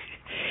like,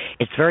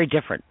 it's very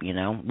different, you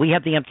know. We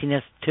have the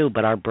emptiness too,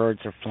 but our birds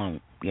are flown,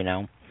 you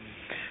know.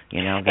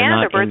 You know, they're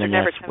and not our in birds the are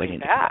never nest coming waiting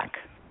back.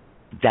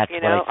 That's you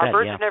what know, I said. Our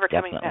birds yeah, are never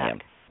coming definitely.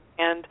 back.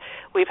 And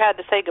we've had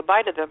to say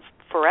goodbye to them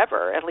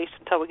forever, at least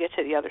until we get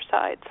to the other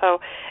side. So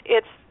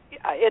it's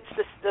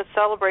the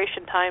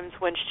celebration times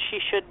when she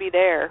should be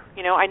there.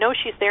 You know, I know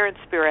she's there in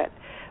spirit,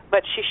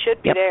 but she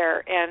should be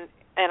there, and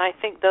I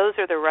think those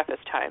are the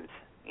roughest times,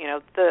 you know,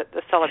 the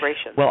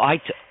celebrations. Well,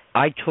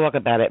 I talk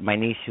about it. My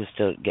niece used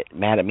to get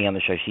mad at me on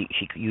the show. She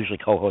usually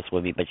co-hosts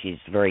with me, but she's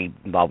very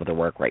involved with her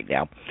work right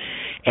now.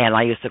 And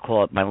I used to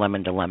call it my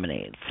lemon to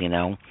lemonades, you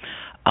know.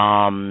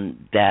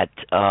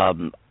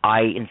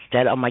 I,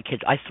 instead of my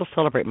kids, I still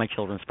celebrate my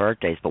children's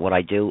birthdays, but what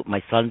I do,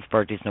 my son's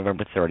birthday is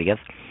November 30th,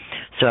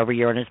 so every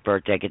year on his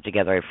birthday I get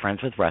together, I have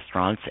friends with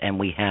restaurants, and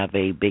we have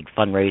a big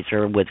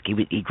fundraiser with,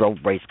 he drove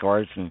race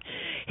cars, and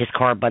his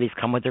car buddies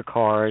come with their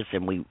cars,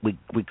 and we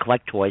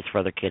collect toys for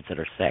other kids that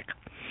are sick.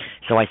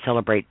 So I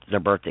celebrate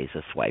their birthdays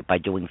this way, by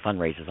doing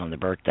fundraisers on their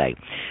birthday,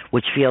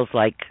 which feels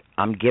like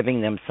I'm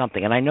giving them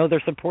something, and I know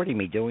they're supporting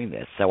me doing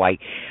this, so I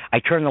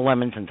turn the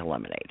lemons into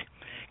lemonade.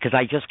 Because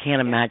I just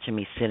can't imagine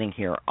me sitting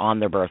here on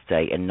their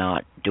birthday and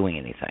not doing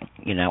anything.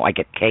 You know, I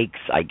get cakes,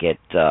 I get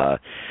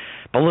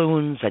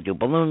balloons, I do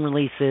balloon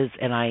releases,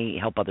 and I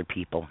help other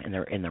people in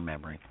their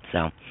memory.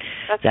 So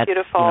that's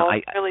beautiful.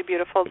 You know, really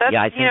beautiful. That's,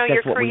 I think you know,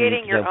 that's you're what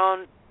creating we need your to do.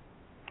 own.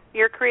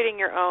 You're creating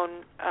your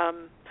own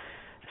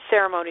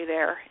ceremony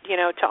there. You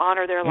know, to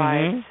honor their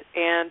lives,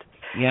 and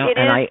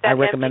I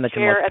recommend that to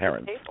most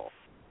parents.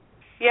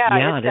 Yeah,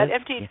 it's that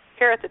empty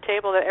chair at the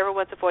table that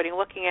everyone's avoiding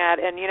looking at.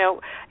 And, you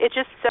know, it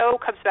just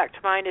so comes back to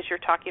mind as you're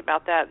talking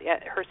about that.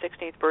 Her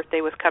 16th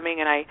birthday was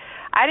coming, and I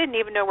didn't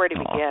even know where to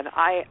begin.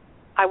 I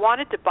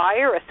wanted to buy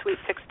her a Sweet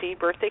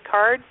 16 birthday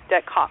card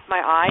that caught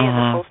my eye in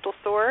the postal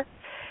store.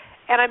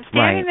 And I'm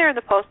standing there in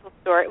the postal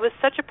store. It was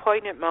such a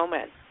poignant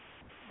moment.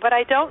 But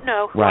I don't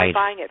know who I'm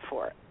buying it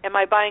for. Am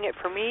I buying it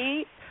for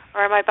me,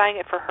 or am I buying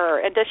it for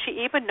her? And does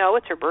she even know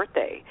it's her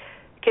birthday?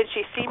 Can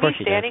she see me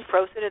standing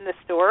frozen in the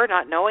store,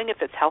 not knowing if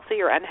it's healthy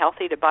or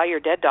unhealthy to buy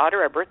your dead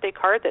daughter a birthday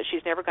card that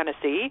she's never going to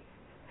see?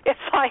 It's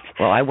like,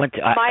 well, I went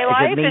to my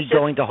life me is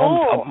going just to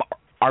home.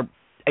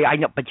 I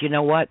know, but you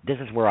know what? This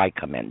is where I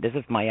come in. This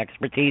is my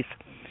expertise.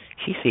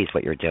 She sees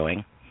what you're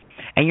doing,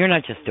 and you're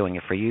not just doing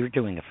it for you. You're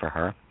doing it for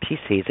her. She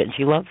sees it and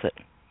she loves it.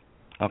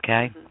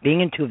 Okay, being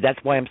in tube. That's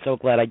why I'm so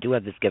glad I do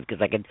have this gift,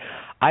 because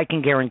I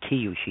can guarantee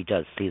you she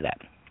does see that.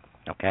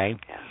 Okay?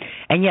 Yeah.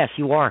 And yes,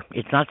 you are.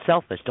 It's not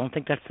selfish. Don't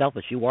think that's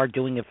selfish. You are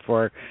doing it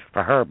for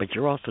her, but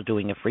you're also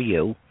doing it for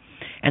you.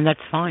 And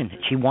that's fine.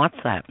 She wants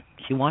that.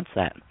 She wants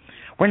that.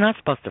 We're not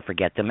supposed to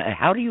forget them.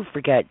 How do you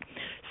forget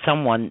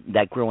someone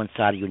that grew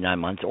inside of you 9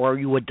 months, or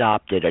you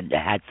adopted and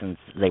had since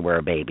they were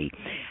a baby?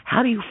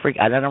 How do you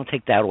forget? I don't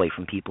take that away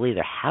from people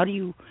either. How do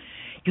you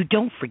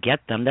don't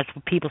forget them? That's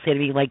what people say to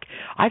me. Like,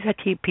 I've had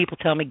people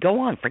tell me, go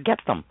on, forget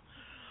them.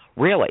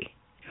 Really?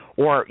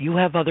 Or you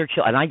have other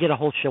children. And I did a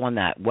whole show on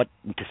that, what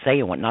to say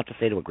and what not to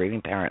say to a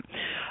grieving parent.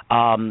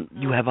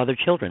 You have other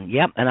children.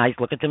 Yep. And I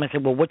look at them and I say,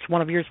 well, which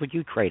one of yours would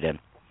you trade in?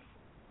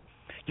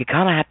 You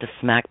kind of have to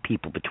smack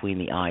people between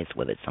the eyes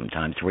with it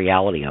sometimes, the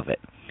reality of it.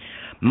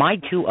 My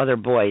 2 other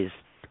boys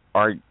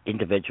are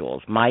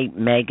individuals. My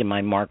Meg and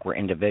my Mark were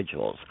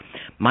individuals.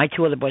 My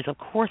 2 other boys, of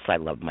course I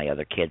love my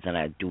other kids and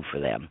I do for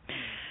them.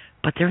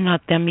 But they're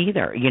not them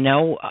either. You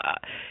know,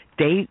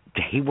 they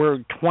were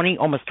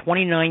almost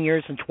 29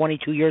 years and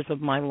 22 years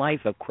of my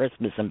life of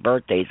Christmas and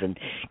birthdays and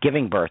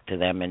giving birth to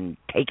them and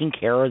taking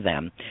care of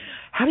them.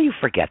 How do you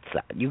forget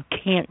that? You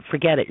can't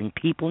forget it, and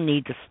people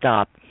need to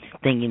stop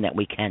thinking that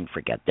we can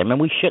forget them, and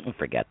we shouldn't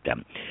forget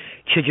them.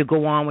 Should you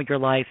go on with your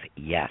life?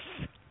 Yes.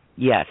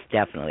 Yes,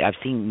 definitely. I've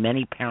seen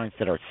many parents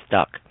that are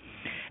stuck,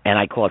 and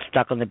I call it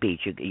stuck on the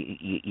beach.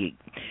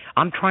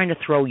 I'm trying to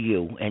throw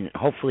you, and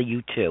hopefully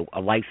you too,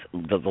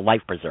 the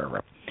life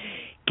preserver.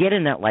 Get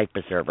in that life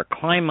preserver,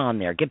 climb on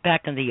there, get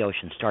back in the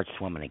ocean, start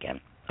swimming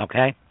again,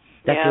 okay?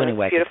 That's the only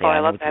way I can say it. Beautiful. I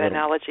love that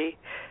analogy.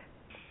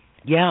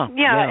 Yeah.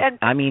 And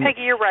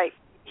Peggy, you're right.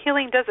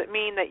 Healing doesn't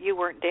mean that you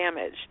weren't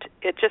damaged.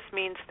 It just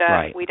means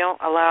that we don't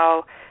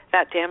allow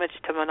that damage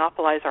to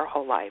monopolize our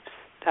whole lives.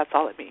 That's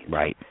all it means.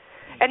 Right.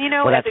 And, you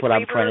know, well, that's what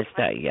I'm trying to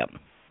say. Yep.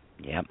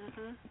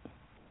 Mm-hmm.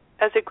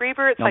 As a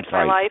griever, it's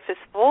my life is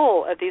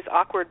full of these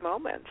awkward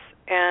moments.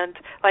 And,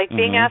 like,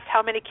 being asked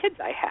how many kids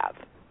I have,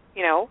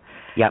 you know.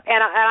 Yep.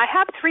 And I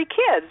have 3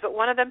 kids, but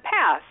one of them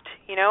passed,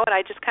 you know, and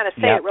I just kind of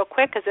say it real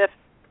quick as if,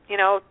 you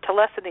know, to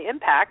lessen the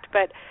impact.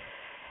 But,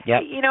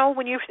 you know,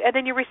 and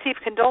then you receive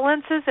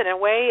condolences, and in a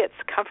way it's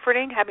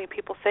comforting having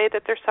people say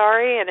that they're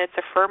sorry, and it's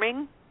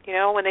affirming, you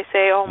know, when they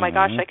say, oh, my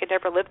gosh, I could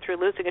never live through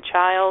losing a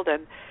child.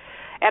 And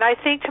I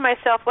think to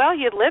myself, well,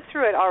 you'd live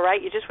through it all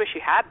right, you just wish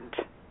you hadn't.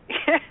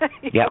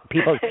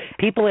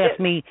 People ask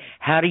me,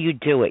 how do you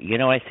do it? You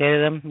know, I say to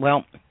them,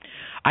 well,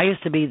 I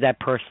used to be that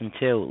person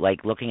too,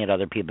 like looking at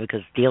other people,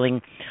 because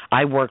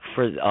I worked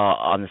for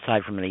on the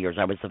side for many years.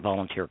 I was the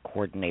volunteer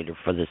coordinator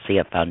for the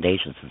CF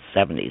Foundation since the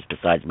 70s,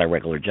 besides my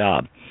regular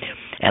job.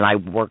 And I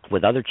worked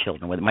with other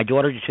children. With my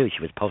daughter too,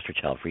 she was poster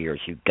child for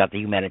years. She got the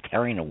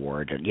humanitarian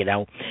award, you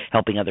know,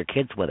 helping other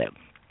kids with it.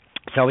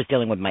 So I was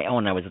dealing with my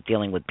own. I was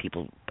dealing with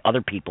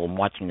other people, and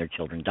watching their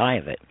children die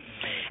of it.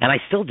 And I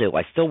still do.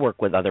 I still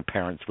work with other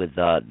parents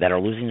that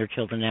are losing their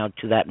children now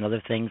to that and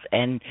other things,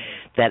 and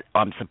that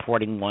I'm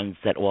supporting ones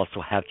that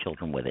also have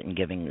children with it and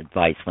giving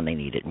advice when they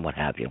need it and what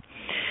have you.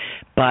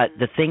 But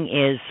the thing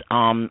is,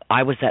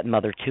 I was that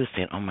mother too,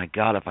 saying, oh my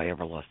God, if I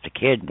ever lost a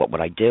kid, what would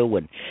I do?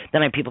 And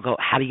then people go,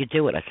 how do you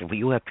do it? I said, well,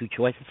 you have 2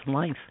 choices in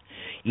life.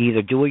 You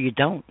either do or you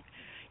don't.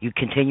 You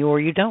continue or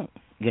you don't.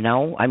 You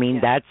know, I mean,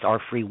 that's our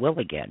free will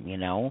again, you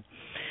know.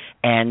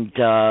 And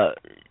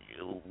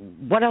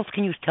what else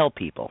can you tell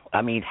people?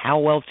 I mean,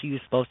 how else are you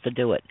supposed to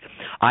do it?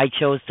 I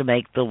chose to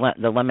make the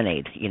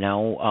lemonade, you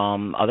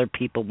know. Other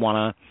people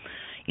want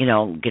to, you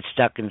know, get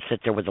stuck and sit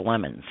there with the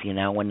lemons, you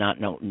know, and not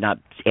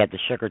add the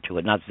sugar to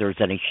it. Not that there's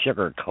any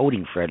sugar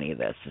coating for any of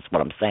this, is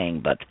what I'm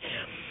saying. But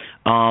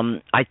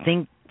I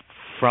think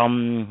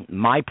from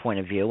my point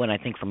of view, and I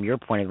think from your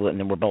point of view, and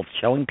then we're both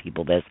showing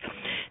people this,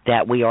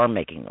 that we are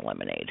making the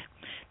lemonade.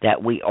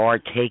 That we are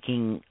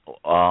taking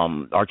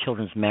our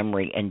children's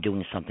memory and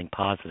doing something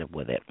positive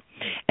with it.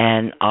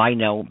 And I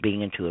know,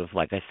 being intuitive,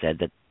 like I said,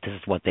 that this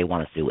is what they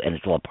want us to do, and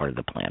it's all part of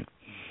the plan,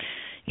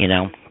 you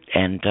know.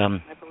 And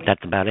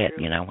that's about it,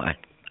 you know.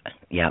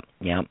 Yeah.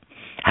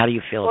 How do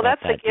you feel about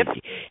that?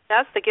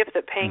 That's the gift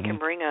that pain can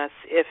bring us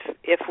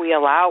if we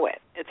allow it.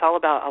 It's all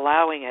about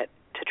allowing it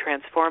to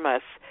transform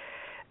us.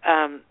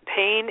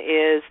 Pain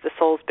is the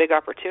soul's big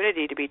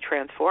opportunity to be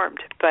transformed,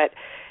 but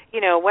you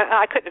know, when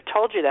I couldn't have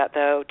told you that,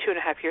 though,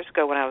 2.5 years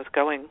ago when I was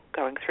going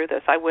through this.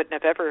 I wouldn't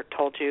have ever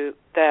told you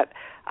that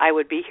I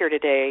would be here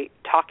today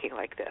talking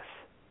like this.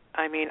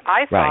 I mean,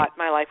 I thought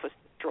my life was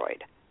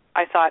destroyed.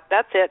 I thought,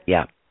 that's it.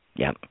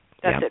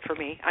 That's it for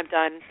me. I'm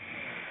done.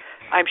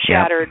 I'm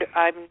shattered.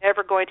 I'm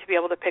never going to be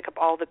able to pick up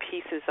all the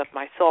pieces of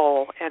my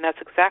soul, and that's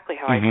exactly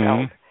how I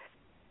felt.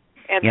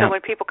 And so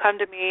when people come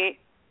to me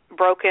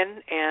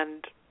broken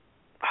and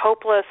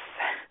hopeless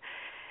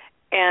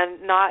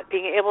and not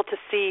being able to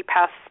see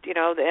past, you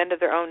know, the end of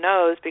their own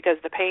nose because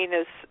the pain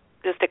is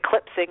just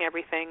eclipsing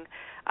everything,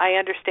 I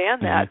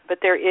understand that. But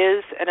there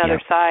is another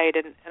side,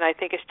 and I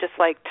think it's just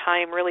like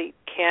time really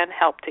can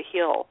help to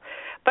heal.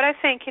 But I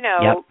think, you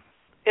know,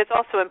 it's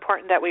also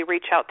important that we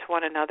reach out to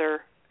one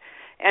another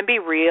and be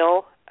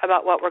real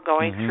about what we're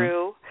going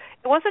through.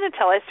 It wasn't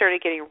until I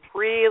started getting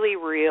really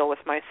real with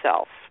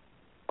myself,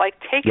 like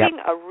taking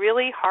a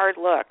really hard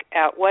look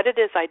at what it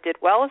is I did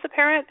well as a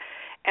parent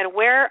and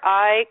where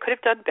I could have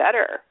done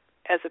better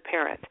as a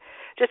parent,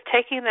 just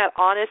taking that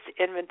honest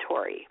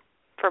inventory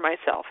for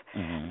myself,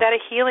 that a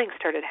healing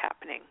started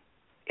happening.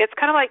 It's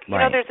kind of like, you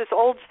know, there's this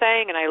old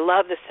saying, and I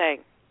love this saying,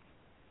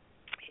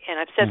 and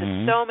I've said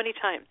this so many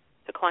times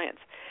to clients,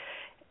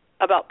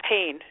 about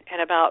pain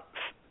and about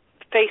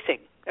facing,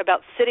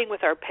 about sitting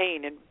with our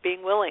pain and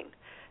being willing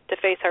to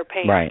face our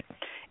pain,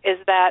 is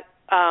that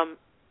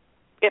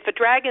if a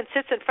dragon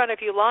sits in front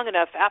of you long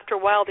enough, after a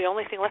while, the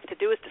only thing left to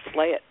do is to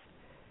slay it.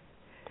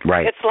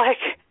 Right. It's like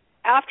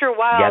after a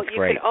while, you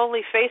can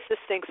only face this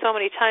thing so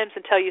many times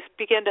until you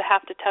begin to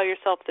have to tell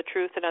yourself the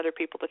truth and other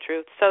people the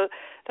truth. So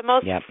the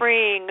most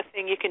freeing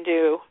thing you can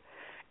do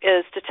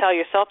is to tell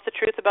yourself the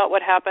truth about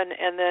what happened,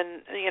 and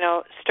then, you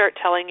know, start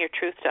telling your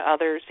truth to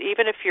others.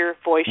 Even if your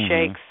voice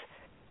shakes,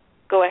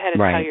 go ahead and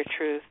tell your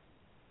truth.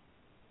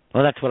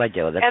 Well, that's what I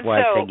do. That's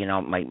why I say, you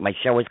know, my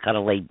show is kind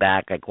of laid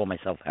back. I call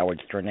myself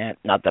Howard Sternett.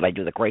 Not that I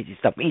do the crazy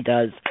stuff he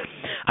does.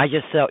 I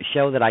just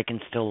show that I can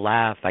still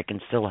laugh. I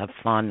can still have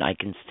fun. I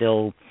can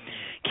still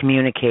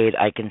communicate.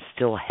 I can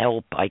still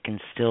help. I can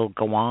still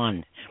go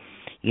on.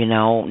 You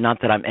know,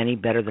 not that I'm any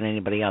better than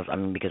anybody else. I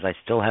mean, because I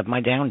still have my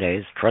down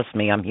days. Trust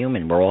me, I'm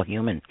human. We're all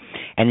human.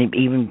 And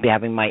even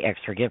having my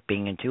extra gift,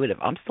 being intuitive,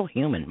 I'm still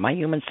human. My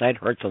human side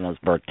hurts on those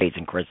birthdays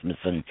and Christmas,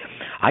 and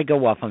I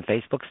go off on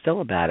Facebook still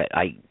about it.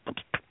 I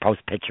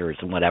post pictures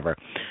and whatever.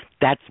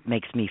 That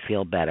makes me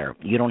feel better.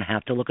 You don't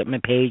have to look at my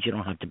page. You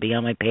don't have to be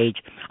on my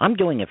page. I'm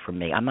doing it for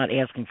me. I'm not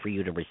asking for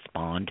you to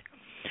respond.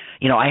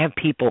 You know, I have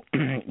people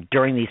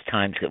during these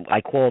times,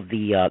 I call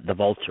the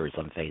vultures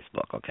on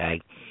Facebook,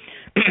 okay?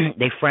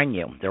 They friend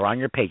you. They're on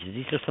your pages.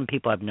 These are some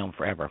people I've known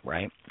forever,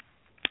 right?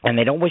 And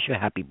they don't wish you a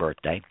happy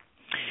birthday.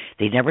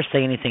 They never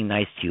say anything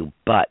nice to you,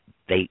 but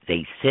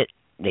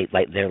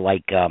they're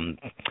like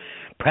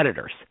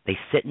predators. They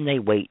sit and they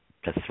wait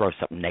to throw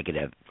something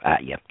negative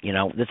at you. You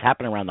know, this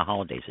happened around the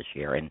holidays this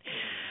year, and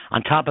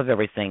on top of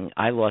everything,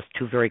 I lost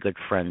two very good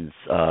friends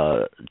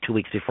 2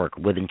 weeks before,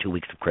 within 2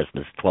 weeks of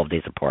Christmas, 12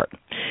 days apart.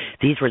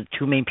 These were the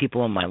two main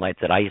people in my life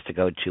that I used to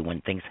go to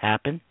when things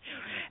happen.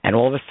 And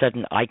all of a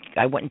sudden, I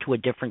went into a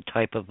different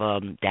type of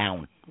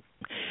down.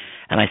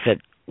 And I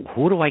said,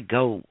 who do I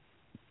go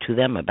to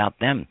them about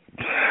them?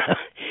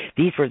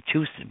 These were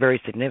two very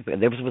significant.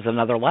 This was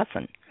another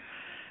lesson.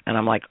 And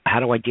I'm like,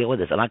 how do I deal with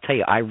this? And I'll tell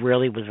you, I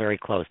really was very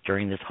close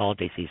during this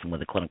holiday season with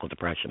a clinical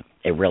depression.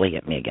 It really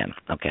hit me again,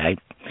 okay?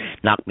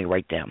 Knocked me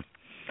right down.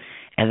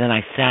 And then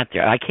I sat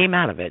there. I came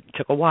out of it. It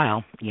took a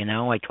while, you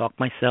know. I talked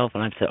myself,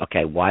 and I said,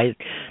 okay, why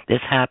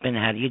this happened?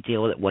 How do you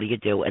deal with it? What do you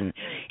do? And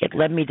it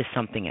led me to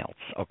something else,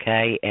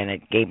 okay? And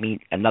it gave me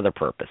another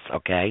purpose,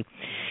 okay?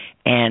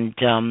 And,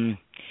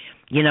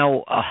 you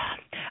know,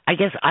 I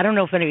guess I don't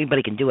know if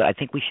anybody can do it. I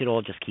think we should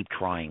all just keep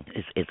trying.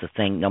 Is the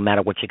thing, no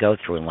matter what you go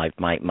through in life.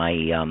 Well,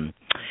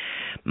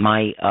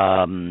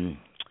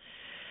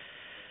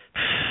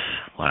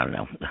 I don't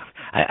know.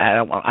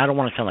 I don't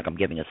want to sound like I'm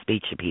giving a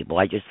speech to people.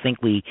 I just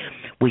think we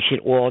should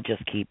all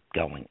just keep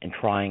going and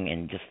trying,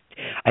 and just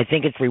I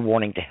think it's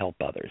rewarding to help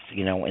others,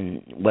 you know,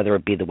 and whether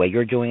it be the way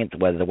you're doing it,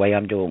 whether the way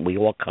I'm doing it, we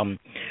all come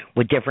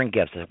with different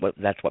gifts.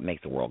 That's what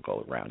makes the world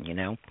go around, you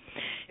know.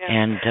 Yeah.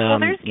 And well,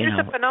 there's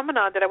a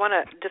phenomenon that I want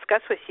to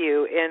discuss with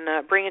you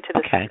and bring into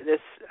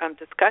this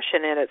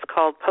discussion, and it's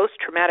called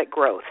post-traumatic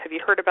growth. Have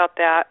you heard about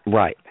that?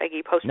 Right.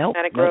 Peggy,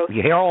 post-traumatic growth?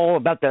 You hear all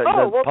about the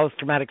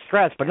post-traumatic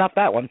stress, but not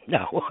that one.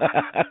 No.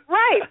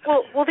 Right.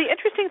 Well, the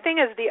interesting thing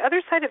is the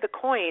other side of the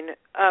coin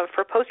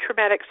for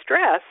post-traumatic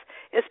stress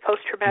is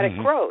post-traumatic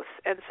growth.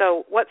 And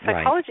so what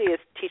psychology is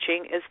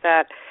teaching is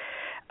that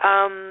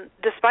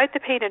despite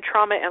the pain and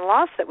trauma and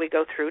loss that we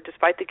go through,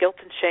 despite the guilt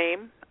and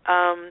shame,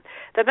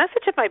 the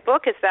message of my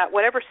book is that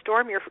whatever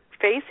storm you're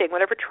facing,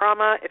 whatever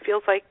trauma it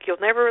feels like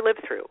you'll never live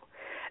through,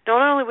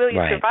 not only will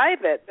you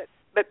survive it,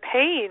 but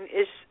pain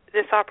is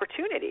this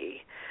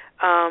opportunity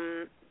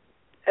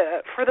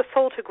for the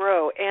soul to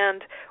grow.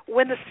 And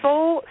when the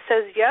soul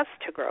says yes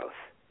to growth,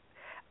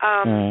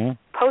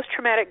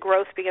 post-traumatic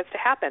growth begins to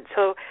happen.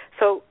 So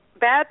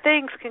bad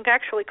things can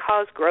actually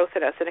cause growth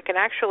in us, and it can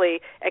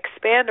actually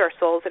expand our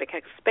souls, and it can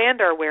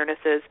expand our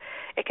awarenesses.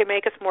 It can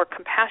make us more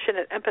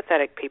compassionate,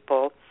 empathetic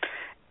people.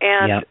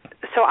 And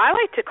so I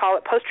like to call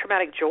it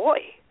post-traumatic joy.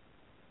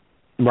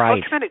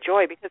 Right. Post-traumatic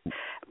joy, because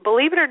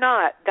believe it or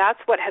not, that's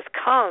what has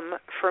come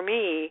for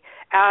me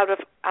out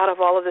of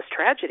all of this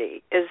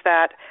tragedy, is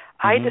that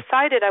I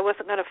decided I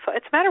wasn't going to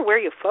it's a matter where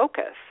you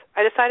focus.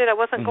 I decided I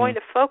wasn't going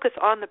to focus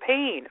on the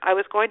pain. I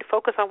was going to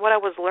focus on what I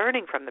was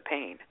learning from the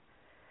pain.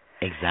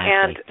 Exactly.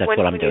 And that's when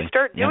what I'm doing. you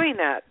start doing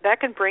that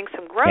can bring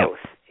some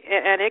growth,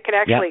 and it can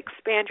actually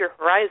expand your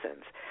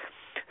horizons.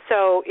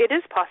 So it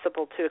is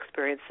possible to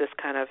experience this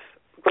kind of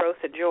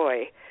growth and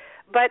joy.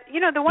 But,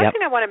 you know, the one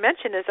thing I want to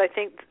mention is I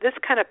think this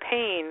kind of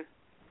pain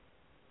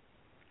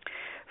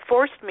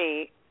forced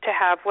me to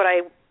have what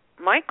I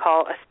might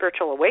call a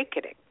spiritual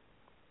awakening.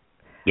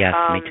 Yes,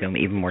 me too,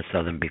 even more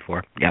so than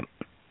before. Yep.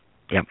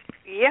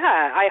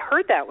 Yeah, I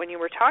heard that when you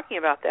were talking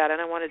about that, and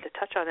I wanted to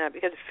touch on that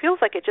because it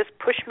feels like it just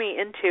pushed me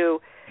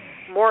into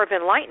more of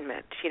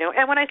enlightenment, you know.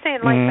 And when I say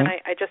enlightenment,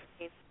 I just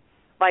mean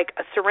like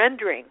a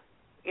surrendering,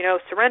 you know,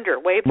 surrender,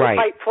 wave the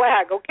white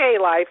flag. Okay,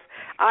 life,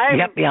 I'm,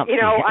 you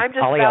know, I'm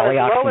just about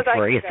as low as I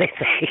can say.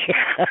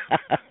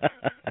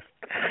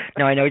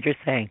 No, I know what you're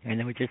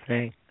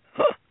saying.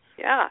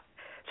 Yeah.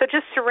 So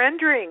just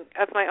surrendering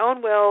of my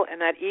own will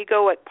and that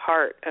egoic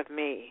part of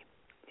me,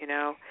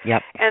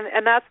 Yep.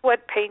 And that's what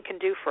pain can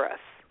do for us.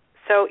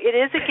 So it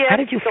is a gift. How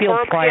did you feel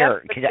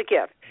prior? It's a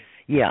gift.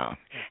 Yeah.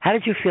 How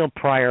did you feel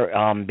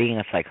prior, being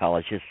a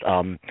psychologist,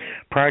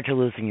 prior to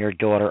losing your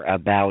daughter,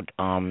 about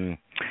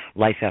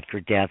life after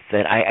death?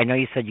 That I know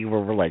you said you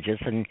were religious,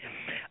 and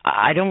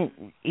I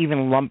don't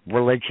even lump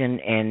religion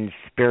and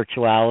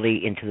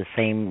spirituality into the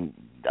same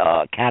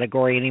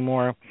category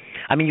anymore.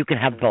 I mean, you can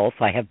have both.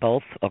 I have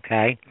both,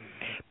 okay?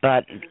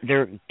 But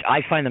I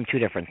find them two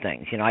different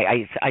things.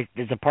 I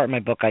there's a part in my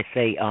book I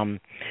say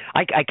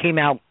I came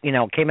out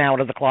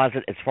of the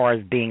closet as far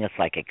as being a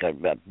psychic,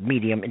 a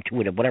medium,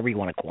 intuitive, whatever you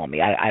want to call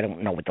me. I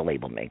don't know what to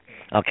label me.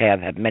 Okay,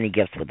 I've had many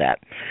gifts with that.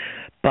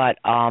 But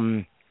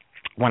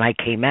when I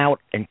came out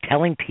and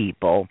telling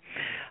people,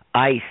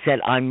 I said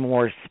I'm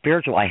more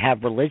spiritual. I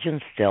have religion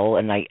still,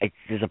 and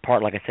there's a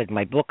part, like I said in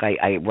my book,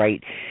 I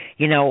write,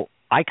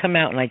 I come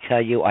out and I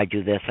tell you I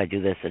do this,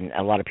 and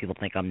a lot of people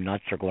think I'm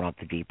nuts or going off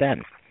the deep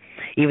end,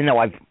 even though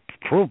I've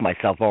proved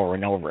myself over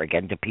and over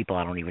again to people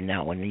I don't even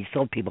know. And you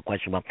still have people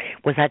question, well,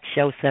 was that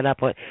show set up?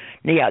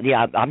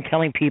 Yeah, I'm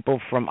telling people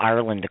from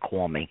Ireland to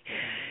call me.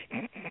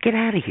 Get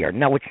out of here.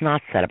 No, it's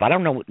not set up. I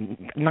don't know.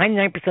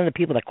 99% of the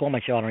people that call my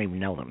show, I don't even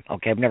know them.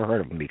 Okay, I've never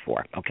heard of them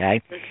before.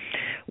 Okay,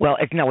 well,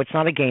 it's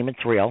not a game.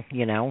 It's real.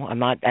 I'm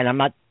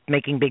not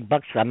making big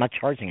bucks. I'm not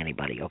charging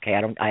anybody. Okay,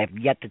 I have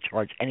yet to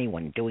charge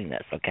anyone doing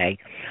this. Okay,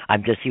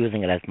 I'm just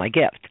using it as my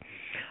gift.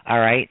 All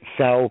right.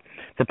 So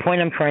the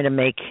point I'm trying to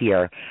make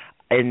here,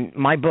 in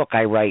my book,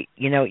 I write,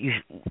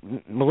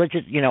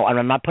 religious, and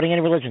I'm not putting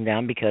any religion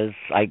down because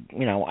I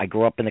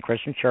grew up in the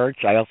Christian church.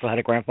 I also had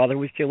a grandfather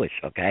who was Jewish,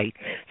 okay?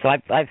 So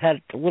I've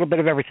had a little bit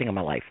of everything in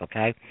my life,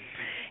 okay?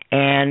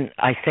 And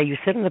I say you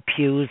sit in the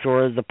pews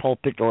or the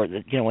pulpit or, in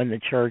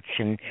the church,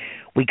 and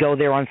we go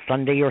there on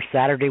Sunday or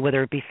Saturday,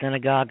 whether it be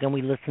synagogue, and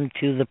we listen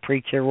to the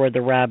preacher or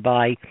the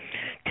rabbi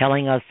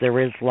telling us there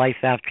is life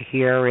after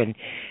here, and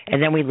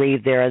then we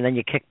leave there, and then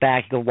you kick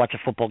back, you go watch a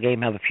football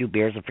game, have a few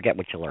beers, and forget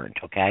what you learned,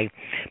 okay?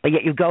 But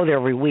yet you go there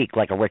every week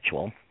like a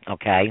ritual,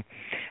 okay?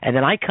 And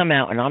then I come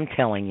out and I'm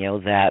telling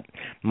you that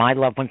my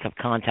loved ones have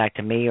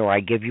contacted me, or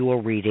I give you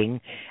a reading,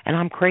 and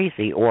I'm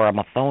crazy, or I'm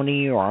a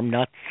phony, or I'm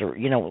nuts, or,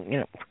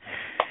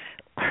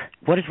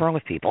 what is wrong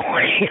with people?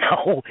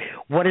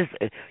 What is?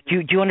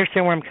 Do you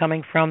understand where I'm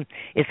coming from?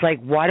 It's like,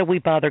 why do we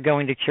bother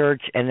going to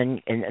church? And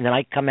then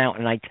I come out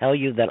and I tell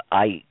you that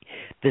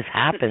this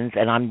happens,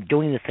 and I'm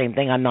doing the same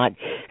thing. I'm not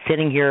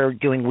sitting here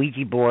doing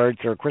Ouija boards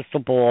or crystal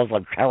balls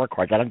or tarot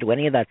cards. I don't do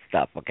any of that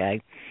stuff.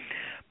 Okay,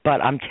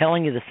 but I'm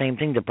telling you the same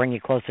thing to bring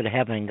you closer to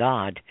heaven and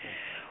God.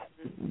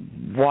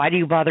 Why do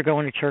you bother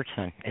going to church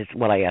then, is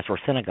what I ask, or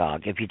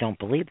synagogue, if you don't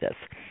believe this?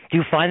 Do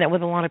you find that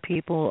with a lot of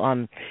people?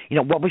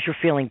 What was your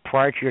feeling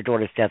prior to your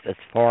daughter's death as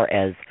far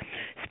as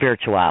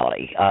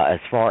spirituality,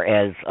 as far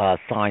as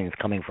signs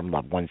coming from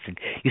loved ones?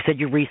 You said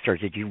you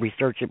researched it. Did you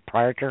research it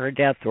prior to her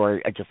death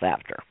or just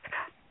after?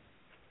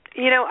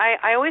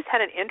 I always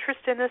had an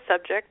interest in this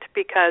subject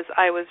because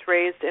I was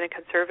raised in a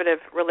conservative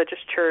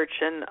religious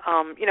church, and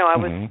I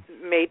was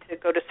made to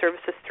go to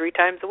services 3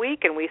 times a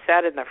week, and we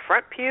sat in the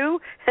front pew,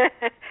 and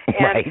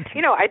right.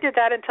 I did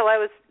that until I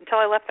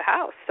left the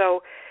house.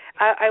 So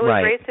I was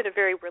right. raised in a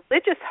very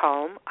religious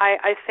home.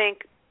 I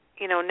think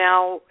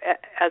now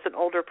as an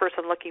older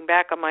person looking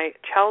back on my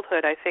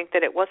childhood, I think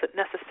that it wasn't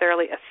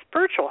necessarily a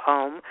spiritual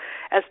home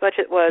as much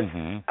as it was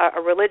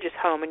a religious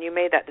home, and you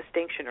made that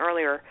distinction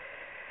earlier.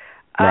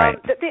 Right.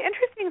 The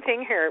interesting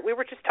thing here, we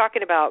were just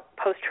talking about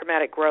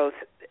post-traumatic growth.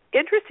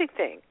 Interesting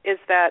thing is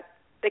that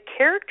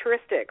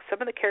some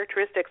of the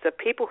characteristics of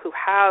people who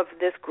have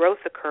this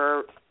growth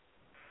occur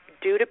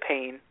due to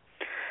pain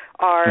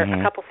are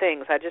a couple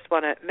things I just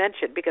want to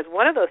mention, because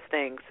one of those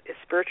things is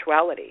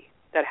spirituality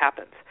that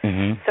happens.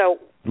 So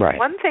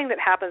one thing that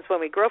happens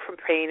when we grow from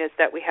pain is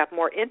that we have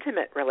more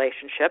intimate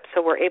relationships,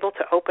 so we're able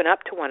to open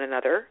up to one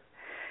another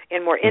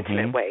in more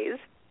intimate ways.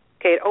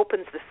 Okay, it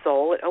opens the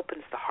soul, it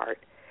opens the heart.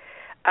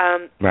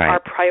 Our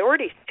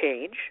priorities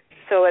change,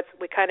 so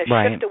we kind of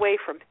shift away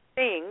from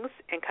things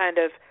and kind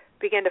of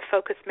begin to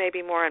focus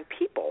maybe more on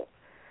people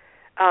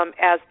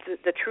as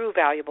the true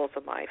valuables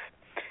of life.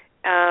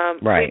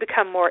 We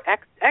become more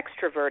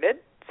extroverted,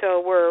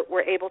 so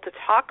we're able to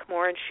talk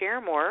more and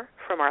share more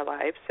from our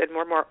lives, and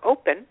we're more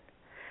open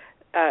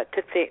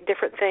to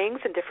different things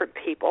and different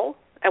people,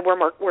 and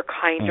we're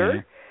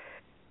kinder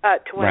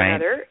to one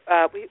another.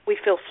 We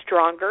feel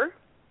stronger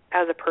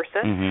as a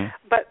person.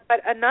 But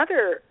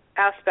another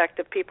aspect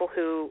of people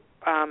who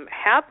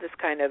have this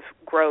kind of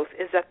growth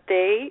is that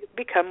they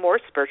become more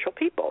spiritual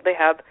people. They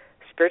have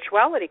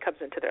spirituality comes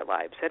into their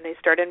lives, and they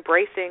start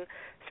embracing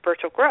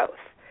spiritual growth.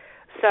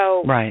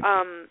 So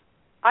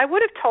I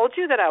would have told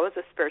you that I was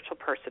a spiritual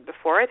person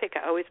before. I think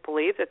I always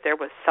believed that there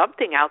was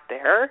something out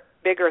there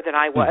bigger than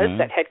I was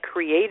that had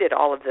created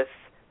all of this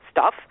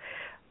stuff.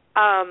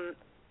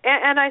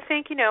 And I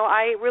think,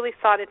 I really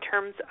thought in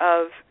terms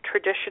of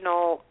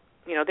traditional,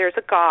 there's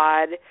a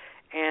God,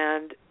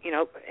 And,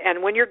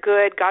 and when you're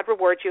good, God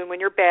rewards you, and when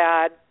you're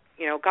bad,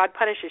 God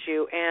punishes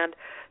you. And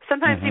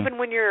sometimes even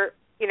when you're,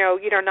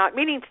 not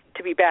meaning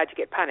to be bad, you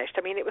get punished.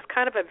 I mean, it was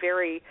kind of a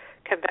very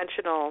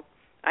conventional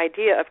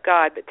idea of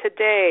God. But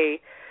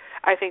today,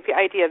 I think the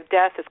idea of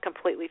death has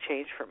completely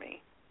changed for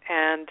me.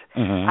 And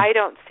I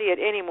don't see it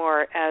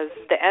anymore as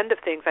the end of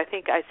things. I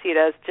think I see it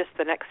as just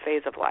the next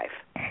phase of life.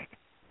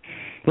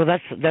 Well,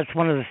 that's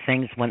one of the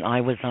things when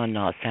I was on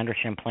Sandra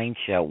Champlain's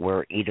show,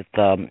 where Edith,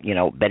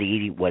 Betty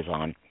Eady was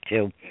on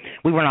too.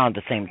 We weren't on at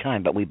the same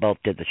time, but we both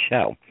did the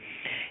show,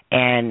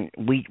 and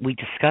we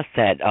discussed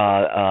that.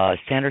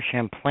 Sandra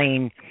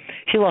Champlain,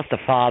 she lost a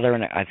father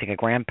and I think a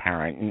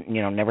grandparent,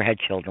 and never had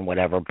children,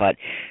 whatever. But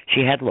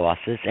she had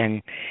losses,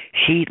 and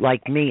she,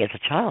 like me as a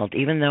child,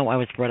 even though I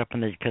was brought up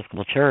in the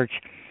Episcopal Church,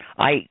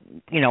 I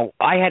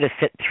had to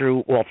sit through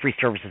all 3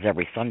 services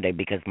every Sunday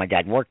because my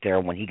dad worked there.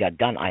 When he got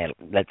done,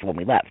 that's when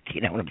we left. You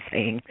know what I'm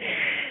saying?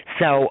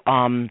 So,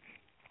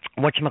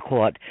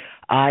 whatchamacallit,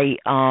 I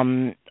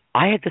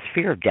had this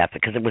fear of death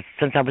because it was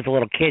since I was a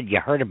little kid. You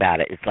heard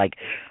about it. It's like,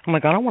 oh my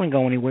God, I don't want to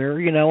go anywhere,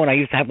 And I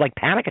used to have like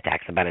panic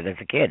attacks about it as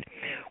a kid.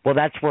 Well,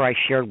 that's where I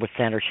shared with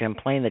Sandra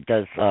Champlain that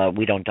does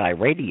We Don't Die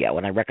Radio,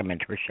 and I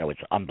recommend her show. It's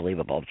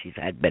unbelievable. She's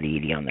had Betty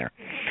Eady on there,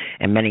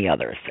 and many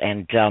others,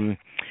 and.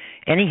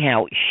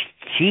 Anyhow,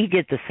 she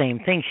did the same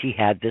thing. She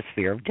had this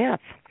fear of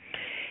death.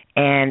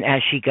 And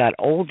as she got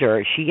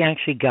older, she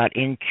actually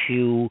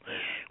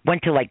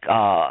went to like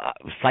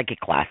psychic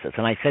classes.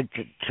 And I said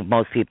to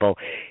most people,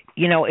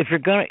 if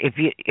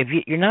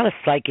you're not a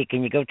psychic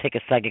and you go take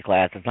a psychic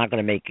class, it's not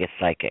going to make you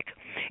psychic.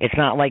 It's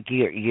not like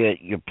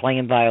you're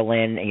playing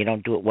violin and you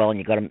don't do it well and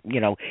you got to,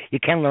 you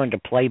can learn to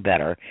play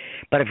better.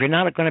 But if you're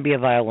not going to be a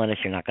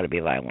violinist, you're not going to be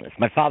a violinist.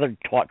 My father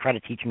tried to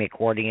teach me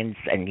accordions,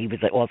 and he was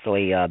also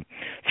a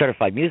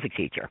certified music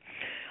teacher.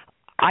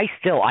 I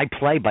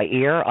play by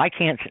ear. I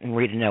can't sit and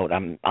read a note.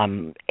 I'm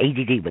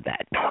ADD with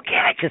that. Okay,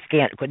 I just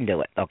couldn't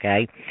do it.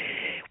 Okay,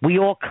 we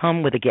all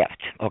come with a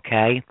gift.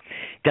 Okay,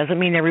 doesn't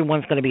mean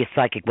everyone's going to be a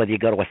psychic whether you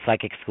go to a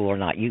psychic school or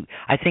not.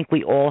 I think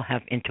we all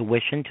have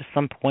intuition to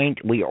some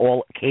point. We are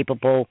all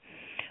capable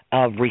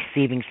of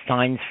receiving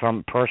signs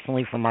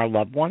personally from our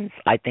loved ones.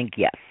 I think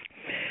yes,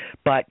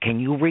 but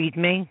can you read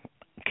me?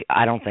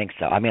 I don't think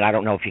so. I mean, I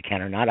don't know if you can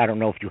or not. I don't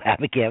know if you have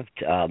a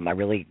gift.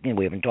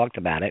 We haven't talked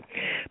about it.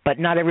 But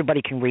not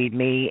everybody can read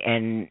me,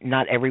 and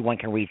not everyone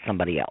can read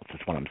somebody else.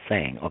 That's what I'm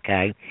saying,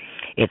 okay?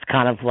 It's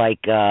kind of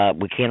like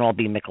we can't all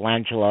be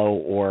Michelangelo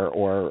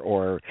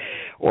or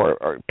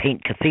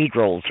paint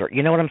cathedrals, or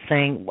you know what I'm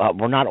saying?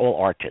 We're not all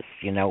artists,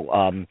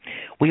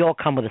 We all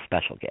come with a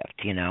special gift,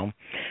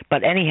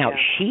 But anyhow,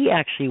 she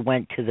actually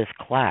went to this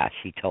class,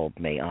 she told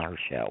me on her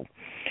show,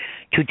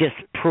 to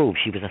disprove.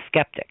 She was a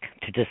skeptic,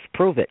 to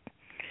disprove it.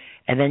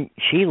 And then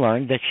she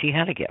learned that she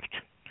had a gift.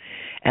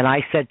 And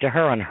I said to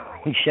her on her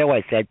own show,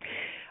 I said,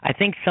 I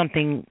think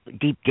something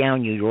deep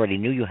down you already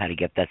knew you had a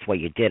gift. That's why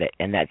you did it.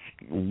 And that's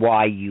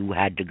why you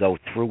had to go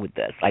through with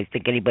this. I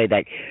think anybody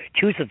that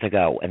chooses to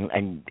go,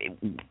 and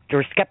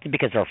they're skeptic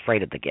because they're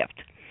afraid of the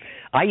gift.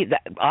 I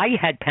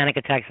had panic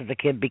attacks as a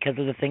kid because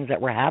of the things that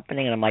were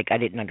happening, and I'm like, I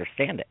didn't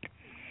understand it.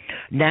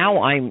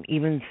 Now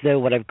even though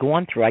what I've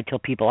gone through, I tell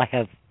people I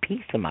have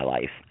peace in my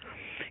life.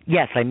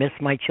 Yes, I miss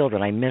my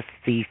children. I miss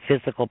the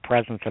physical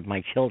presence of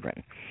my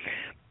children.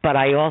 But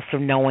I also,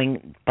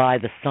 knowing by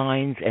the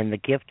signs and the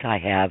gift I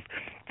have,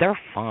 they're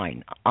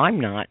fine. I'm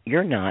not.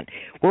 You're not.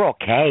 We're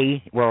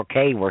okay. We're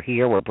okay. We're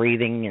here. We're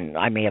breathing, and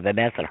I may have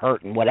MS and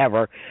hurt and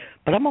whatever,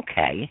 but I'm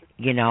okay,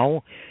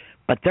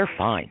 But they're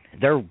fine.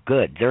 They're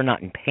good. They're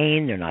not in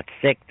pain. They're not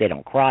sick. They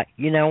don't cry,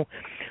 It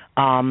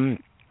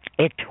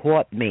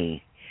taught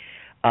me.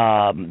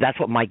 That's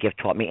what my gift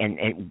taught me,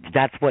 and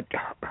that's what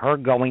her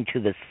going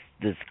to this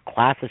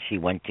classes she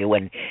went to,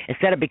 and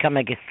instead of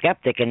becoming a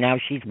skeptic, and now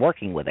she's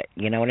working with it.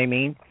 You know what I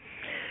mean?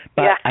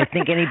 But yeah. I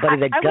think anybody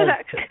that does,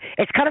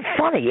 it's kind of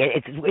funny.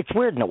 It's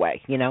weird in a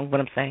way. You know what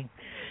I'm saying?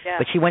 Yeah.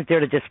 But she went there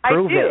to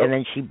disprove it, and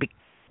then she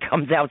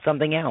comes out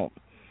something else.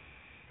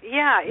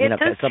 Yeah, it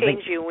does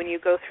change you when you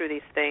go through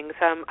these things.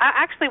 I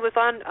actually was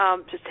on,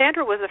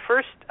 Sandra was the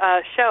first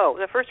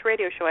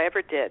radio show I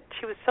ever did.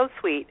 She was so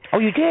sweet. Oh,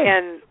 you did?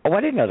 I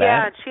didn't know that.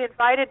 Yeah, and she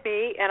invited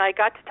me, and I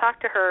got to talk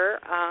to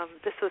her.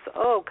 This was,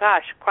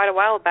 quite a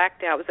while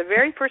back now. It was the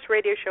very first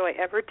radio show I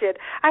ever did.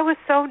 I was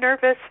so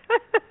nervous.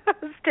 I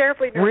was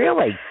terribly nervous.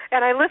 Really?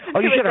 And I listened to it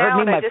now. Oh, you should have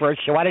heard me my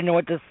first show. I didn't know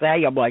what to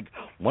say. I'm like,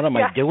 what am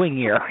I doing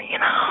here?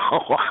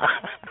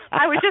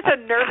 I was just a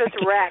nervous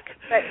wreck.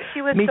 But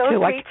she was me so too.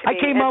 sweet to me. I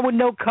came on with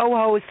no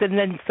co-host, and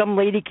then some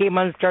lady came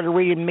on and started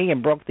reading me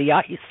and broke the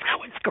ice. That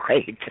was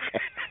great.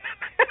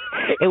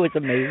 It was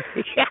amazing.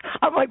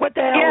 I'm like, what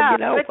the hell?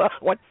 Yeah,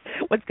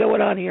 what's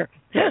going on here?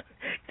 But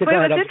it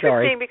was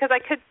interesting because I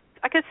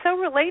could so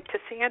relate to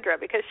Sandra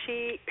because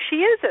she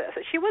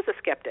was a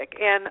skeptic,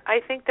 and I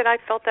think that I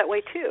felt that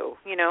way too.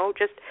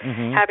 Just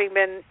having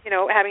been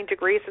having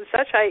degrees and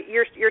such,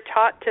 you're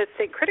taught to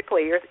think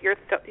critically. You're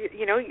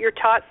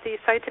taught the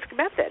scientific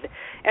method,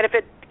 and if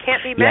it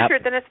can't be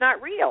measured, then it's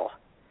not real.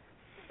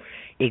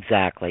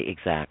 Exactly.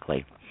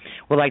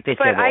 Well, like they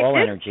say, all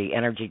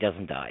energy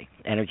doesn't die.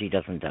 Energy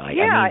doesn't die.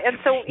 Yeah, I mean, and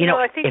so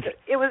I think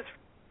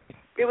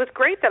it was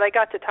great that I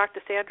got to talk to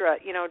Sandra,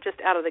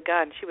 just out of the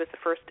gun. She was the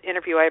first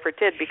interview I ever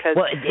did because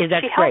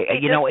that's great.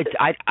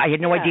 I had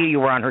no idea you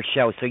were on her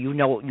show, so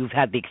you've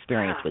had the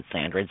experience with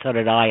Sandra, and so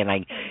did I.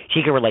 And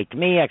she could relate to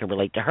me, I could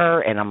relate to her,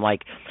 and I'm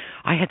like,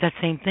 I had that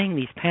same thing,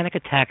 these panic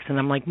attacks, and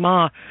I'm like,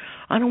 Ma,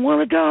 I don't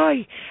want to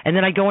die, and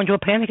then I go into a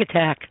panic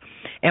attack,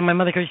 and my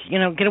mother goes,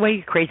 get away,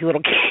 you crazy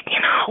little kid,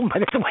 But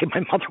that's the way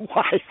my mother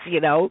was,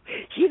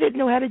 She didn't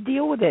know how to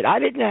deal with it. I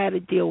didn't know how to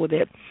deal with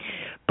it.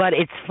 But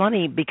it's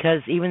funny because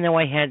even though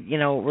I had,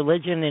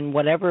 religion and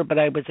whatever, but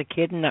I was a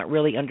kid and not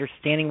really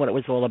understanding what it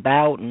was all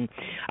about. And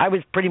I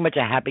was pretty much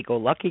a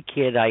happy-go-lucky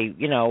kid. I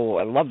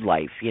loved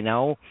life,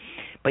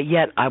 But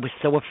yet I was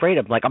so afraid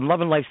of, I'm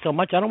loving life so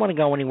much, I don't want to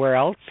go anywhere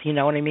else, you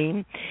know what I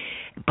mean?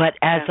 But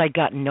as I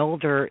gotten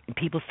older,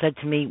 people said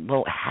to me,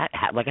 well,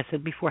 like I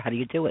said before, how do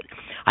you do it?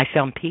 I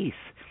found peace.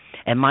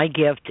 And my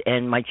gift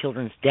and my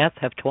children's death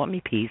have taught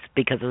me peace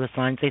because of the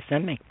signs they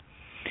send me.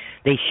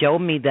 They showed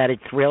me that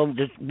it's real.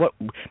 What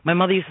my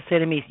mother used to say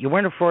to me, you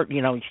weren't afraid,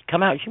 she'd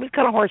come out. She was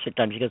kind of harsh at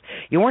times. She goes,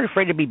 you weren't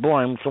afraid to be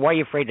born, so why are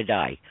you afraid to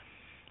die?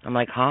 I'm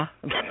like, huh?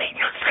 That made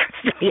no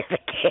sense to me as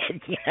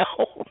a kid,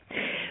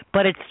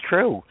 But it's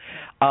true.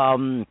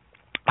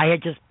 I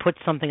had just put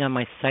something on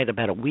my site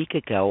about a week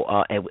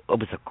ago. It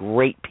was a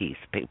great piece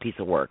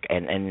of work,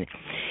 and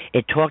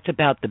it talked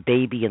about the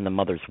baby in the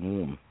mother's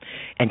womb,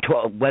 and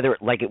whether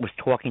it was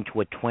talking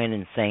to a twin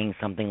and saying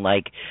something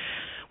like,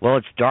 well,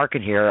 it's dark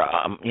in here.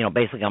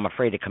 Basically, I'm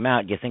afraid to come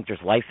out. You think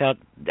there's life out?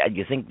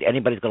 You think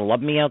anybody's going to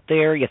love me out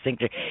there? You think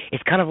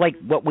it's kind of like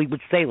what we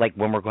would say, like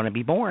when we're going to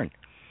be born.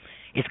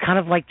 It's kind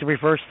of like the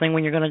reverse thing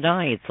when you're going to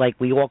die. It's like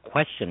we all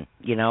question,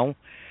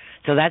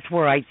 So that's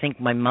where I think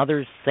my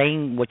mother's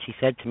saying what she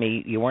said to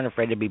me, you weren't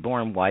afraid to be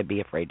born, why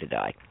be afraid to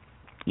die?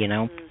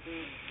 Mm-hmm.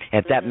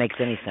 If that makes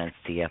any sense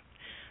to you.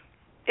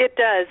 It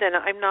does, and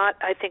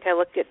I think I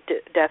look at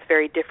death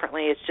very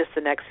differently. It's just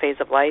the next phase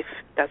of life.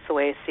 That's the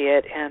way I see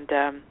it. And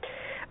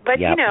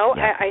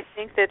I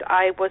think that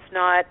I was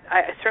not.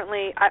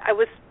 I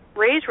was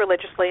raised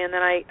religiously, and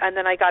then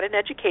I got an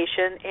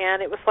education,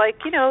 and it was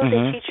like they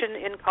teach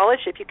in college,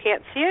 if you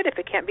can't see it, if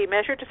it can't be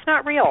measured, it's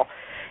not real.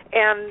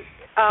 And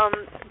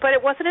but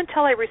it wasn't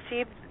until I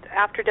received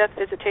after-death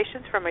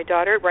visitations from my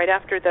daughter right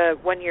after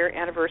the 1-year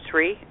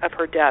anniversary of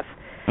her death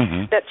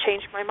that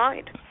changed my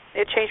mind.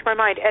 It changed my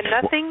mind, and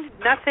nothing,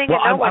 and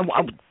no one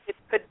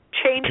could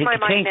change my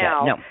mind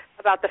now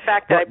about the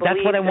fact that I believe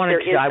that's what I wanted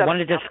that there is. I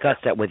wanted to discuss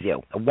that with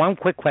you. One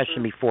quick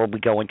question before we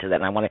go into that,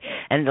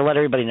 and to let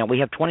everybody know, we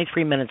have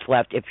 23 minutes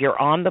left. If you're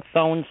on the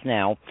phones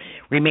now,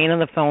 remain on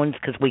the phones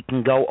because we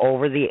can go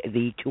over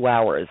the 2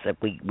 hours if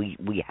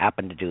we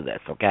happen to do this,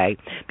 okay?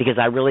 Because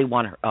I really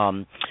want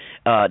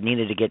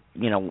Nina to get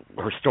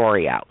her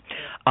story out.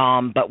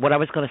 But what I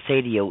was going to say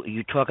to you,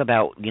 you talk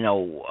about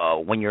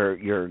when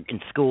you're in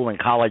school and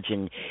college,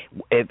 and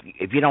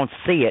if you don't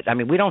see it,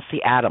 we don't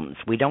see atoms.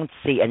 We don't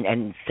see,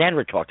 and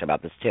Sandra talked about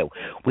this too.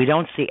 We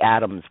don't see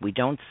atoms. We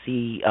don't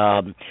see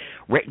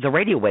the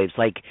radio waves.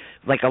 Like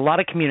a lot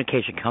of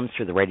communication comes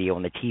through the radio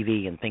and the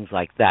TV and things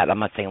like that. I'm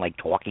not saying like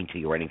talking to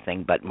you or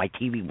anything, but my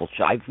TV will.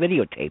 I've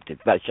videotaped it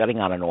about shutting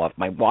on and off.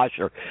 My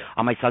washer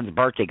on my son's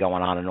birthday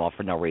going on and off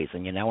for no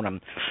reason, And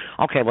I'm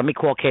okay. Let me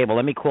call cable.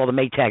 Let me call the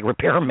Maytag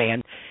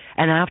repairman.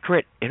 And after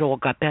it all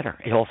got better.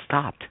 It all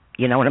stopped.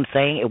 You know what I'm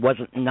saying?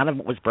 None of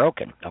it was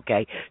broken,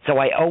 okay? So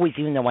I always,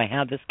 even though I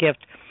have this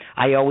gift,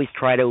 I always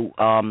try to,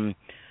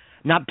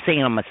 not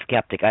saying I'm a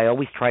skeptic, I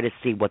always try to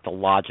see what the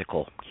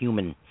logical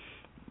human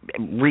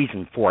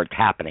reason for it's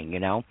happening,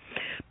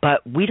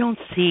 But we don't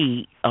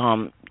see,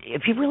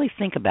 if you really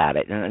think about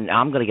it, and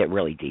I'm going to get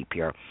really deep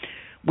here,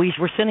 we're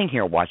sitting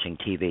here watching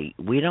TV.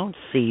 We don't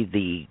see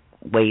the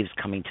waves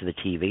coming to the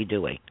TV,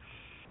 do we?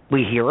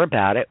 We hear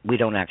about it. We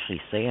don't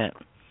actually see it,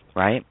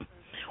 right?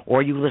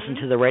 Or you listen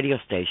to the radio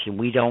station.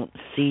 We don't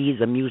see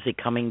the music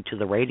coming to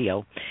the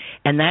radio.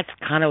 And that's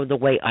kind of the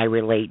way I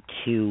relate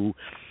to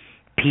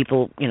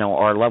people,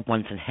 our loved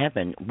ones in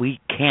heaven. We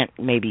can't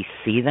maybe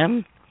see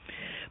them,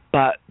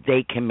 but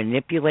they can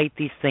manipulate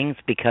these things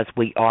because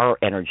we are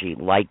energy,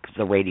 like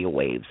the radio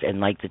waves and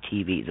like the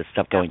TV, the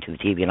stuff going to the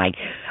TV. And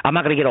I'm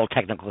not going to get all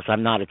technical because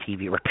I'm not a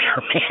TV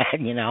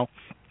repairman,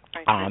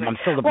 I'm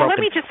still the broken. Let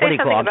me just say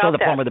something I'm still about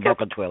the plumber with the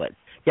broken toilet.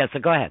 Yeah, so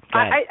go ahead.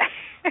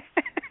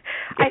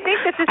 I think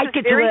that this I is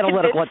get very too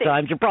analytical convincing. at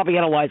times. You're probably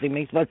analyzing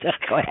me, but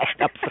go ahead.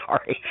 I'm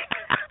sorry.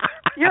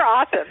 You're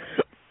awesome.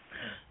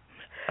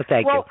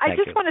 Thank you. Well, I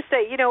just want to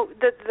say,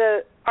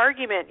 the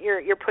argument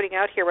you're putting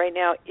out here right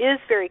now is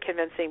very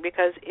convincing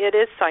because it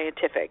is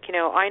scientific.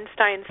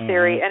 Einstein's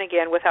theory, and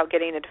again, without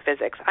getting into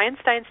physics,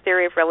 Einstein's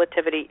theory of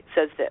relativity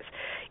says this: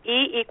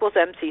 E equals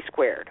mc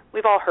squared.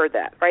 We've all heard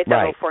that, right? That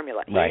little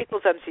formula. E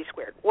equals mc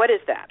squared. What is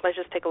that? Let's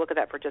just take a look at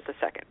that for just a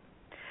second.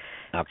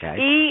 Okay.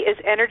 E is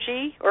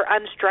energy or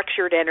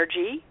unstructured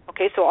energy.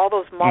 Okay, so all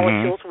those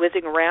molecules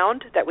whizzing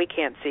around that we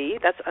can't see,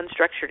 that's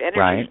unstructured energy.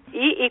 Right.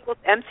 E equals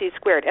mc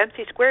squared.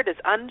 Mc squared is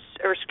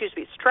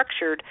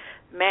structured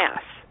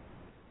mass.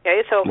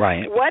 Okay, so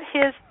what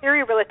his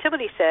theory of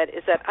relativity said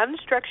is that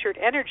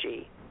unstructured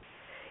energy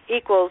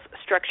equals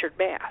structured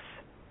mass.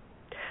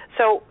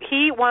 So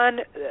he won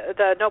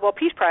the Nobel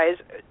Peace Prize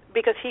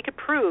because he could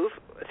prove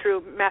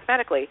through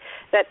mathematically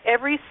that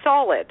every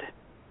solid,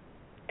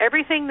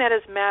 everything that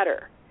is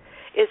matter,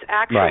 is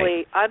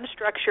actually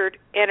unstructured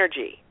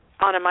energy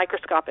on a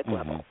microscopic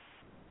level.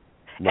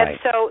 And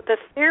so the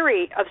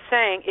theory of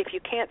saying if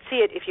you can't see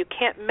it, if you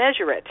can't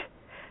measure it,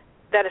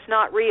 that it's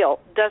not real,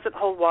 doesn't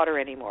hold water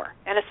anymore.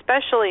 And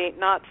especially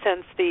not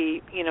since the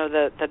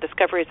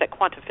discoveries that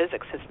quantum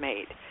physics has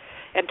made.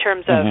 In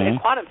terms of in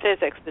quantum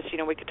physics, this,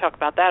 we could talk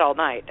about that all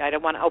night. I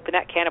don't want to open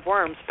that can of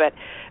worms, but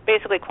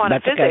basically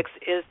quantum physics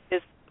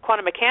is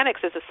quantum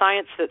mechanics is a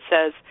science that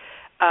says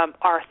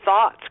our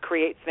thoughts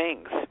create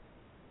things.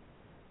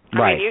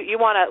 I mean, you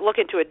want to look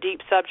into a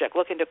deep subject,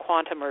 look into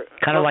quantum or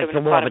kind of like the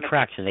law of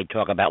attraction they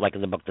talk about, like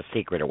in the book The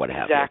Secret or what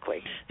have you.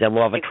 Exactly. The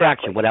law of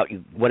attraction.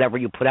 Whatever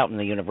you put out in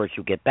the universe,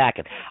 you get back.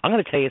 And I'm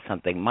going to tell you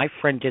something. My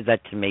friend did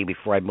that to me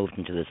before I moved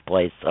into this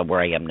place where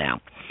I am now.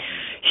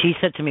 She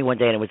said to me one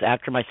day, and it was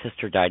after my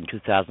sister died in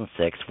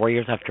 2006, 4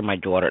 years after my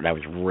daughter, and I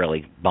was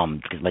really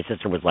bummed because my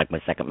sister was like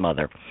my second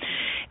mother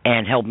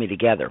and held me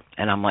together.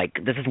 And I'm like,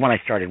 this is when I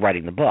started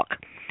writing the book.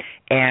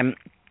 And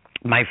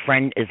my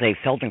friend is a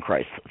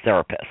Feldenkrais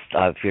therapist.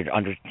 If you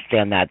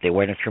understand that, the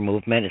awareness for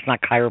movement, it's not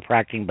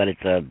chiropractic, but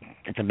it's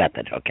a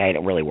method, okay, and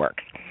it really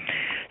works.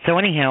 So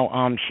anyhow,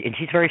 and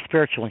she's very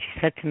spiritual, and she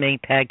said to me,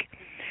 Peg,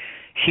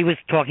 she was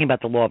talking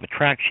about the law of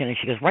attraction, and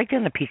she goes, write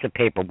down a piece of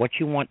paper what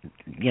you want,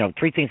 3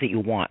 things that you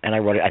want. And I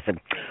wrote it. I said,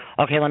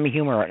 okay, let me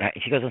humor her. And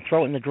she goes, and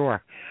throw it in the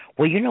drawer.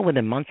 Well,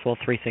 within months, all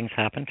 3 things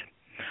happened.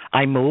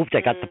 I moved.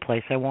 I got the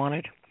place I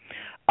wanted.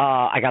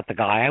 I got the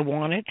guy I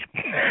wanted.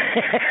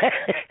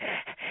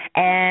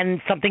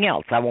 And something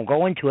else. I won't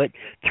go into it.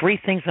 3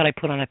 things that I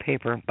put on a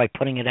paper, by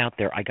putting it out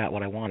there, I got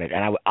what I wanted.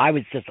 And I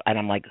was just, and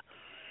I'm like,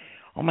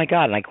 oh, my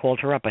God. And I called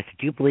her up. I said,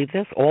 do you believe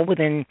this? All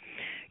within,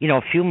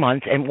 a few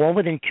months, and all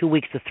within 2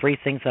 weeks, the 3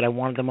 things that I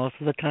wanted the most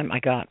of the time, I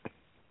got.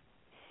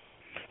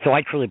 So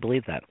I truly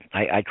believe that.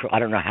 I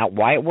don't know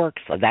why it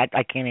works. That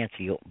I can't answer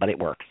you, but it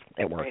works.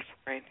 It works.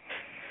 Right.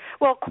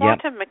 Well,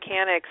 quantum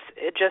mechanics,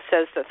 it just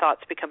says that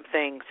thoughts become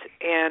things,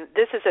 and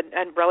this is a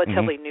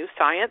relatively new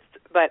science,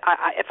 but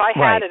if I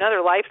had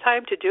another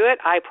lifetime to do it,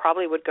 I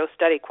probably would go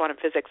study quantum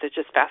physics. It's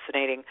just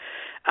fascinating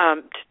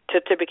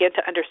to begin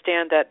to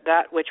understand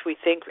that which we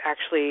think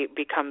actually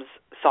becomes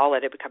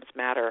solid, it becomes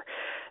matter.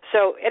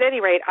 So at any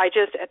rate, I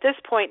just, at this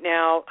point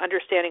now,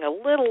 understanding a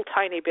little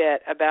tiny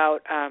bit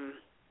about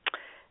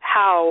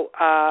how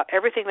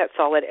everything that's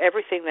solid,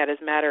 everything that is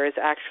matter is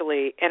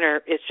actually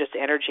is just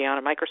energy on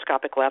a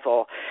microscopic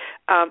level.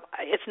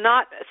 It's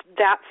not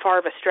that far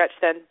of a stretch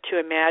then to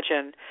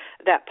imagine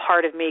that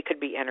part of me could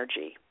be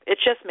energy. It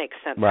just makes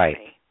sense to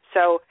me.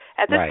 So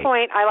at this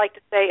point, I like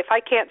to say, if I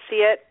can't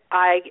see it,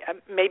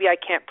 maybe I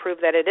can't prove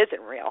that it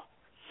isn't real.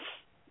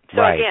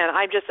 So again,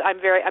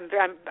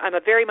 I'm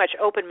a very much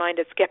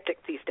open-minded skeptic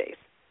these days.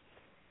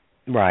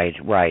 Right.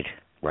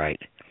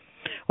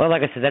 Well,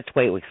 like I said, that's the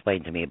way it was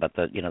explained to me about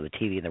the the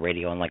TV and the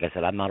radio. And like I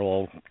said, I'm not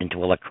all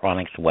into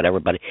electronics or whatever,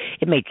 but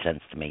it made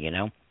sense to me,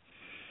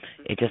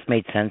 It just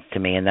made sense to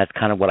me, and that's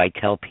kind of what I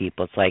tell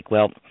people. It's like,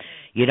 well,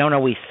 you don't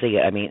always see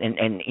it. I mean,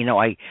 and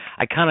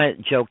I kind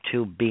of joke,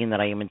 too, being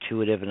that I am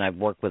intuitive and I've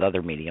worked with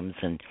other mediums,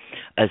 and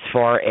as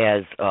far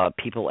as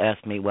people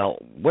ask me, well,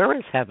 where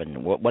is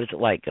heaven? What is it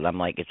like? And I'm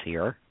like, it's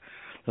here.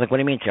 Like, what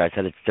do you mean, sir? I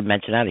said, it's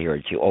dimension out of here.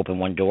 It's you open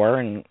one door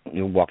and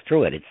you walk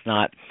through it. It's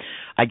not,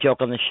 I joke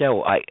on the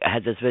show, I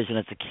had this vision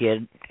as a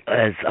kid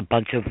as a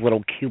bunch of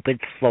little cupids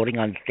floating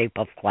on Stay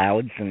Puft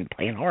Clouds and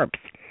playing harps.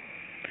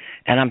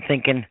 And I'm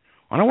thinking,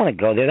 I don't want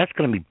to go there. That's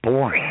going to be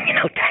boring,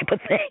 type of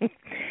thing.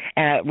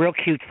 And a real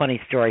cute,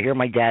 funny story here.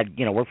 My dad,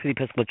 worked for the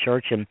Episcopal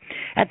Church, and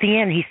at the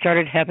end, he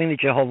started having the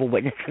Jehovah's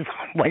Witnesses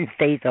on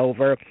Wednesdays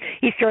over.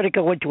 He started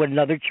going to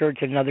another church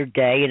another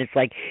day, and it's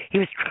like he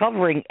was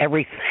covering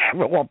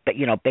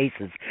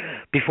bases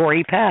before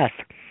he passed.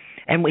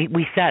 And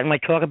we sat, and I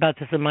talk about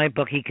this in my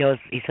book. He says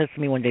to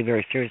me one day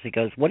very seriously,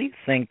 he goes, what do you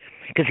think?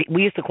 Because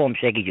we used to call him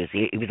Shaky Juice.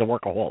 He was a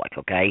workaholic,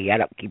 okay? He had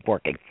to keep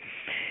working.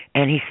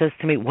 And he says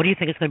to me, what do you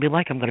think it's going to be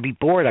like? I'm going to be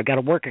bored. I got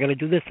to work. I got to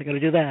do this. I got to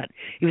do that.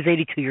 He was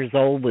 82 years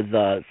old with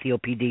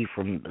COPD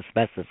from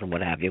asbestos and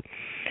what have you.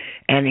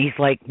 And he's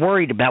like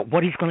worried about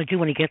what he's going to do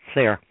when he gets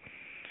there.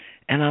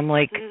 And I'm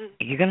like,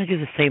 you're going to do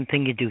the same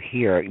thing you do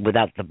here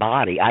without the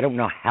body. I don't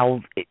know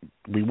how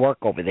we work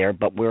over there,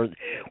 but we're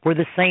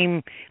the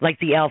same, like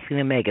the Alpha and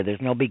Omega. There's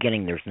no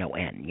beginning, there's no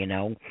end,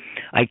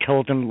 I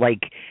told him, like,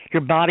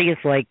 your body is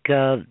like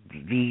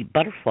the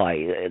butterfly,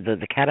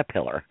 the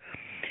caterpillar.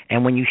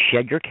 And when you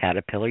shed your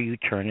caterpillar, you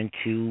turn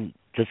into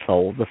the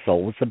soul. The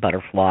soul is the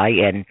butterfly.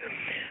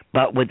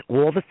 But with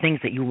all the things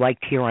that you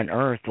liked here on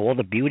Earth, all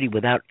the beauty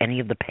without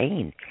any of the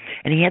pain.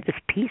 And he had this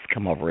peace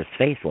come over his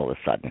face all of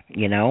a sudden,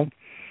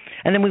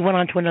 And then we went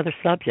on to another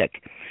subject.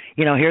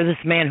 Here's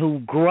this man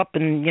who grew up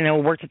and,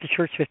 worked at the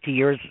church 50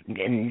 years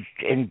and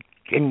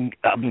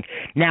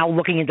now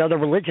looking into other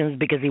religions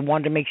because he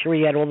wanted to make sure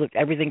he had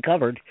everything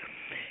covered.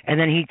 And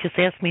then he just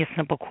asked me a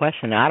simple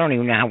question. I don't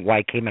even know why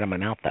it came out of my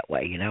mouth that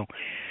way,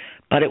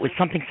 But it was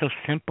something so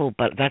simple,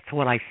 but that's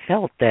what I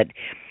felt, that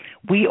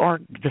we are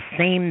the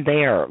same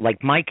there.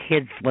 Like my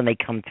kids, when they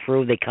come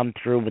through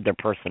with their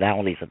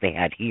personalities that they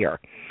had here.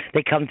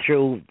 They come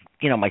through,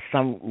 my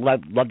son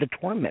loved to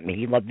torment me.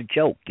 He loved to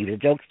joke. He was a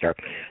jokester.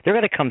 They're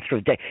going to come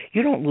through.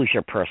 You don't lose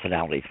your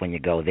personalities when you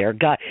go there.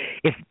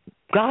 If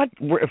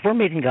we're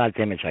made in God's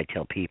image, I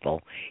tell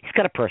people, he's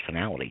got a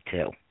personality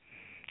too.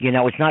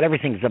 It's not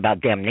everything's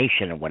about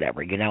damnation or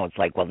whatever. It's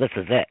like, well, this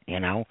is it,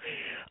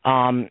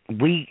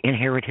 we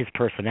inherit his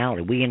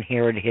personality. We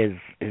inherit his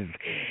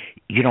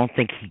you don't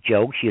think he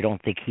jokes, you don't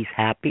think he's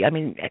happy. I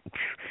mean,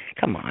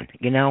 come on,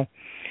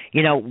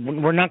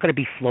 we're not going to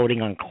be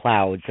floating on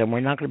clouds, and we're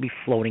not going to be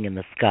floating in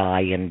the sky,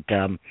 and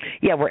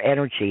we're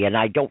energy, and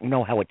I don't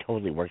know how it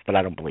totally works, but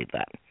I don't believe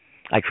that.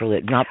 I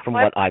truly, not from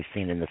what I've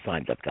seen in the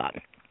signs I've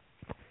gotten.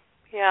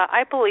 Yeah,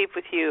 I believe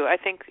with you. I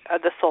think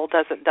the soul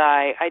doesn't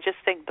die. I just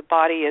think the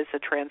body is a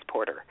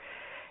transporter.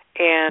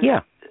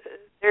 And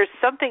there's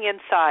something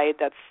inside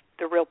that's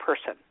the real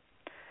person.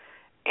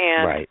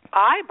 And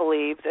I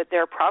believe that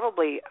there are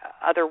probably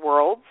other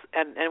worlds,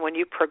 and when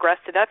you progress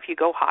enough, you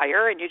go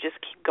higher, and you just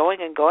keep going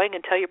and going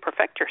until you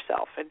perfect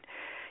yourself. And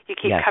you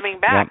keep coming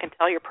back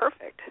until you're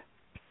perfect.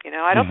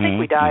 I don't think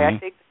we die. I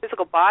think the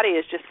physical body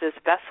is just this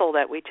vessel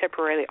that we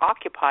temporarily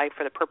occupy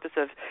for the purpose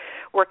of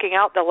working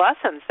out the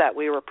lessons that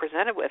we were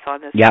presented with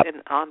on this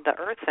on the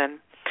earth. And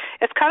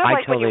it's kind of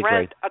like when you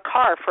rent a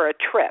car for a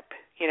trip.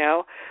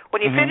 When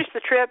you finish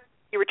the trip,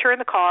 you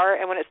return the car,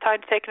 and when it's time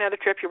to take another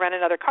trip, you rent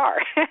another car.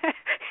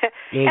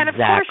 And of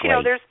course,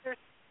 there's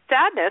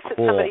sadness at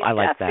somebody's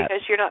death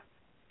because you're not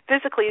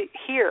physically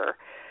here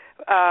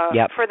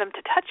for them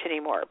to touch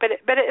anymore. But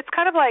it's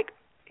kind of like,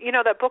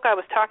 that book I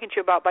was talking to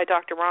you about by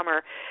Dr.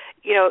 Romer,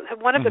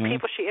 one of the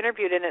people she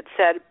interviewed in it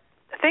said,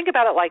 think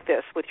about it like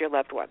this with your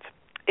loved ones.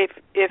 If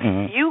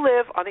you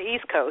live on the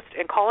East Coast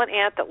and call an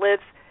aunt that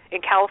lives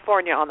in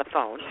California on the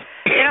phone,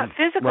 you're not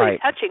physically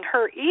touching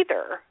her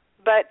either.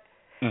 But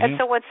and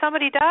so when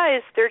somebody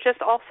dies, they're just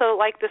also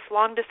like this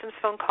long-distance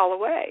phone call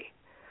away.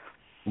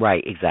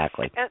 Right,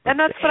 exactly. And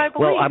that's what I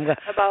believe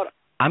about.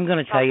 I'm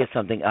going to tell you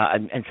something,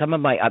 and some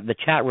of the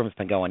chat room's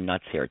been going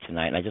nuts here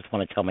tonight, and I just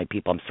want to tell my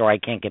people, I'm sorry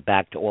I can't get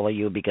back to all of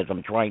you because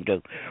I'm trying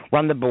to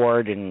run the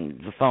board and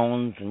the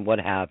phones and what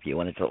have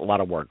you, and it's a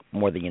lot of work,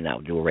 more than you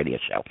know, do a radio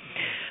show.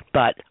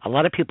 But a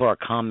lot of people are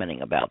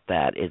commenting about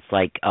that. It's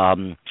like,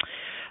 I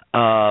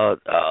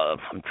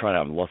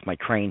lost my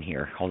train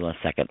here. Hold on a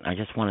second. I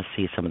just want to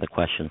see some of the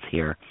questions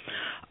here.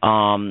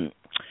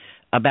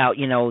 About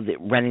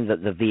renting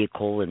the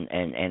vehicle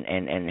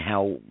and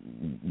how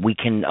we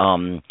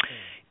can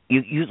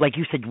you like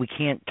you said, we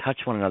can't touch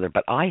one another,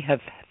 but I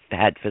have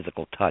had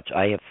physical touch.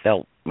 I have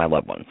felt my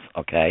loved ones.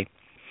 Okay,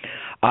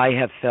 I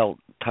have felt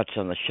touch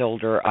on the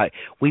shoulder.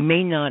 We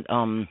may not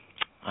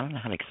I don't know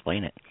how to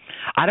explain it.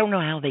 I don't know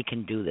how they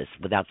can do this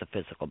without the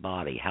physical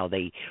body,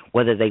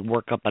 whether they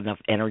work up enough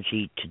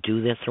energy to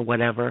do this or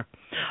whatever.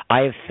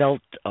 I have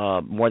felt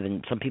more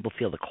than some people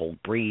feel the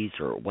cold breeze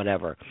or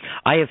whatever.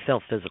 I have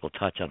felt physical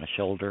touch on the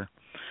shoulder,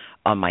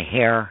 on my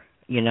hair,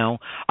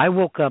 I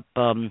woke up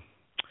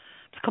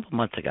a couple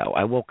months ago.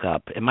 I woke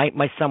up, and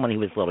my son, when he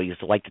was little, used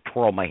to like to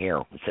twirl my hair.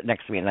 He'd sit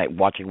next to me at night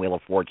watching Wheel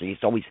of Fortune. He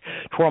used to always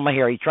twirl my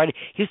hair. He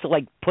used to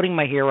like putting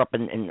my hair up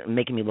and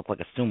making me look like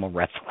a sumo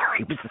wrestler.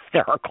 He was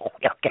hysterical,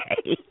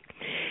 okay?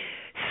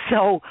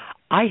 So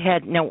I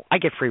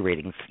get free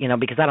readings,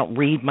 because I don't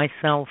read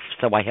myself,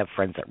 so I have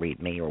friends that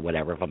read me or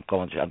whatever. If I'm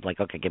going through, I'm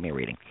like, okay, give me a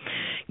reading,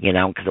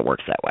 because it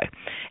works that way.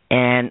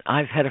 And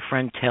I've had a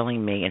friend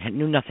telling me, and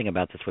knew nothing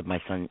about this with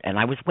my son, and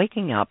I was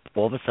waking up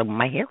all of a sudden with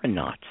my hair in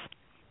knots.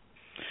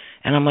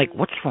 And I'm like,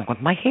 what's wrong with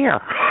my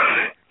hair?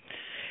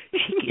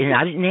 And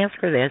I didn't ask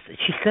her this.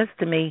 She says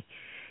to me,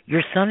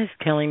 your son is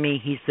telling me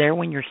he's there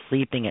when you're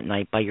sleeping at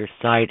night by your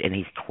side and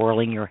he's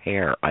twirling your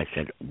hair. I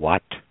said,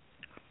 what?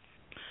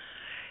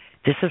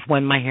 This is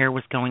when my hair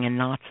was going in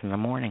knots in the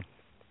morning.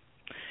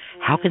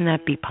 How can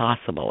that be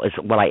possible, is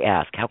what I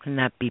ask. How can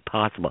that be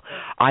possible?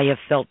 I have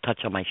felt touch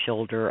on my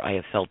shoulder. I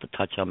have felt the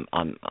touch on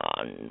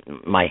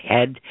my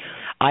head.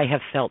 I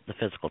have felt the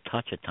physical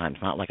touch at times,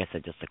 not like I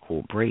said, just a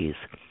cool breeze.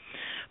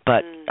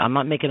 But I'm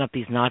not making up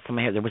these knots in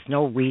my hair. There was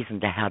no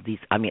reason to have these,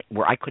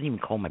 where I couldn't even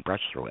comb my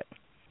brush through it.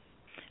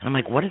 And I'm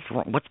like, what is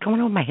wrong? What's going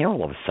on with my hair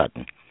all of a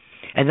sudden?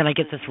 And then I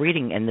get this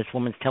reading, and this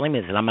woman's telling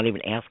me this, and I'm not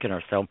even asking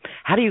her. So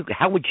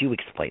how would you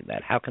explain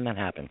that? How can that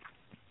happen?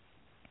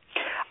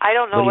 I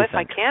don't know if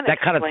I can explain it. That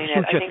kind of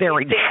shoots your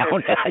theory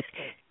down.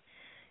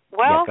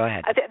 Well, go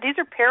ahead. These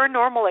are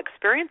paranormal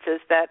experiences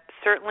that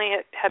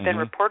certainly have been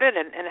reported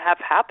and have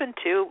happened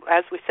to,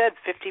 as we said,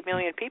 50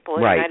 million people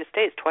in the United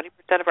States. 20%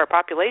 of our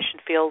population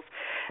feels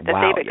that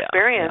they've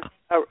experienced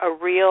a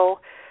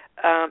real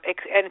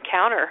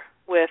encounter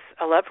with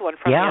a loved one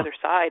from the other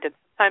side. And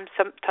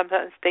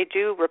sometimes they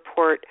do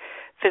report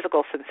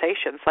physical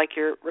sensations like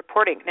you're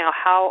reporting. Now,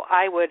 how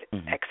I would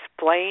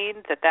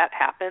explain that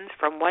happens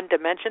from one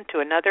dimension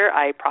to another,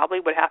 I probably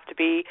would have to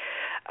be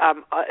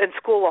in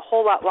school a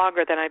whole lot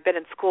longer than I've been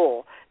in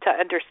school to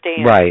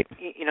understand,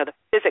 the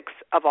physics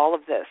of all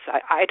of this.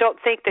 I don't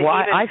think that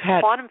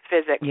quantum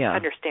physics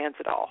understands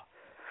it all.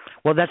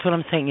 Well, that's what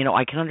I'm saying.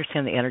 I can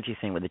understand the energy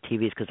thing with the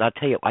TVs because I'll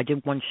tell you, I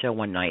did one show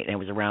one night, and it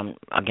was around,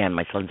 again,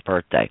 my son's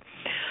birthday.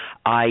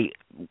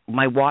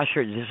 My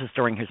washer, this was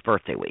during his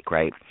birthday week,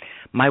 right?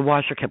 My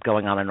washer kept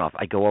going on and off.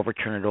 I go over,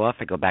 turn it off.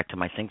 I go back to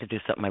my sink to do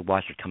something. My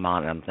washer would come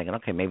on, and I'm thinking,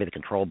 okay, maybe the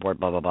control board,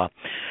 blah, blah, blah.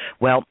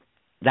 Well,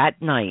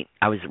 that night,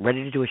 I was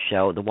ready to do a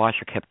show. The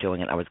washer kept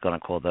doing it. I was going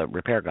to call the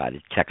repair guy to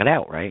check it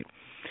out, right?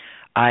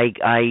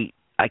 I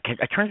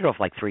turned it off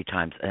like 3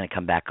 times, and I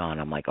come back on.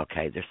 I'm like,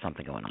 okay, there's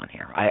something going on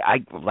here.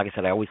 Like I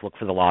said, I always look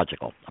for the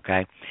logical,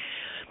 okay?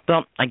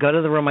 Well, I go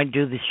to the room I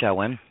do the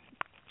show in.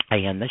 I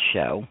end the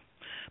show.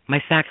 My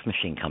fax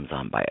machine comes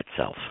on by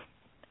itself.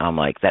 I'm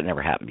like, that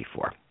never happened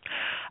before.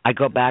 I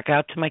go back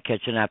out to my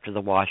kitchen after the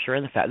washer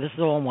and the fax. This is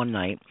all in one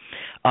night.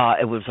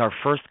 It was our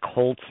first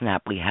cold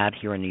snap we had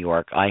here in New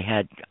York.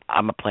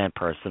 I'm a plant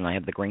person. I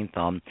have the green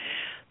thumb.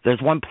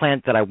 There's one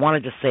plant that I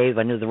wanted to save.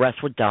 I knew the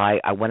rest would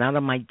die. I went out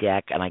on my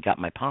deck, and I got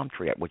my palm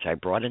tree, which I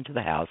brought into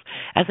the house.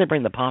 As I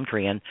bring the palm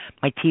tree in,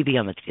 my TV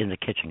in the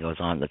kitchen goes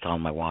on. That's on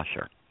my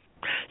washer.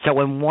 So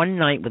in one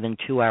night, within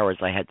 2 hours,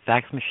 I had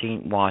fax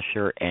machine,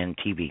 washer, and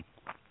TV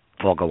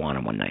all go on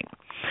in one night.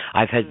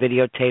 I've had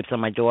videotapes on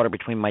my daughter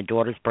between my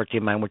daughter's birthday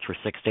and mine, which were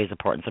 6 days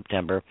apart in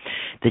September.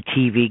 The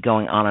TV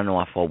going on and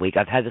off all week.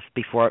 I've had this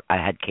before. I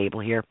had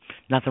cable here.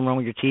 Nothing wrong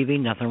with your TV.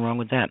 Nothing wrong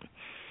with that.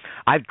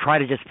 I've tried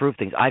to disprove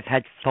things. I've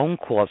had phone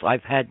calls.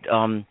 I've had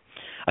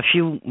a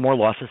few more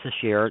losses this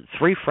year.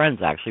 3 friends,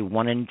 actually,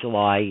 one in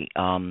July,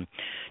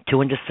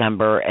 2 in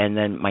December, and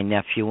then my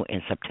nephew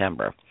in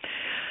September.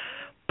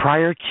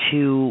 Prior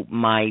to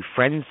my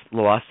friend's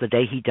loss, the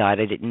day he died,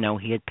 I didn't know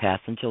he had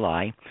passed in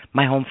July.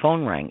 My home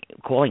phone rang,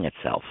 calling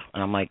itself.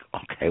 And I'm like,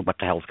 okay, what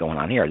the hell's going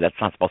on here? That's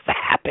not supposed to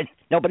happen.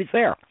 Nobody's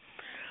there.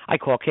 I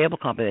called cable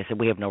company. They said,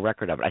 we have no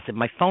record of it. I said,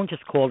 my phone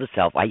just called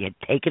itself. I had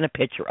taken a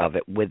picture of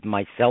it with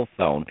my cell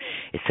phone.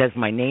 It says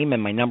my name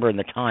and my number and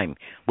the time.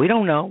 We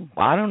don't know.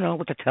 I don't know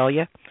what to tell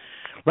you.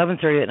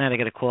 11:30 at night, I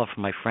get a call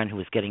from my friend who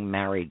was getting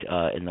married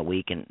in the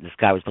week, and this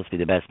guy was supposed to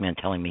be the best man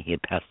telling me he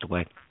had passed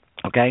away.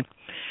 Okay?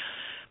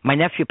 My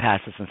nephew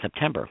passes in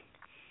September.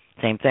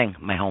 Same thing.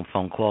 My home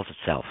phone calls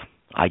itself.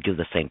 I do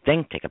the same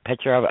thing, take a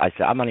picture of it. I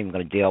said, I'm not even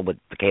going to deal with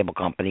the cable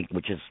company,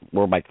 which is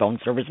where my phone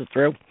service is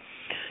through.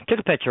 Took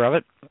a picture of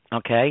it,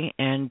 okay,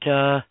 and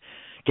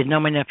didn't know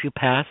my nephew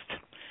passed.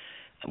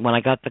 When I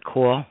got the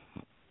call,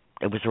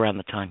 it was around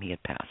the time he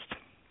had passed.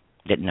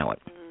 Didn't know it.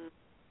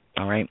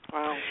 All right?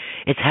 Wow.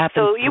 It's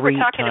happened. So you were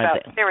talking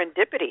times. about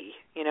serendipity.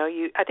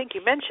 I think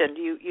you mentioned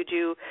you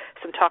do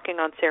some talking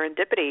on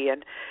serendipity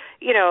and,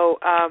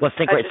 well,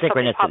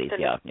 synchronicities,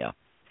 yeah.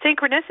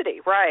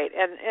 Synchronicity, right.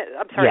 And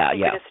I'm sorry,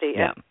 synchronicity.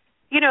 Yeah.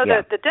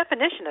 The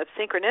definition of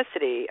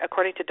synchronicity,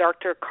 according to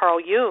Dr.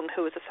 Carl Jung,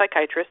 who was a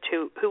psychiatrist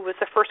who was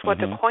the first one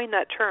to coin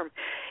that term,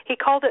 he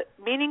called it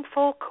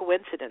meaningful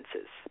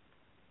coincidences.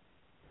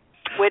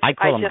 I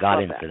call them God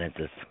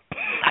incidences.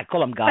 I call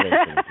them God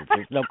incidences.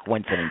 There's no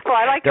coincidence. Well,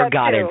 I like They're that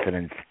God too.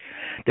 incidents.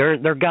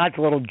 They're God's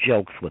little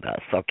jokes with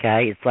us,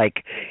 okay? It's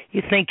like,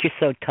 you think you're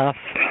so tough?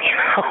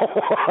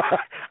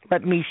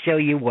 Let me show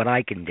you what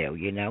I can do,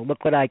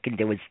 Look what I can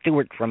do. It's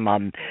Stuart from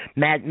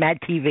Mad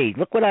TV.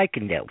 Look what I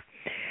can do.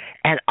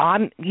 And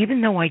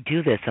even though I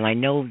do this and I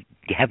know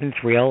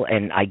heaven's real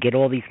and I get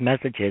all these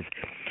messages,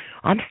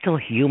 I'm still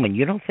human.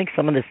 You don't think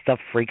some of this stuff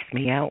freaks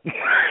me out?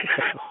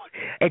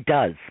 It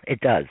does.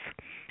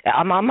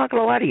 I'm not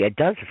going to lie to you. It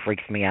does. It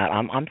freaks me out.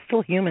 I'm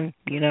still human.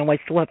 I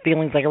still have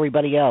feelings like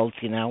everybody else.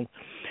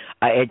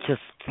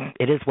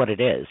 It is what it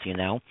is.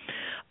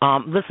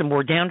 Listen,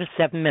 we're down to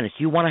 7 minutes.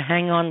 You want to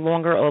hang on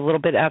longer, a little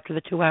bit after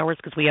the 2 hours,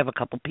 because we have a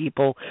couple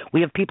people.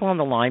 We have people on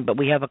the line, but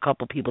we have a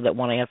couple people that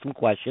want to ask some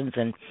questions,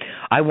 and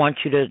I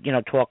want you to,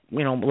 talk, a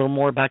little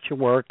more about your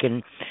work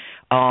and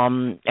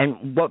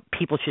what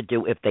people should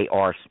do if they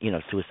are,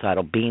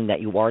 suicidal. Being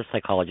that you are a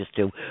psychologist,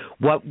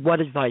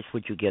 what advice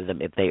would you give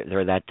them if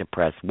they're that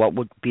depressed? What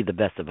would be the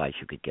best advice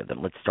you could give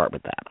them? Let's start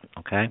with that,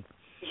 okay?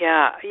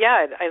 Yeah,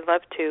 I'd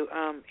love to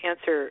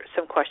answer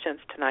some questions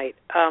tonight.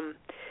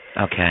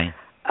 Okay.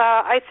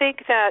 I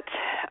think that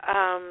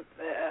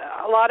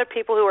a lot of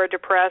people who are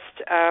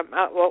depressed,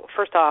 well,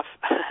 first off,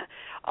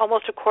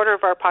 almost a quarter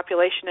of our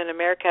population in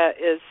America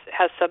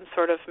has some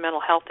sort of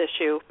mental health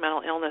issue,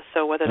 mental illness,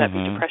 so whether that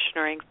be depression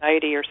or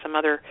anxiety or some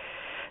other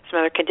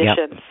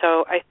condition. Yep.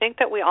 So I think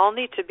that we all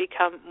need to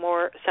become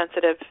more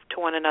sensitive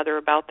to one another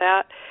about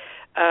that.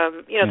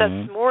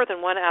 That's more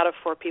than 1 out of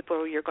 4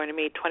 people you're going to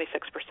meet.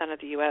 26% of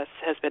the U.S.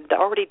 has been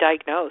already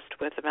diagnosed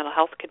with a mental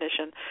health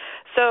condition.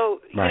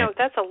 So,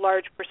 that's a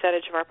large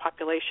percentage of our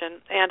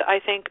population. And I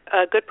think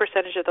a good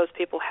percentage of those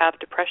people have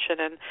depression.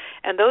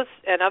 And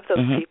of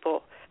those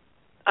people,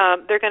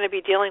 they're going to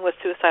be dealing with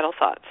suicidal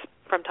thoughts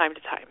from time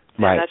to time.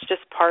 Right. And that's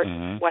just part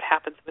of what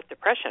happens with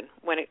depression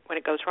when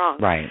it goes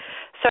wrong. Right.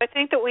 So I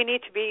think that we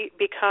need to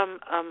become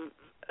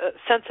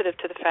sensitive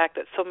to the fact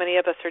that so many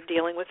of us are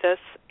dealing with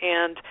this,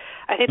 and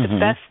I think the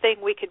best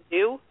thing we could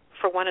do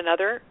for one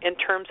another in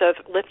terms of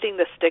lifting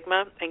the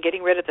stigma and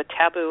getting rid of the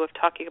taboo of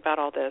talking about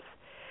all this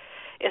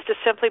is to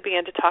simply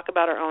begin to talk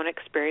about our own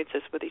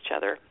experiences with each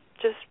other.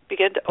 Just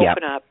begin to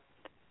open up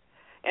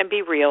and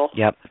be real,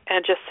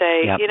 and just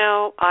say,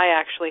 I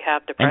actually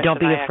have depression. And don't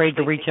be afraid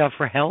to reach out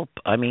for help.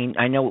 I mean,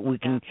 I know we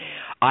can.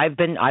 I've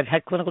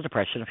had clinical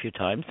depression a few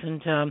times,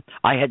 and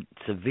I had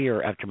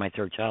severe after my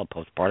third child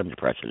postpartum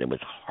depression. It was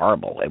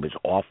horrible. It was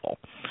awful,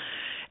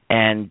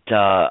 and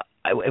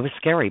it was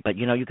scary. But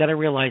you got to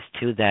realize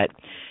too that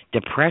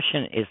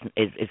depression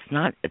it's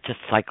not just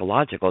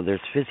psychological.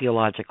 There's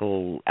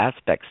physiological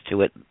aspects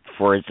to it.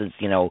 For instance,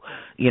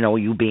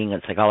 you being a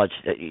psychologist,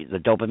 the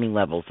dopamine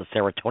levels, the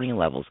serotonin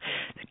levels,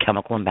 the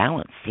chemical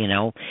imbalance.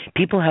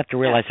 People have to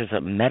realize there's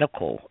a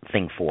medical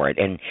thing for it.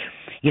 And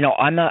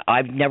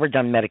I've never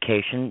done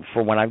medication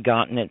for when I've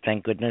gotten it.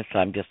 Thank goodness.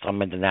 I'm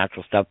into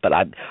natural stuff. But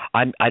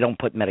I don't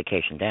put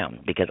medication down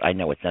because I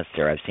know it's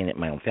necessary. I've seen it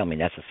in my own family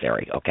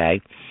necessary. Okay,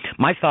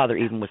 my father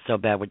even was so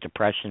bad with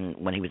depression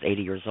when he was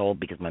 80 years old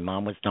because my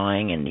mom was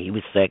dying and he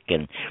was sick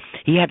and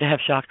he had to have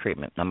shock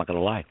treatment. I'm not going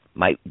to lie.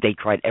 They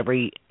tried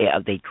every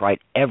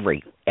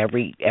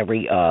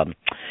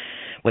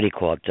what do you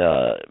call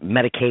it,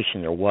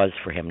 medication there was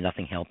for him.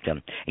 Nothing helped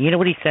him. And you know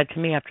what he said to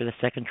me after the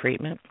second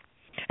treatment?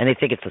 And they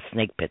think it's a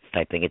snake pits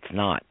type thing. It's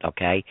not,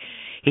 okay?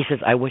 He says,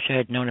 I wish I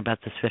had known about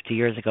this 50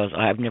 years ago.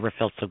 I've never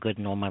felt so good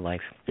in all my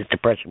life. His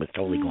depression was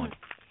totally gone.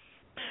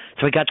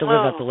 So he got to live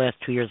out the last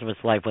 2 years of his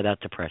life without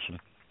depression.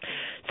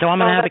 So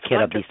I'm an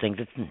advocate of these things.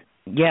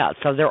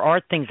 So there are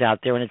things out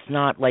there, and it's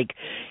not like,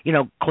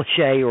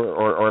 cliche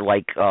or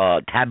like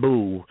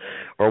taboo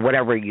or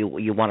whatever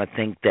you want to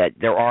think, that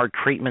there are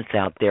treatments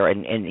out there.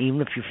 And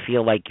even if you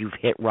feel like you've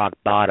hit rock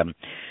bottom,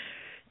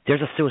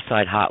 there's a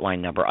suicide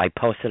hotline number. I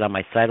post it on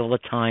my site all the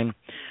time.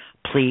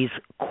 Please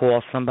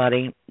call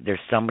somebody. There's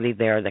somebody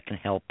there that can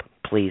help.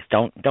 Please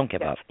don't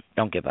give up.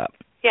 Don't give up.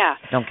 Yeah.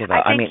 Don't give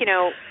up. I think,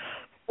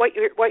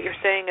 what you're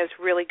saying is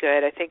really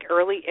good. I think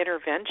early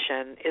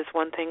intervention is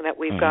one thing that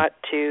we've got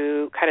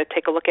to kind of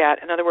take a look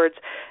at. In other words,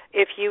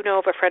 if you know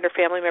of a friend or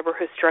family member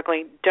who's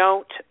struggling,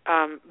 don't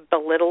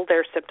belittle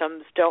their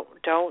symptoms. Don't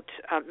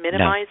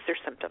minimize their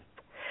symptoms.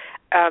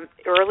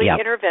 Early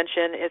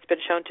intervention has been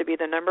shown to be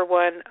the number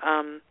one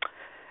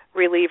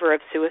reliever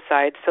of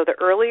suicide. So the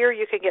earlier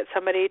you can get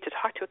somebody to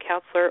talk to a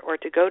counselor or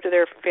to go to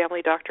their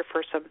family doctor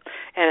for some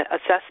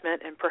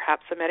assessment and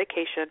perhaps some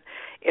medication,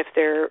 if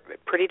they're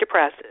pretty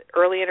depressed,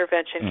 early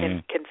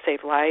intervention can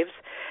save lives.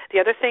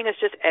 The other thing is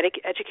just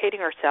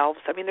educating ourselves.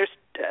 I mean, there's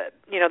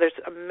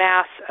a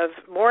mass of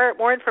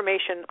more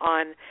information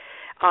on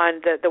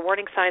the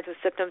warning signs and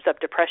symptoms of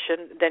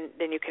depression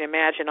than you can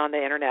imagine on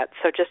the internet.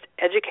 So just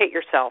educate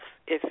yourself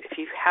if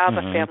you have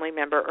a family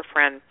member or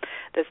friend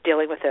that's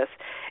dealing with this.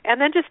 And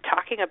then just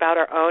talking about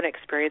our own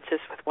experiences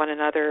with one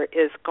another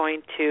is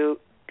going to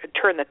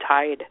turn the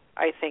tide,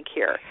 I think,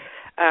 here.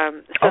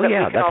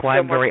 That's why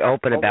I'm very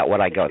open about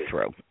what I go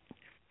through.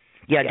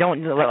 Yeah,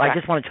 I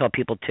just want to tell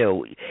people,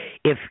 too,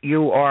 if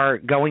you are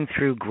going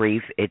through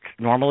grief, it's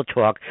normal to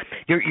talk.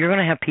 You're going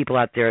to have people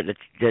out there that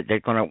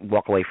they're going to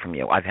walk away from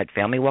you. I've had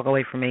family walk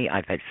away from me.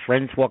 I've had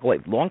friends walk away,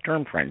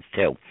 long-term friends,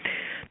 too.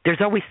 There's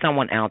always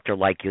someone out there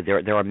like you.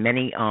 There are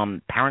many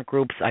parent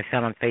groups I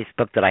found on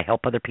Facebook that I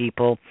help other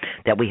people,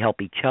 that we help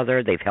each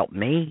other. They've helped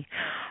me.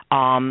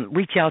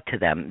 Reach out to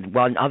them.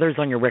 When others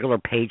on your regular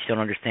page don't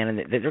understand,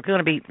 and they're going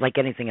to be like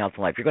anything else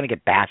in life. You're going to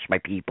get bashed by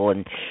people,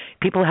 and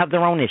people have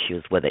their own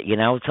issues with it,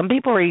 Some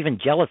people are even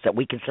jealous that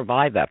we can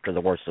survive after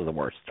the worst of the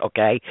worst,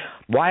 okay?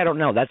 Why, I don't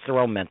know. That's their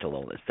own mental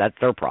illness. That's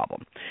their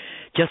problem.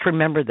 Just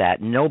remember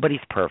that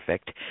nobody's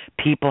perfect.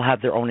 People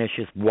have their own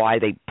issues, why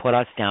they put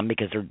us down,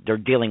 because they're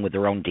dealing with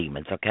their own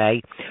demons,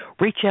 okay?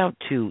 Reach out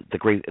to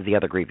the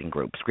other grieving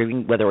groups,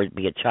 whether it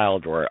be a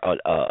child or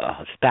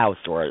a spouse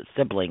or a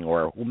sibling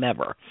or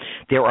whomever.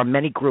 There are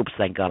many groups,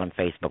 thank God, on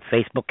Facebook.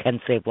 Facebook can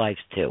save lives,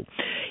 too.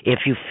 If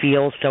you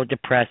feel so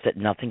depressed that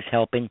nothing's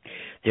helping,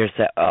 there's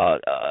a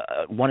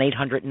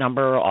 1-800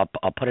 number. I'll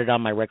put it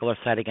on my regular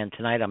site again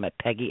tonight. I'm at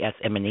Peggy S.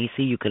 Emanisi.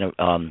 You can.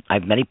 I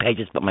have many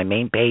pages, but my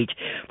main page,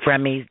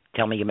 friend me,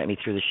 tell me you met me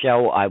through the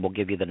show. I will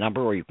give you the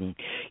number, or you can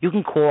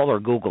call or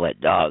Google it,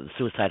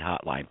 suicide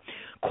hotline.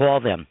 Call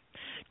them.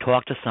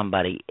 Talk to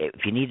somebody.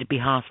 If you need to be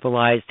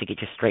hospitalized to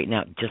get you straightened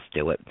out, just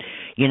do it.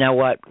 You know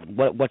what?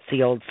 What's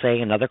the old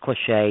saying? Another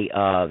cliche,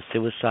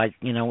 suicide,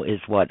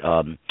 is what?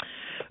 What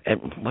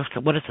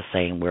is the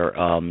saying? We're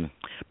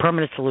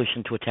permanent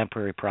solution to a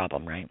temporary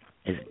problem, right?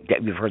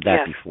 You've heard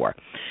that before.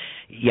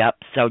 Yep.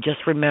 So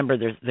just remember,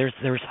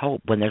 there's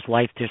hope. When there's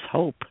life, there's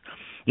hope.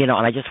 And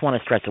I just want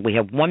to stress that we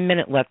have 1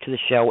 minute left to the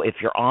show. If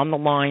you're on the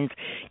lines,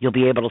 you'll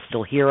be able to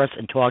still hear us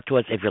and talk to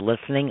us. If you're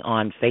listening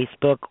on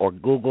Facebook or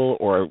Google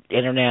or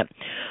Internet,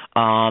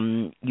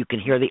 you can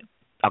hear the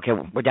Okay,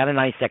 we're down to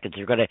 90 seconds.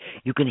 You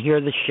can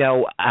hear the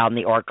show on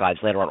the archives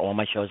later on. All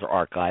my shows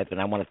are archived, and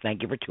I want to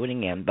thank you for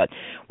tuning in. But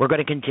we're going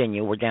to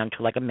continue. We're down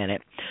to like a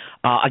minute.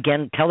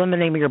 Again, tell them the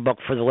name of your book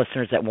for the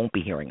listeners that won't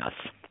be hearing us.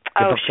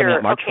 Your book's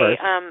sure. March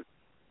 1st.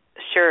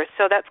 Sure.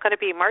 So that's going to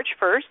be March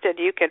 1st, and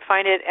you can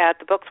find it at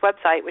the book's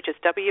website, which is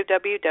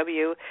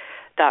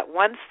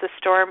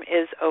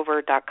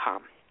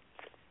www.oncethestormisover.com.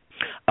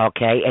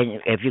 Okay,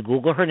 and if you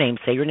Google her name,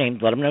 say your name,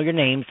 let them know your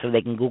name so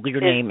they can Google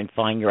your name and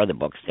find your other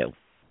books too.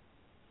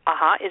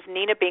 Is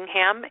Nina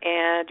Bingham,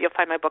 and you'll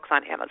find my books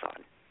on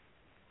Amazon.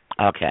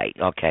 Okay.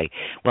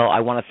 Well, I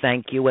want to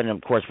thank you, and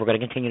of course we're going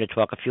to continue to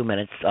talk a few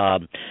minutes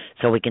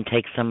so we can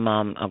take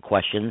some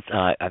questions.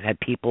 I've had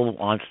people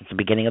on since the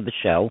beginning of the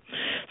show.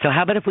 So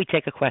how about if we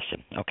take a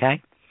question,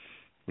 okay?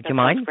 Would you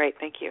mind? That's great,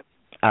 thank you.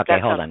 Okay,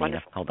 hold on,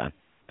 Nina. Hold on.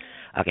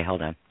 Okay,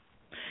 hold on.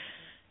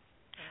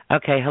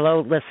 Okay,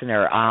 hello,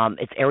 listener.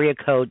 It's area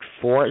code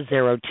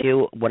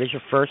 402. What is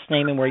your first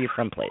name and where are you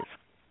from, please?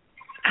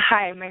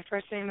 Hi, my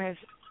first name is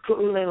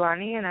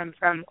Ku'ulelani, and I'm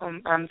from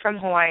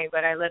Hawaii,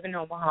 but I live in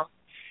Omaha.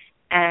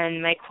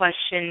 And my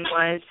question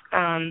was,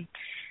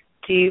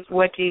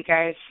 what do you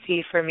guys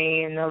see for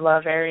me in the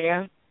love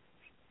area?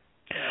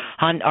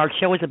 Hon, our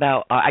show is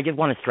about, I just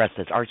want to stress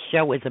this, our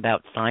show is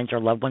about signs our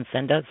loved ones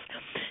send us.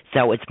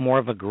 So it's more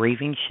of a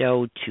grieving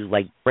show to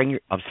bring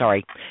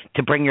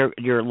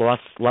your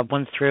lost loved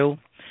ones through.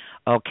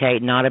 Okay,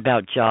 not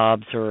about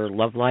jobs or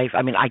love life.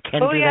 I mean, I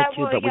can do that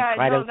too, but we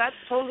try to. That's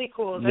totally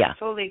cool. That's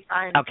totally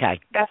fine. Okay,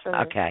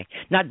 definitely. Okay,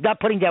 not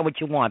putting down what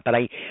you want, but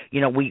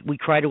we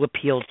try to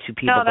appeal to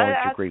people going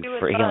through grief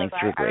for healing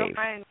through grief.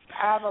 I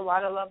have a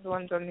lot of loved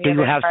ones on the Do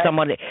you have side.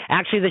 someone?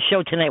 Actually, the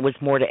show tonight was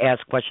more to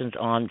ask questions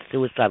on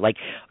suicide. Like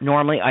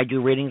normally, I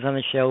do readings on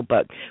the show,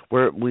 but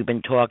we've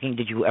been talking.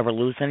 Did you ever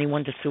lose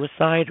anyone to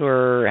suicide,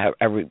 or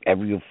have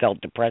you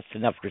felt depressed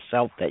enough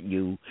yourself that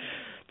you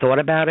thought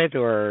about it,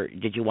 or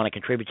did you want to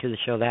contribute to the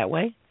show that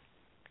way?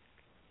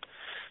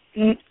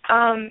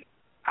 I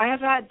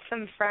have had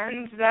some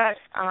friends that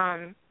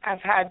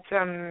have had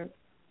some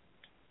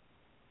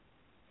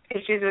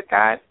issues with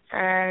that,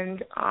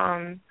 and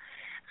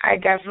I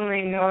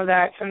definitely know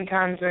that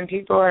sometimes when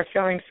people are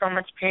feeling so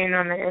much pain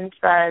on the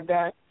inside,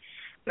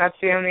 that's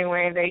the only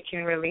way they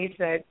can release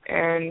it,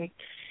 and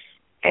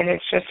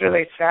it's just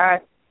really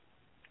sad.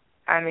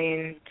 I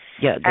mean,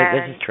 yeah,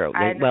 this is true.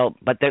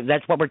 But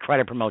that's what we're trying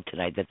to promote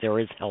tonight, that there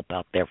is help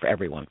out there for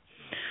everyone.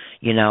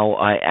 You know,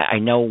 I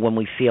know when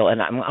we feel,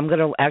 and I'm going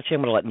to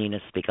let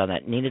Nina speak on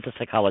that. Nina's a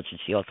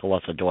psychologist. She also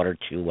lost a daughter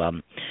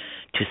to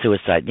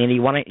suicide. Nina,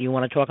 you want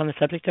to talk on the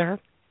subject to her?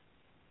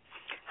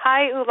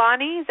 Hi,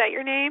 Ulani. Is that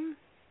your name?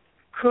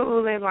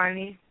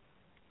 Ku'ulelani.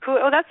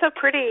 Oh, that's a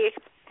pretty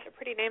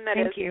name that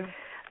is. Thank you.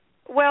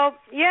 Well,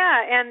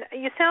 yeah, and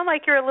you sound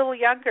like you're a little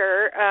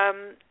younger.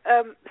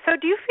 So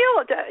do you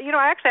feel,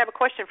 I actually have a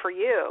question for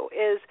you,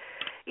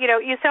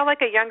 you sound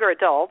like a younger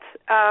adult.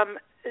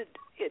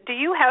 Do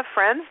you have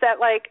friends that,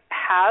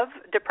 have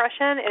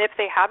depression? And if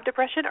they have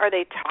depression, are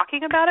they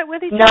talking about it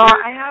with each other? No,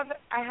 I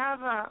have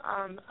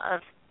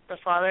the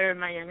father of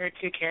my younger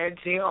two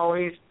kids. He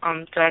always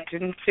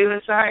threatened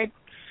suicide,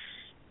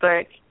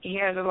 but he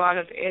has a lot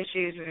of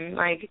issues, and,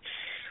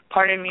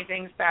 part of me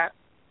thinks that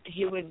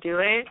he would do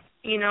it.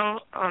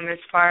 As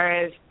far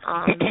as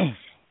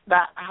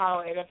that how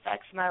it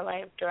affects my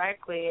life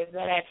directly is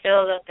that I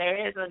feel that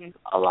there is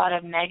a lot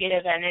of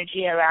negative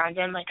energy around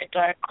him, like a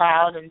dark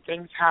cloud, and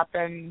things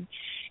happen.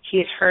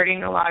 He's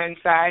hurting a lot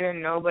inside,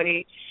 and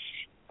nobody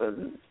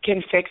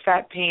can fix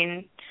that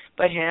pain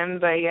but him,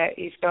 but yet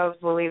he still is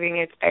believing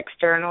it's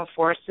external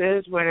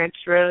forces when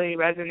it's really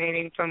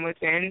resonating from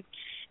within,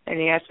 and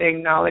he has to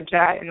acknowledge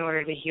that in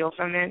order to heal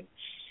from it.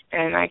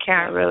 And I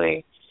can't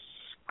really...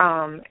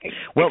 can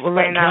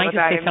I just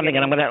say something?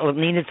 And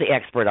Nina's the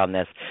expert on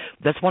this.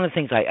 That's one of the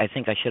things I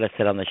think I should have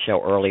said on the show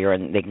earlier,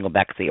 and they can go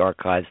back to the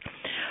archives.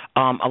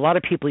 A lot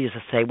of people used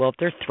to say, well, if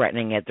they're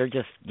threatening it, they're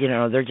just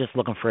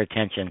looking for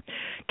attention.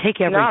 Take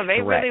every threat. No,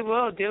 they really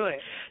will do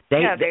it.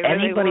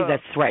 Anybody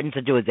that threatens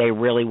to do it, they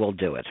really will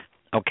do it.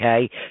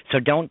 Okay, so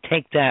don't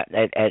take that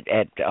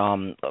at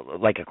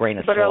like a grain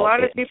of salt. But a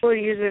lot of people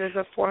use it as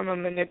a form of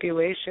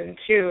manipulation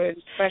too,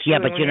 especially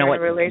but you know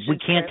what? We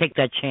can't take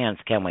that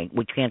chance, can we?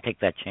 We can't take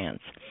that chance.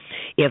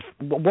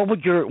 What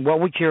would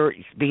your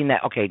being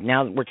that okay?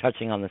 Now we're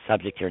touching on the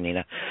subject here,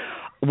 Nina.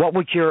 What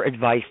would your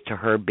advice to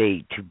her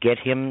be? To get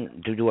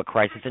him to do a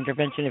crisis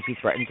intervention if he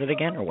threatens it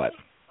again, or what?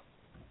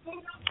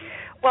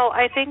 Well,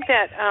 I think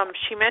that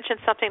she mentioned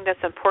something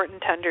that's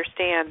important to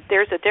understand.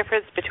 There's a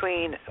difference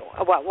between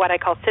what I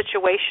call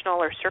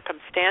situational or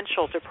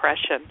circumstantial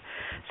depression.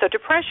 So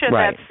depression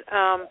that's,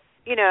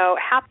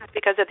 happens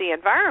because of the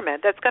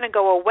environment, that's going to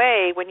go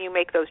away when you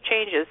make those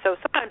changes. So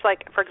sometimes,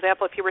 for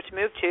example, if you were to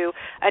move to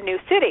a new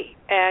city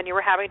and you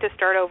were having to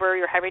start over,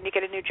 you're having to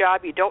get a new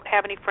job, you don't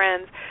have any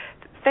friends,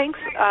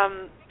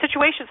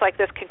 situations like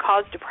this can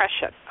cause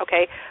depression,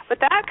 okay? But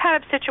that kind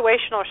of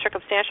situational or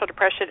circumstantial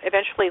depression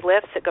eventually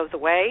lifts, it goes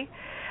away.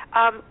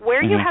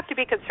 Where you have to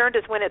be concerned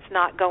is when it's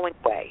not going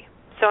away.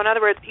 So in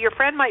other words, your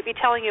friend might be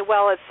telling you,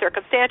 well, it's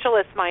circumstantial,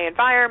 it's my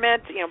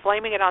environment,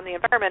 blaming it on the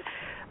environment.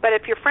 But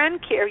if your friend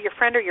or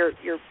your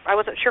I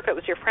wasn't sure if it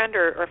was your friend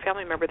or a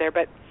family member there,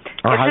 but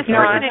or if this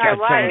person in your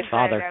life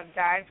have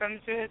died from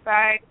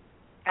suicide,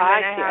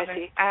 and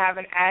then I have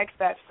an ex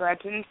that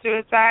threatens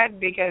suicide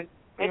because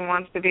he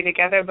wants to be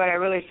together, but I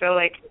really feel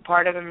like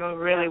part of him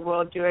really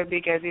will do it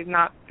because he's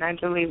not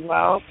mentally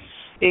well,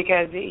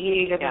 because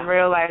he doesn't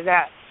realize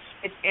that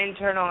it's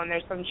internal and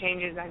there's some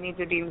changes that need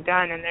to be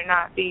done and they're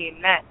not being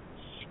met.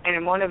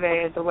 And one of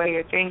it is the way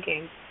you're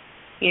thinking.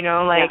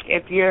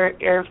 If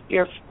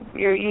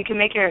you can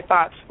make your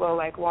thoughts flow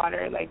like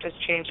water, like just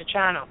change the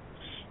channel.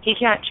 He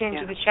can't change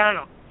the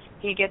channel.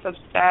 He gets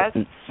obsessed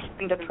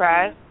and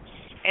depressed,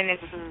 and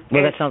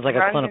well, that sounds like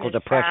a clinical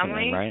depression,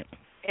 family, right?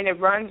 And it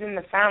runs in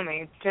the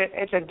family.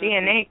 It's a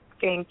DNA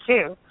thing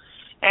too,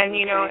 and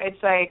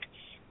it's like,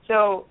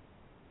 so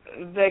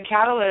the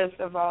catalyst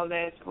of all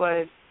this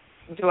was,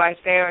 do I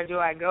stay or do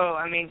I go?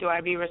 I mean, do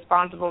I be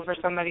responsible for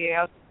somebody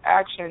else's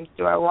actions?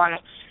 Do I want to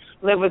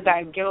live with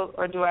that guilt,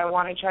 or do I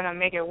want to try to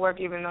make it work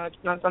even though it's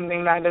not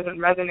something that doesn't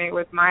resonate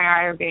with my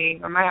higher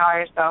being or my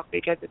higher self,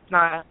 because it's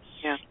not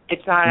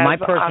it's not my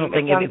personal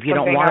thing. If you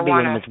don't want to be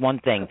with him, it's one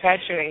thing,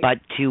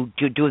 but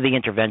to do the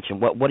intervention,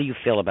 what do you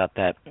feel about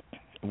that?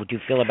 Would you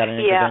feel about an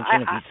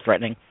intervention if he's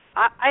threatening?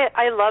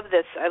 I love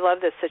this. I love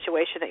this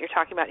situation that you're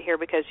talking about here,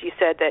 because you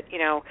said that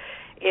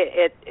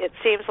it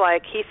seems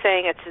like he's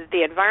saying it's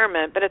the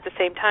environment, but at the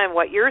same time,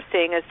 what you're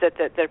seeing is that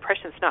the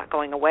depression's not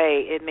going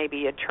away. It may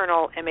be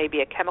internal, it may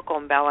be a chemical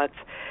imbalance,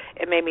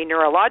 it may be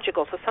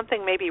neurological. So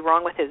something may be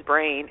wrong with his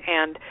brain,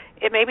 and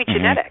it may be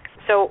genetic.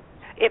 So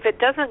if it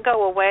doesn't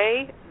go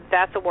away,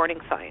 that's a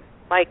warning sign.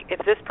 Like if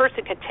this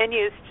person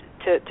continues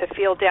to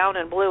feel down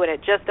and blue and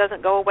it just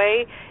doesn't go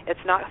away,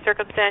 it's not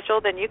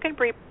circumstantial, then you can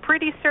be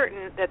pretty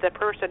certain that the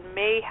person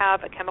may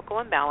have a chemical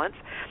imbalance.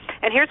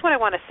 And here's what I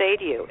want to say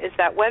to you, is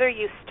that whether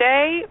you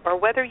stay or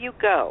whether you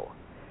go,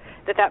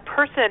 that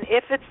person,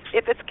 if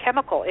it's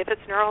chemical, if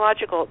it's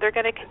neurological, they're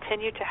going to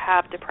continue to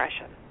have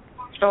depression.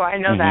 Oh, I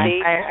know that.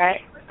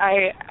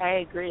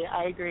 I agree.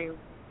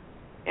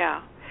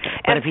 Yeah.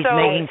 But if he's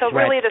making threats,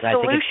 really the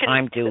solution,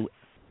 I think it's time to...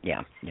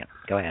 Yeah.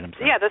 Go ahead. I'm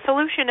sorry. Yeah, the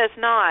solution is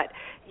not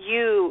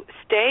you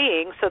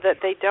staying so that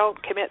they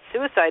don't commit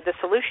suicide. The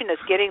solution is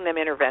getting them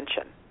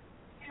intervention.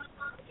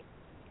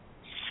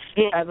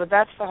 Yeah, but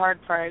that's the hard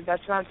part.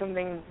 That's not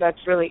something that's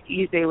really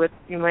easy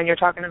when you're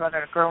talking about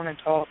a grown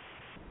adult.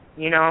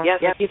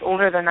 Yes. If he's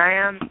older than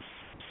I am,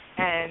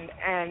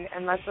 and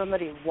unless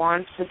somebody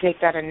wants to take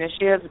that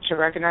initiative to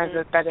recognize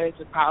that is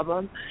a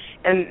problem,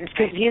 and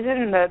because he's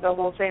in the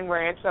whole thing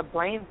where it's a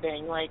blame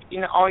thing, like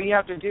all you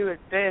have to do is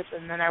this,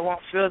 and then I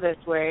won't feel this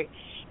way,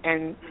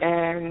 and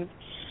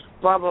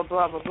blah blah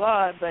blah blah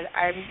blah. But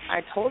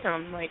I told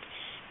him, like,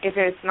 if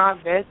it's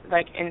not this,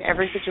 like in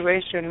every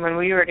situation when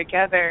we were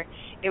together,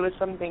 it was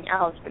something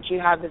else, but you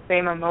have the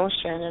same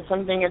emotion, and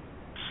something is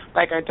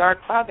like a dark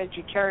cloud that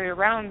you carry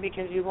around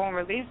because you won't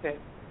release it.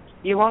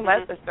 You won't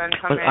let the sun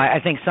come in.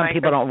 I think some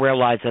people don't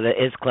realize that it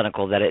is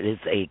clinical, that it is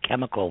a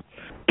chemical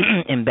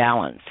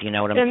imbalance. You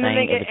know what I'm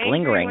saying? If it's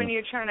lingering. When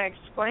you're trying to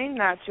explain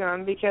that to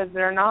them because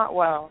they're not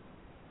well.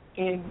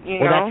 You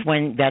know?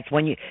 That's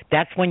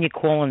when you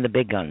call in the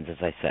big guns, as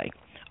I say.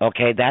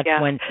 Okay, that's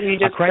when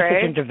a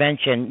crisis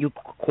intervention, you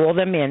call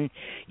them in,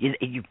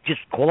 you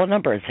just call a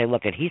number and say,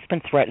 look, he's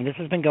been threatened, this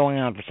has been going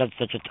on for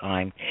such a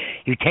time.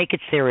 You take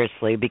it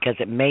seriously because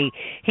he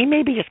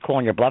may be just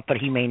calling your bluff, but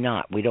he may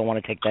not. We don't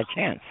want to take that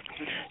chance.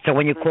 So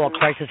when you call a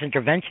crisis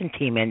intervention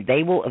team in,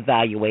 they will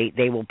evaluate,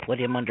 they will put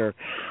him under,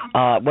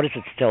 what is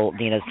it still,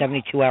 Nina,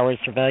 72 hours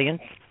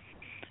surveillance?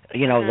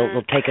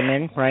 They'll take him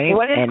in, right?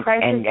 What is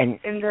crisis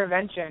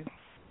intervention?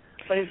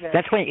 What is that?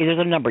 That's when there's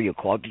a number you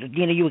call.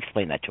 Nina, you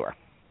explain that to her.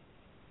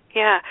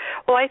 Yeah.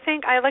 Well, I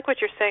think I like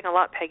what you're saying a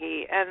lot,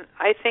 Peggy, and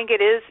I think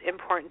it is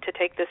important to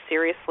take this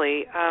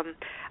seriously.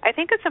 I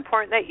think it's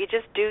important that you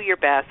just do your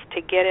best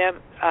to get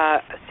him a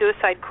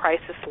suicide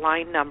crisis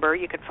line number.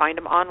 You can find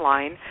them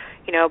online.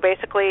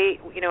 Basically,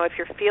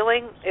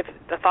 if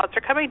the thoughts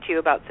are coming to you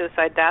about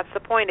suicide, that's the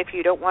point. If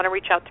you don't want to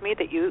reach out to me,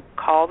 that you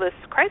call this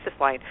crisis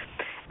line.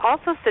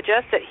 Also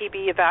suggest that he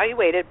be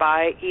evaluated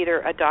by either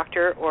a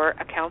doctor or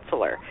a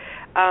counselor.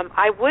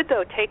 I would,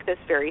 though, take this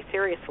very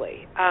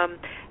seriously.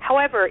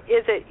 However,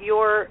 is it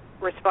your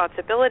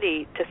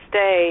responsibility to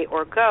stay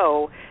or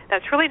go?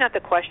 That's really not the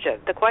question.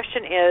 The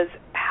question is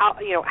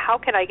how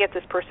can I get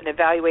this person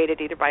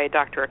evaluated either by a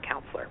doctor or a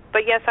counselor?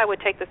 But yes, I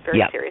would take this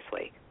very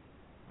seriously.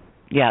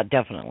 Yeah,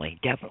 definitely.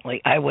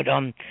 I would.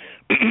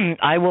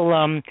 I will.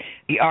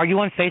 Are you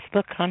on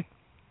Facebook, hon?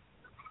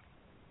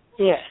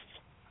 Yes.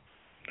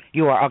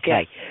 You are,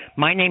 okay. Yes.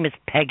 My name is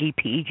Peggy,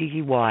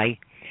 P-E-G-G-Y,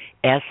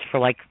 S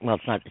for it's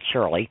not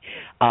Shirley,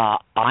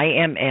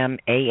 I-M-M-A-N-E-S-I.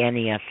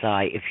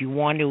 If you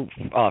want to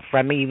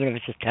friend me, even if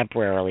it's just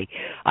temporarily,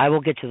 I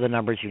will get to the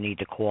numbers you need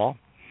to call.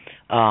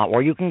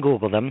 or you can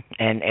Google them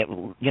and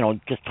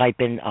just type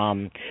in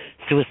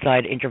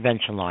suicide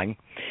intervention line,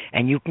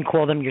 and you can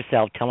call them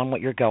yourself, tell them what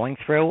you're going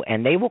through,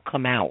 and they will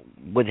come out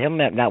with him.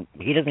 Now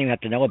he doesn't even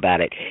have to know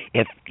about it,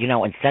 and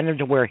send him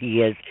to where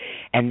he is,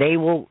 and they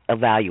will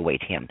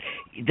evaluate him.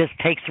 This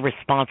takes the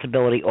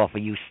responsibility off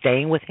of you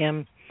staying with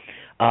him.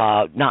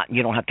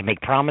 You don't have to make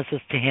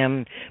promises to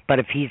him, but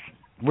if he's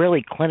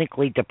really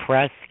clinically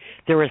depressed,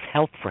 there is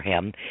help for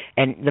him.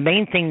 And the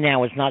main thing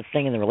now is not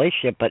staying in the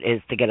relationship, but is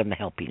to get him the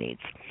help he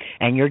needs.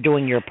 And you're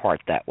doing your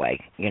part that way,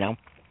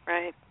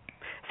 Right.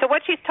 So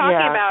what she's talking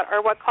about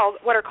are what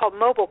are called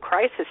mobile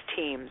crisis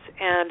teams.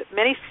 And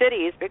many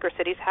cities, bigger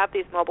cities, have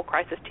these mobile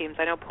crisis teams.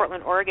 I know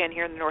Portland, Oregon,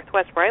 here in the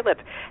Northwest where I live,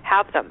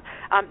 have them.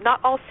 Not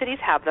all cities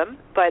have them,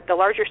 but the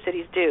larger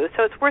cities do.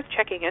 So it's worth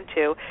checking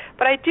into.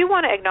 But I do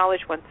want to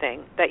acknowledge one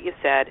thing that you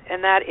said,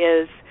 and that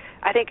is,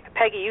 I think,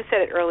 Peggy, you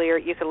said it earlier,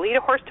 you can lead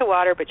a horse to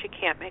water, but you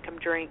can't make him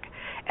drink.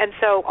 And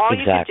so all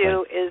you can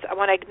do is, I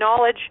want to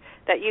acknowledge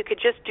that you could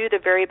just do the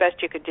very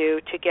best you could do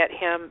to get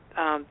him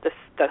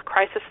the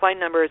crisis line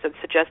numbers and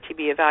suggest he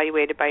be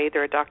evaluated by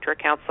either a doctor or a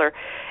counselor.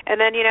 And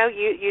then,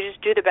 you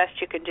just do the best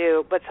you can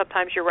do. But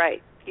sometimes you're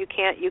right. You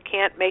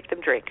can't make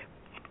them drink.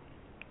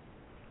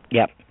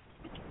 Yep.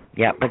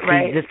 Yeah, but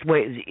see, this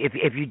way,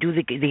 if you do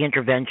the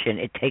intervention,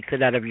 it takes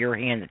it out of your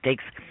hand. It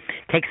takes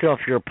it off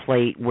your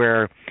plate.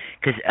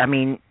 Because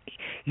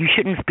you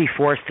shouldn't be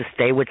forced to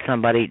stay with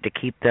somebody to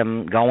keep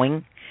them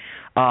going,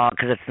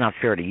 because it's not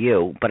fair to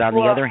you. But on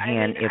the other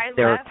hand, if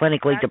they're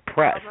clinically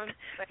depressed,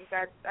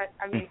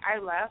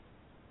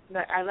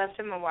 I left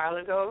him a while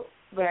ago,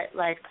 but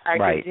I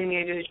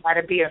continue to try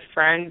to be a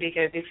friend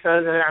because he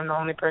feels that I'm the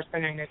only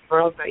person in this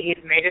world, but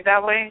he's made it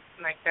that way.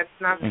 That's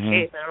not the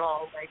case at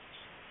all.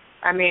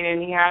 And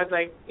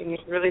he's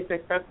really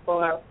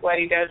successful at what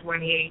he does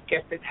when he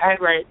gets his head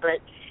right, but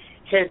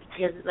his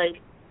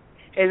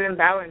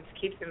imbalance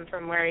keeps him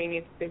from where he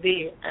needs to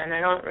be, and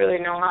I don't really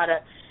know how to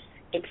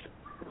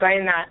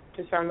explain that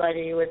to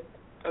somebody with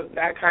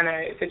that kind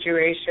of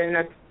situation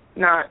that's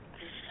not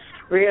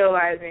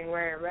realizing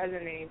where it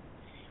resonates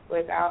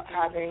without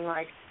having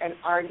an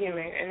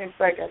argument. And it's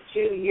a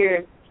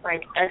 2-year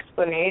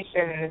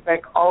explanation, and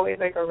it's always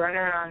a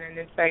runaround, and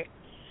it's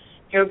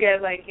he'll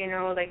get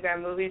that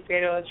movie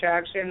Fatal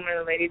Attraction where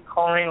the lady's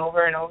calling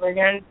over and over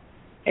again,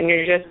 and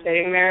you're just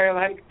sitting there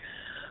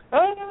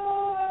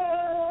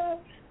oh,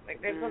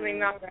 there's something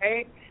not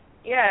right.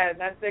 Yeah,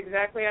 that's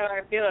exactly how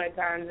I feel at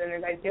times,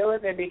 and I deal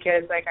with it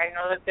because I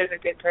know that there's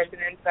a good person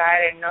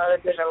inside. I know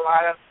that there's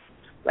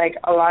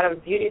a lot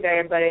of beauty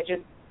there, but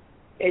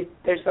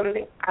there's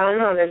something, I don't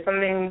know, there's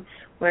something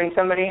when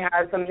somebody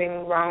has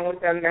something wrong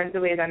with them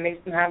mentally that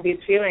makes them have these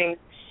feelings.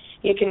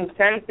 You can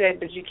sense it,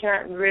 but you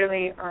can't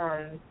really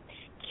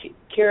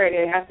cure it.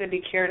 It has to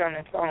be cured on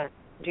its own.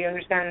 Do you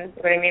understand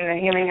what I mean? The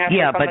healing has to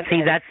come. But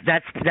see,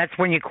 that's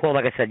when you call,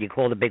 like I said, you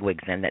call the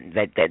bigwigs in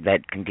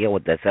that can deal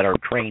with this, that are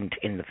trained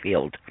in the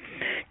field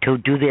to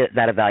do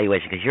that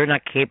evaluation, because you're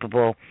not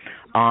capable.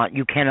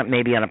 You can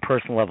maybe on a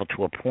personal level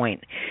to a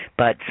point,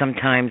 but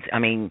sometimes,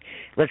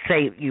 let's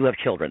say you have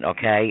children,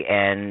 okay,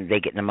 and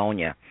they get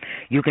pneumonia.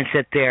 You can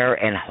sit there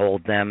and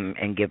hold them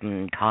and give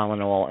them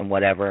Tylenol and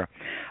whatever,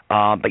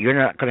 but you're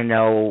not going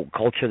to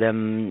culture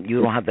them.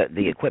 You don't have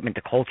the equipment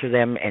to culture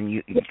them, and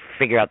you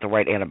figure out the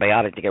right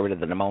antibiotic to get rid of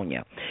the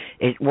pneumonia.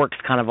 It works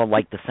kind of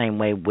the same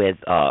way with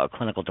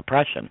clinical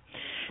depression.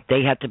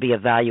 They have to be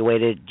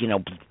evaluated,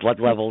 blood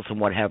levels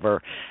and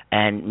whatever,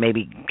 and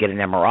maybe get an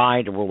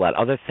MRI to rule out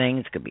other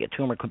things. It could be a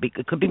tumor.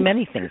 It could be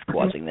many things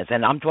causing this.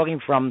 And I'm talking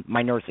from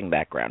my nursing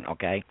background,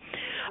 okay?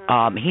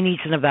 He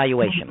needs an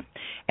evaluation.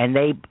 And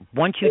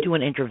once you do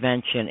an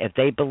intervention, if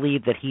they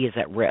believe that he is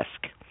at risk,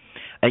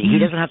 he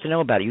doesn't have to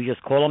know about it. You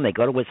just call him. They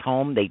go to his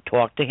home. They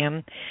talk to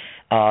him.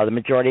 The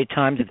majority of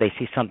times, if they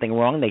see something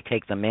wrong, they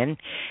take them in.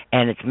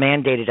 And it's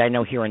mandated, I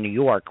know here in New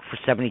York, for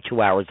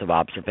 72 hours of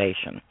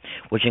observation,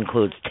 which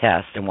includes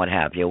tests and what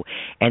have you.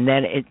 And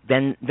then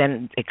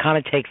it kind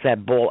of takes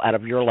that ball out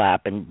of your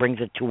lap and brings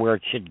it to where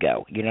it should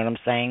go. You know what I'm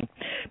saying?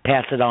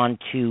 Pass it on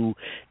to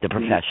the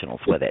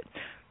professionals with it.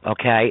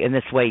 Okay, and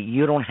this way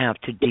you don't have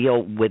to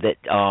deal with it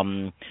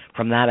from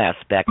that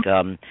aspect,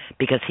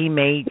 because he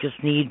may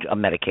just need a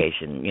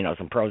medication,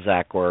 some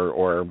Prozac,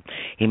 or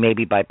he may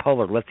be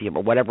bipolar, lithium,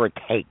 or whatever it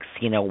takes,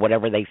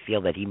 whatever they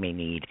feel that he may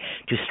need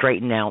to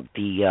straighten out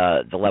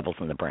the levels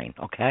in the brain.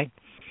 Okay,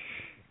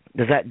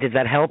 did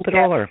that help at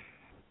all? Or?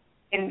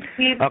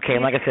 Okay,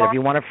 and like I said, if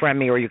you want to friend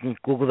me, or you can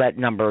Google that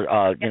number,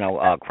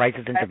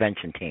 crisis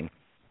intervention team.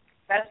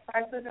 That's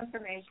priceless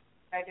information.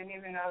 I didn't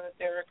even know that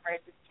there were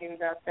crisis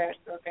teams out there,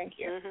 so thank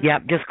you. Mm-hmm. Yeah,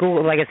 just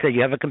Google, like I said,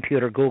 you have a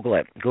computer, Google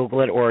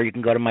it, or you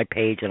can go to my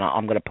page, and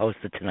I'm going to post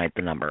it tonight,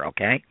 the number,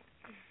 okay?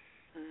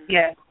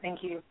 Yes, thank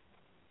you.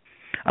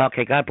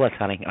 Okay, God bless,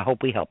 honey. I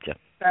hope we helped you.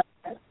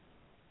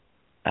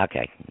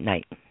 Okay,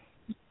 night.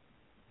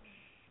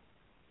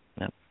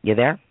 You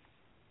there?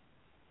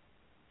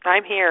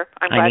 I'm here.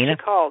 I'm glad you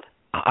called.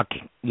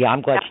 Okay. Yeah,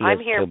 I'm glad she is. I'm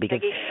here, too,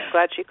 because Peggy.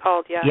 Glad she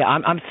called. Yeah. Yeah,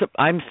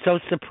 I'm so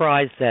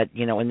surprised that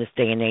in this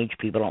day and age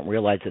people don't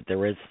realize that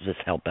there is this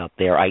help out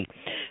there.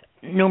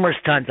 numerous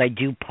times I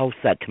do post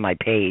that to my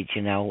page.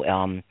 She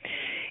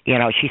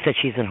said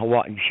she's in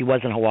Hawaii. She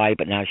was in Hawaii,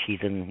 but now she's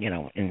in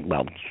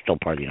still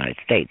part of the United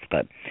States.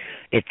 But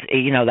it's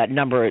that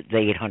number, the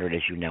 800,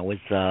 as is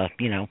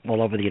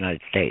all over the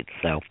United States.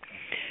 So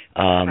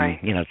right.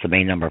 It's the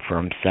main number for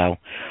them. So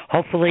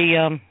hopefully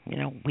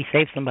we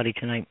save somebody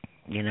tonight.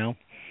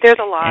 There's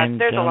a lot.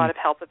 There's a lot of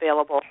help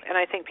available, and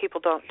I think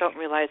people don't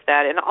realize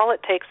that. And all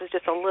it takes is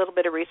just a little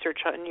bit of research,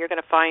 and you're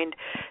going to find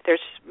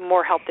there's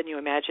more help than you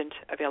imagined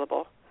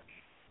available.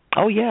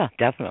 Oh yeah,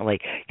 definitely.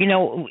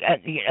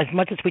 As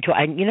much as we talk,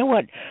 and you know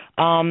what?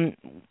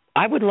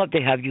 I would love to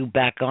have you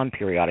back on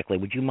periodically.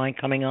 Would you mind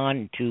coming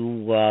on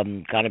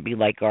to kind of be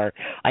like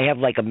I have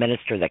like a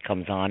minister that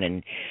comes on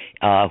and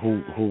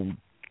who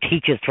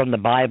teaches from the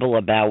Bible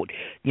about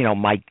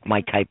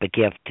my type of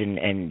gift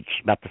and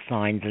about the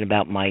signs and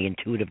about my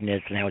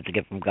intuitiveness and how it's a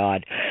gift from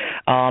God.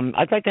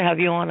 I'd like to have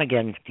you on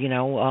again,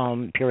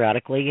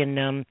 periodically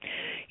and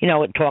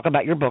talk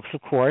about your books,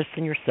 of course,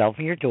 and yourself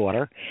and your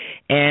daughter,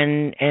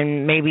 and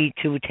maybe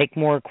to take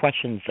more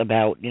questions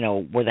about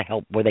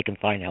where they can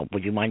find help.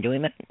 Would you mind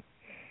doing that?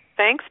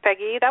 Thanks,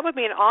 Peggy. That would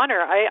be an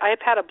honor.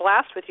 I've had a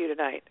blast with you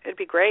tonight. It'd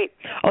be great.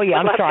 Oh yeah,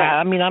 I'm sorry. That.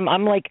 I mean,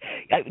 I'm like,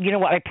 you know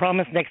what? I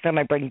promise next time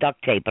I bring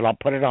duct tape, but I'll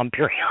put it on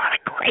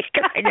periodically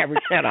because I never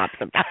shut up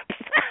sometimes.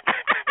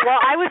 Well,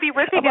 I would be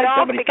ripping it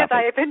off because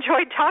I have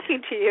enjoyed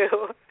talking to you.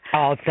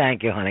 Oh,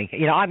 thank you, honey.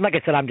 Like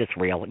I said, I'm just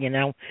real.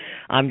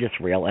 I'm just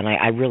real, and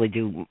I really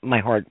do.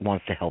 My heart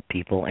wants to help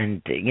people,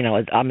 and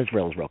I'm as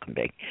real can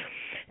be.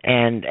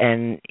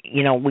 And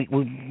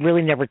we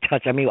really never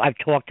touched. I mean, I've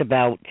talked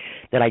about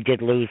that I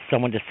did lose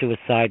someone to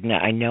suicide, and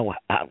I know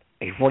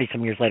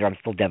 40-some years later I'm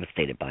still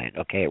devastated by it.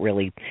 Okay, it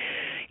really,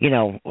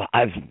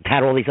 I've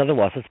had all these other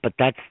losses, but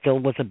that still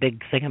was a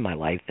big thing in my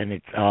life, and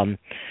it's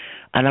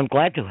and I'm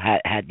glad to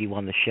have had you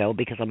on the show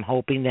because I'm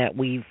hoping that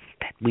we've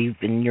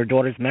in your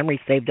daughter's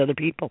memory saved other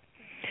people.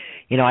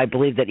 I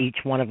believe that each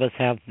one of us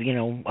have,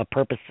 a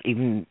purpose,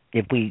 even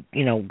if we,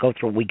 go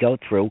through what we go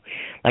through.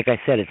 Like I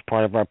said, it's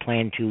part of our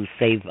plan to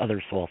save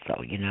others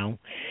also,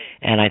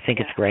 And I think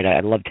it's great. I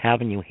loved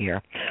having you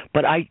here.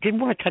 But I did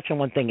want to touch on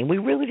one thing, and we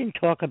really didn't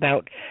talk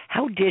about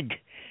how did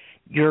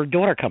your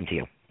daughter come to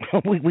you?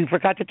 we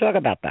forgot to talk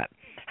about that.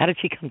 How did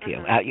she come to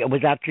you? It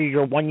was after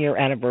your 1-year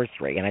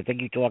anniversary, and I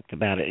think you talked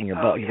about it in your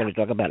book. You're going to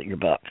talk about it in your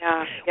book.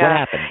 Yeah. What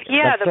happened?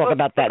 Yeah, Let's talk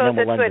about that, and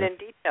then we'll end it in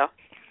detail.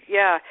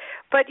 Yeah,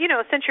 but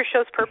since your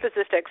show's purpose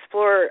is to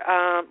explore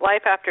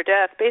life after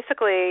death,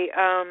 basically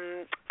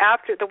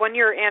after the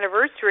 1-year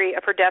anniversary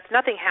of her death,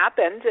 nothing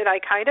happened, and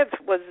I kind of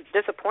was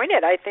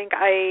disappointed. I think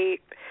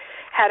I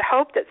had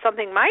hoped that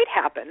something might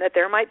happen, that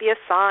there might be a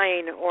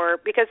sign,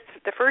 or because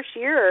the first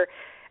year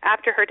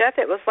after her death,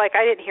 it was like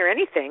I didn't hear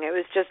anything. It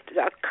was just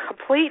a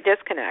complete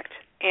disconnect,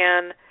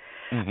 and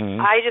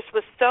I just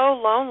was so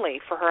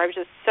lonely for her. I was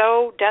just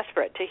so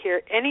desperate to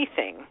hear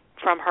anything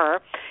from her.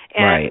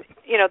 And,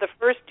 the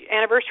first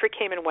anniversary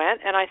came and went,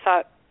 and I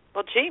thought,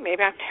 well, gee,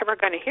 maybe I'm never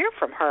going to hear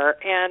from her.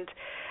 And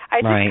I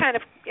just kind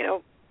of,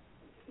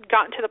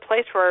 gotten to the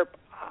place where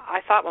I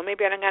thought, well,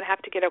 maybe I'm going to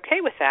have to get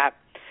okay with that.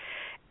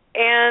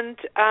 And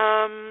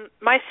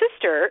my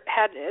sister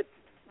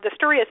the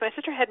story is my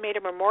sister had made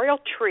a memorial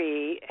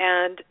tree,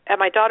 and at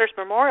my daughter's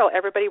memorial,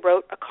 everybody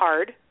wrote a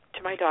card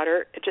to my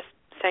daughter just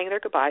saying their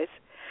goodbyes.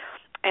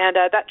 And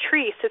that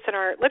tree sits in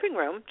our living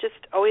room,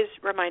 just always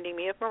reminding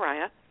me of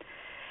Mariah.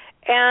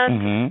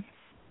 And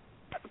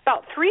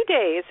about 3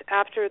 days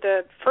after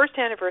the first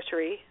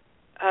anniversary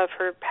of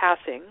her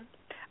passing,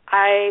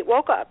 I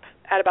woke up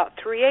at about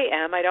 3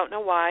 a.m. I don't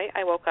know why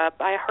I woke up.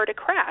 I heard a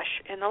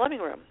crash in the living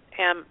room,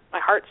 and my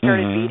heart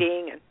started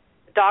beating, and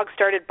the dog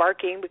started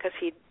barking because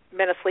he'd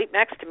been asleep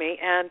next to me.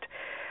 And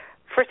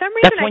for some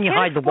reason, that's when you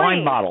hide the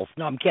wine bottles.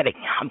 No, I'm kidding.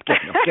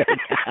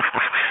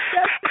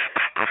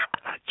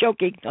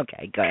 Joking.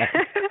 Okay, go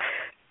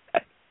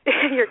ahead.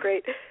 You're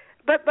great.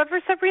 But for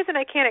some reason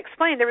I can't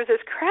explain, there was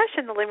this crash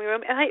in the living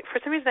room, and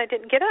for some reason I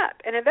didn't get up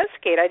and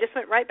investigate. I just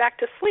went right back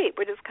to sleep,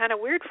 which is kind of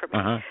weird for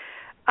me.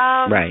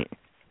 Right.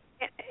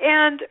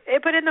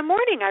 But in the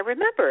morning I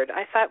remembered.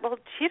 I thought, well,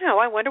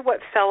 I wonder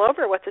what fell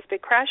over, what this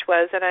big crash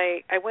was. And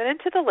I went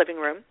into the living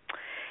room,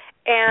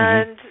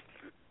 and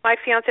my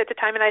fiance at the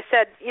time, and I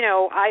said,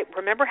 I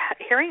remember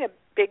hearing a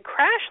big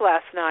crash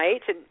last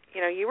night, and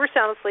you were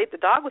sound asleep, the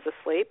dog was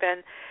asleep,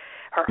 and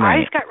her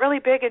eyes got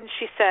really big, and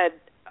she said,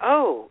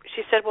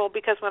 well,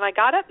 because when I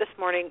got up this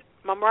morning,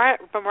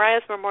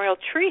 Mariah's memorial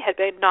tree had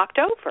been knocked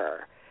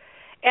over.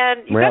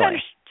 And you got to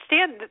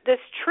understand that this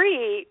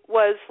tree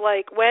was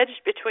like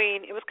wedged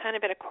between, it was kind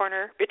of in a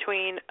corner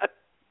between a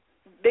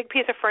big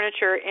piece of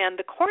furniture and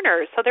the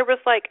corner. So there was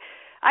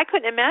I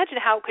couldn't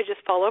imagine how it could just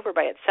fall over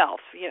by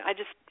itself.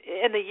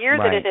 In the year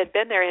that it had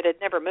been there, it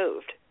had never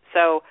moved.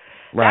 So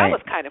that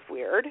was kind of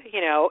weird,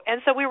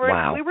 And so we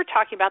were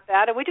talking about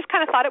that, and we just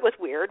kind of thought it was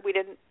weird. We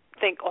didn't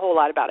think a whole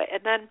lot about it.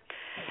 And then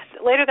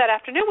later that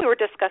afternoon, we were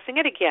discussing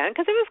it again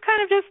because it was kind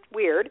of just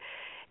weird.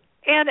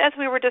 And as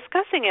we were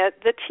discussing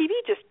it, the TV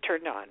just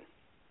turned on.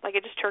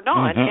 It just turned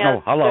on.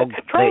 And hello. The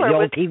controller the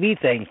old TV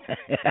thing.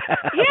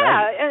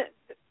 Yeah.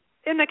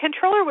 the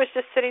controller was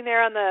just sitting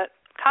there on the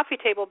coffee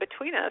table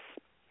between us.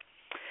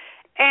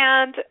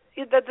 And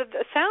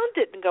the sound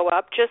didn't go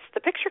up, just the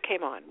picture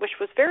came on, which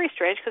was very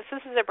strange because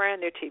this is a brand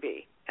new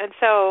TV. And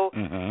so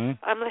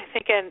I'm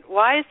thinking,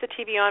 why is the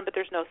TV on but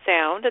there's no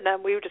sound? And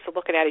then we were just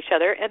looking at each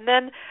other. And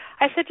then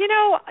I said,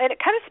 and it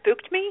kind of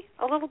spooked me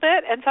a little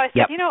bit. And so I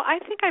said, I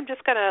think I'm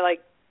just going to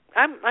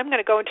I'm going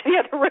to go into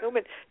the other room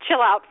and chill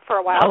out for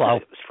a while.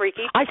 Hello. It was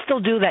freaky. I still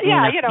do that.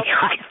 Yeah,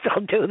 I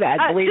still do that.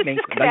 Believe me,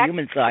 the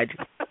human side.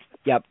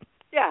 Yep.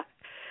 Yeah.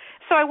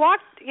 So I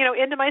walked,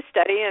 into my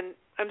study, and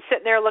I'm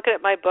sitting there looking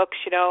at my books,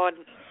 and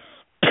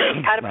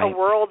kind of a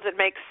world that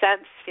makes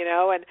sense,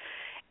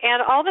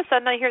 and all of a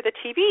sudden I hear the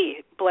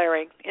TV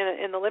blaring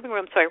in the living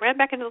room. So I ran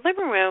back into the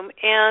living room,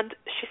 and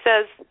she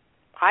says,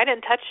 I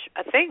didn't touch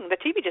a thing. The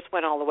TV just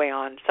went all the way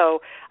on.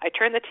 So I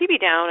turned the TV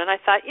down, and I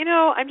thought,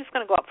 I'm just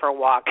going to go out for a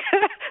walk.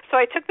 So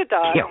I took the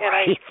dog.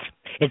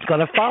 It's going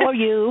to follow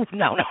you.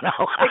 No.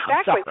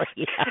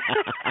 Exactly.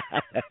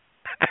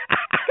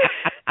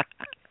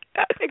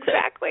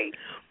 Exactly.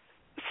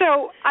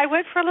 So I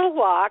went for a little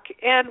walk,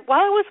 and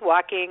while I was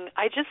walking,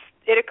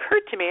 it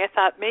occurred to me, I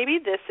thought maybe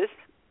this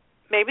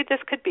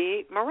could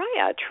be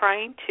Mariah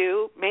trying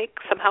to make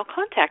somehow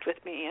contact with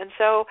me. And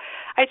so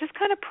I just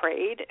kind of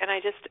prayed, and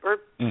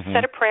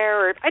said a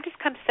prayer, or I just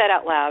kind of said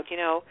out loud,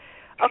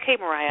 okay,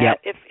 Mariah,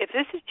 if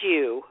this is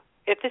you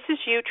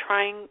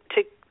trying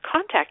to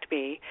contact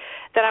me,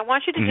 then I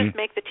want you to just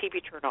make the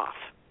TV turn off.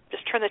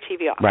 Just turn the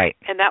TV off. Right.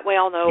 And that way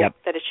I'll know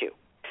that it's you.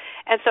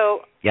 And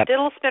so did a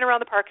little spin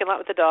around the parking lot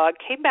with the dog,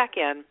 came back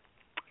in,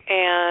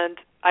 and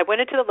I went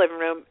into the living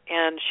room,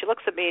 and she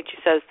looks at me, and she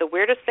says, the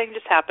weirdest thing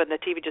just happened. The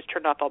TV just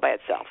turned off all by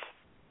itself.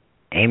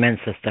 Amen,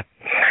 sister.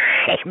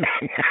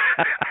 Amen.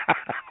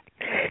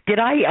 Did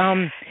I,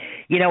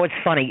 it's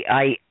funny.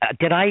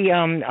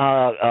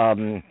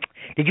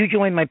 Did you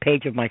join my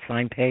page of my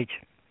sign page?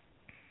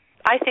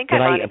 I think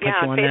I'm on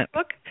Facebook.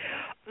 That?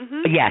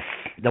 Yes,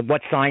 the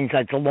what signs,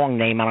 it's a long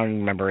name, I don't even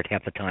remember it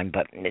half the time,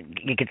 but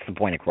it gets the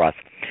point across.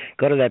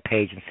 Go to that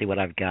page and see what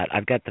I've got.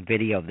 I've got the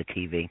video of the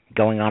TV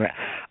going on.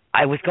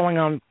 I was going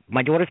on,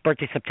 my daughter's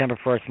birthday September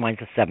 1st, mine's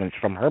the 7th.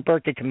 From her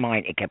birthday to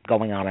mine, it kept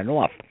going on and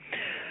off.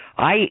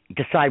 I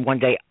decide one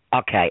day,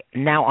 okay,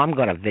 now I'm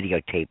going to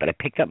videotape it. I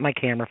picked up my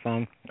camera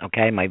phone,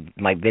 okay, my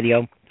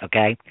video,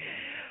 okay.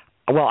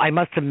 Well, I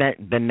must have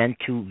been meant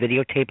to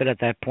videotape it at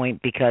that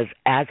point, because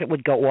as it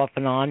would go off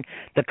and on,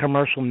 the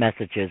commercial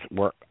messages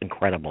were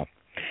incredible.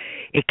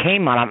 It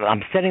came on.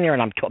 I'm sitting there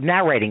and I'm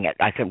narrating it.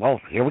 I said, well,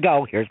 here we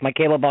go. Here's my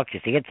cable box. You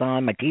see it's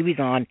on. My TV's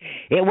on.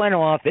 It went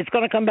off. It's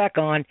going to come back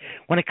on.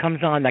 When it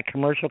comes on, that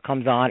commercial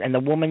comes on, and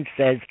the woman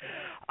says,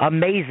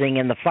 amazing,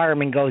 and the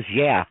fireman goes,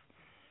 yeah.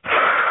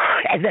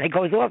 And then it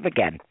goes off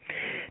again.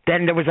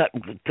 Then there was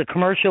the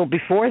commercial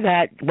before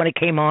that when it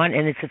came on,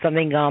 and it said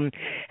something,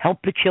 help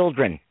the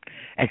children.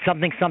 And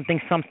something.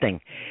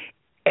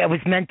 It was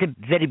meant to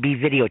be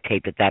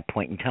videotaped at that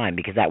point in time,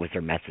 because that was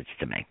their message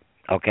to me,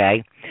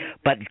 okay?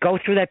 But go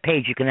through that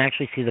page. You can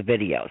actually see the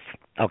videos,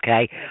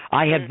 okay?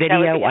 I have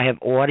video. I have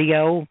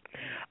audio.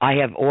 I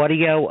have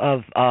audio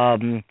of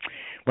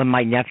when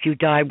my nephew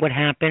died, what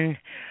happened.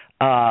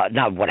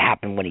 Not what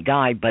happened when he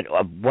died, but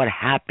what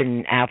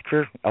happened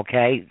after,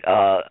 okay?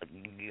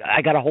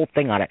 I got a whole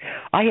thing on it.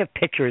 I have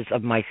pictures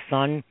of my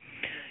son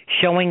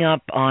showing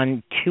up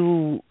on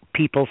two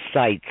people's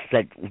sites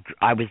that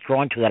I was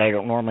drawn to that I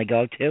don't normally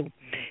go to.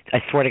 I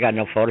swear to God,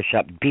 no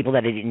Photoshop. People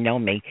that didn't know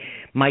me.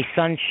 My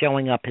son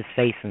showing up, his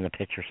face in the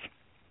pictures.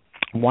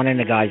 One in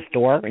a guy's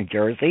door in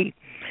Jersey.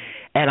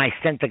 And I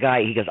sent the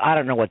guy, he goes, I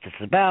don't know what this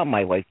is about.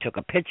 My wife took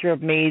a picture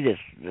of me.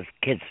 This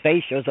kid's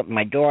face shows up in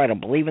my door. I don't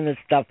believe in this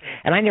stuff.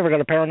 And I never go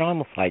to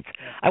paranormal sites.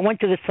 I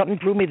went to this, something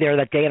drew me there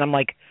that day, and I'm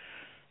like,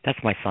 that's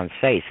my son's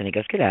face. And he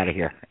goes, get out of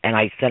here. And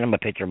I sent him a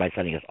picture of my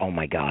son. He goes, oh,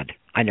 my God,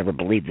 I never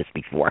believed this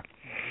before.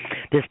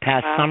 This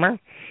past summer,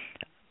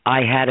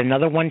 I had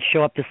another one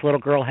show up. This little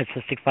girl had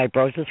cystic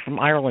fibrosis from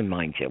Ireland,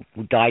 mind you,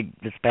 who died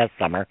this past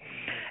summer.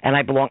 And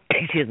I belong,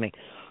 excuse me,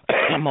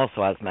 I'm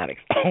also asthmatic.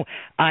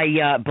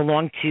 I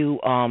belong to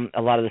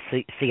a lot of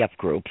the CF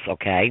groups,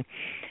 okay?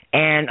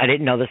 And I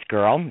didn't know this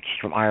girl.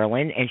 She's from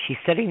Ireland, and she's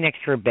sitting next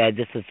to her bed.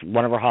 This is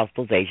one of her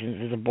hospitalizations.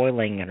 There's a boy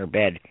laying in her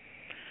bed.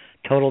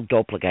 Total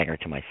doppelganger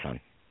to my son.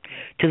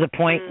 To the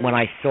point when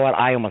I saw it,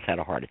 I almost had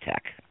a heart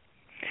attack.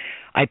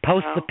 I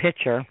post the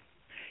picture.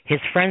 His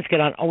friends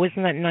get on, oh,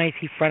 isn't that nice?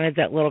 He fronted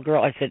that little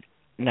girl. I said,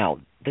 no,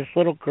 this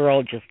little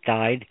girl just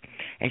died,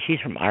 and she's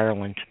from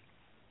Ireland.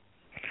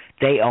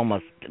 They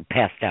almost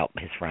passed out,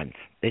 his friends.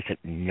 They said,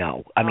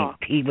 no. I mean,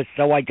 he was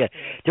so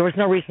there was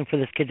no reason for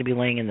this kid to be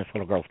laying in this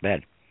little girl's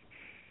bed.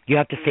 You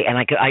have to see, and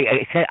I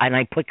said, and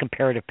I put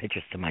comparative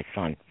pictures to my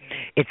son.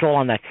 It's all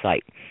on that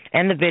site,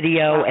 and the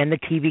video, and the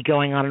TV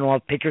going on and all.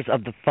 Pictures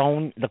of the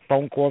phone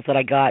calls that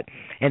I got,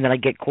 and then I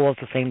get calls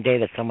the same day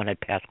that someone had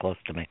passed close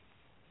to me.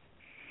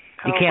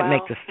 You can't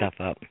make this stuff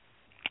up.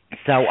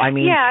 So I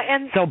mean,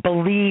 so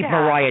believe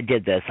Mariah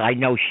did this. I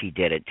know she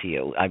did it to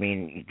you. I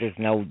mean, there's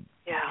no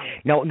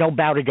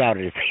doubt about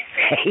it, as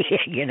they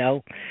say.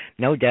 No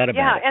doubt about it.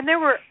 Yeah, and there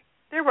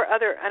were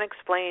other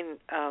unexplained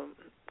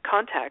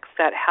contacts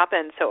that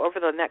happened. So over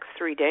the next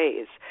 3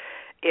 days,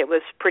 it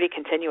was pretty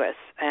continuous,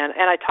 and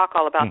I talk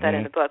all about that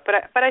in the book. But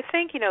I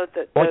think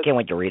I can't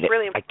wait to read it.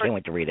 Really I can't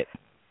wait to read it.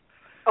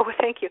 Oh,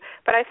 thank you.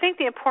 But I think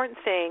the important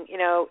thing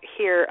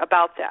here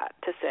about that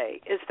to say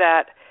is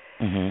that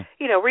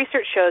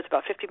research shows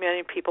about 50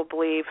 million people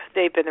believe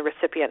they've been the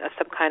recipient of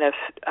some kind of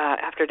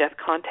after-death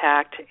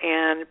contact,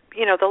 and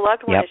the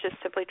loved one is just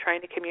simply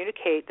trying to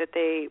communicate that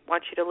they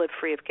want you to live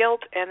free of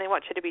guilt and they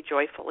want you to be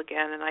joyful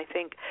again. And I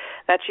think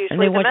that's usually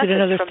the message. And they want you to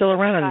know they're still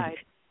around.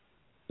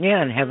 Yeah,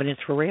 and heaven is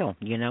for real.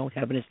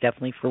 Heaven is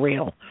definitely for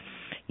real.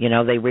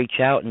 They reach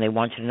out and they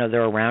want you to know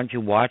they're around you,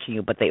 watching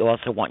you, but they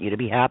also want you to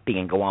be happy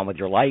and go on with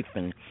your life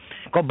and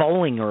go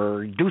bowling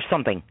or do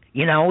something.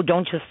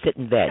 Don't just sit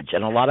and veg.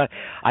 And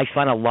I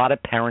find a lot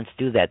of parents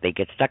do that. They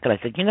get stuck. And I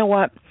said, you know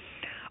what?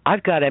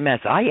 I've got MS.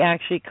 I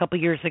actually, a couple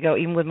of years ago,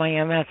 even with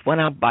my MS, went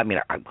out. I mean,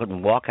 I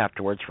couldn't walk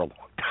afterwards for a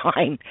long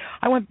time.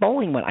 I went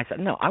bowling. I said,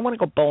 no, I want to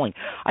go bowling.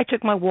 I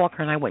took my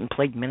walker and I went and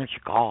played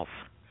miniature golf.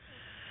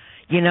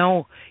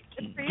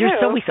 There's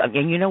always something.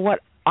 And you know what?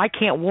 I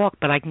can't walk,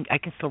 but I can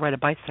still ride a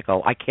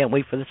bicycle. I can't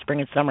wait for the spring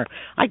and summer.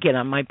 I get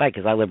on my bike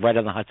because I live right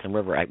on the Hudson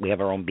River. We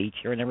have our own beach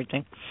here and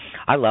everything.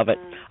 I love it.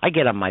 I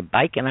get on my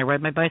bike and I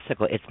ride my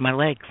bicycle. It's my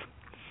legs.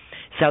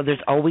 So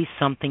there's always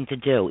something to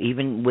do,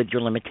 even with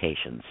your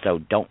limitations. So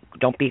don't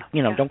be,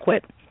 don't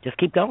quit. Just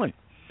keep going.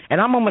 And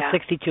I'm almost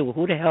 62.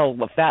 Who the hell,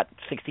 a fat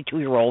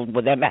 62-year-old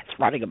with MS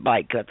riding a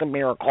bike? That's a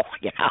miracle,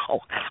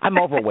 I'm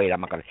overweight.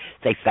 I'm not going to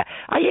say fat.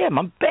 I am.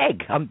 I'm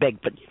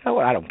big. But you know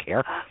what? I don't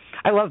care.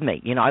 I love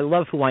me. I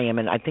love who I am,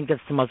 and I think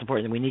that's the most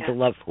important thing. We need to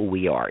love who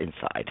we are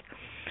inside.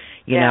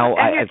 And you're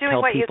I doing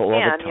tell what people you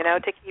can, all the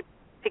time.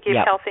 to keep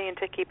healthy and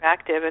to keep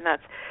active, and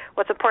that's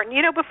what's important.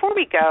 Before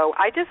we go,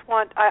 I just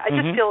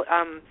feel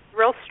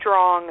real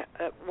strong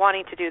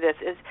wanting to do this.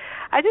 Is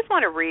I just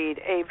want to read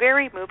a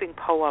very moving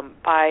poem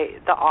by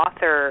the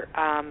author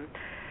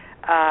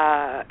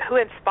who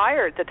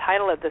inspired the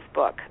title of this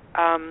book.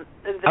 The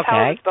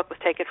title of this book was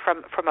taken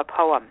from a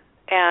poem,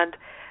 and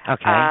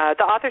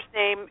the author's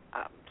name,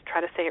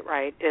 try to say it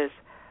right, is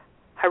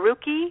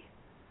Haruki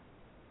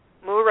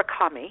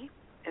Murakami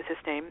is his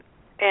name.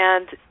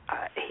 And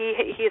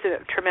he is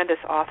a tremendous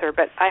author,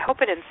 but I hope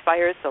it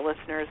inspires the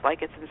listeners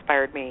like it's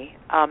inspired me.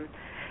 And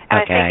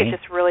I think it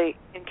just really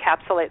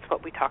encapsulates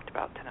what we talked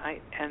about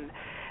tonight. And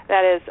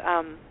that is,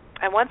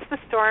 and once the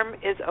storm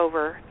is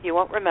over, you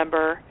won't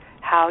remember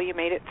how you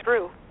made it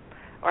through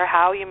or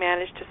how you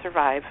managed to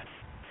survive.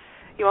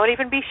 You won't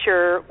even be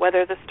sure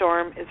whether the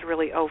storm is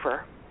really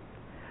over.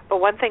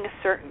 But one thing is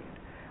certain.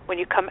 When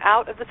you come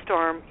out of the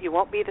storm, you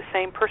won't be the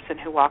same person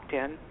who walked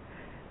in,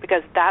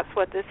 because that's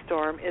what this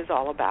storm is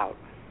all about.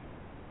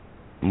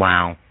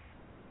 Wow.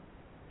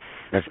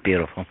 That's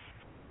beautiful.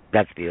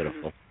 That's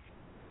beautiful.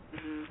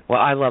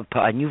 Well, I love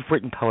and you've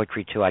written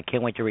poetry, too. I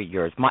can't wait to read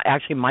yours.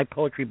 My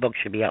poetry book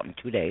should be out in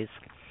 2 days,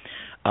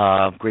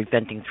 Grief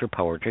Venting Through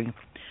Poetry.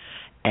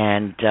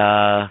 And,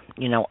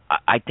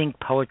 I think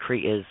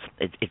poetry is,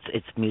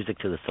 it's music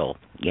to the soul,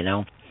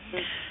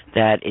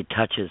 that it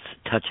touches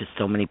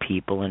so many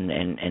people. And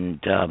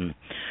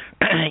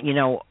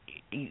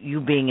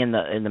you being in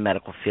the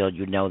medical field,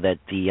 that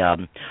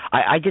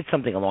I did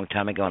something a long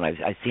time ago, and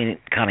I've seen it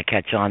kind of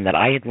catch on, that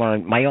I had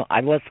learned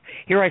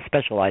I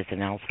specialized in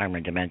Alzheimer's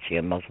and dementia,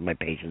 and most of my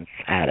patients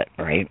had it,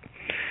 right?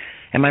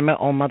 And my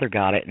own mother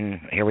got it,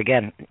 and here we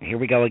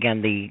go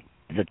again, the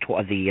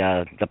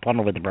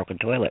plumber with the broken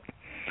toilet.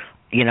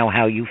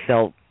 How you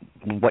felt,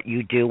 what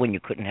you do when you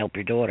couldn't help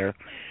your daughter.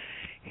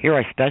 Here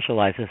I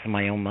specialize this, and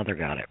my own mother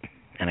got it,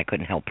 and I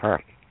couldn't help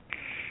her.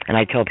 And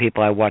I tell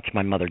people I watched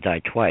my mother die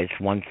twice,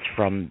 once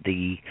from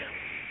the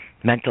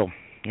mental,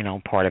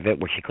 part of it,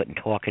 where she couldn't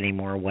talk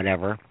anymore or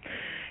whatever,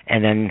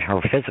 and then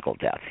her physical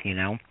death,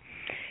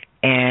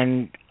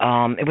 And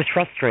it was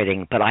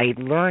frustrating, but I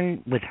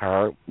learned with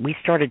her, we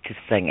started to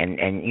sing, and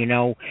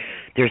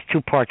there's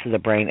two parts of the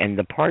brain, and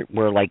the part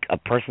where, like, a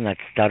person that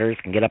stutters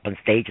can get up on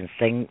stage and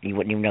sing, you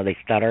wouldn't even know they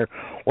stutter,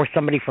 or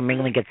somebody from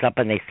England gets up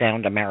and they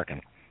sound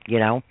American.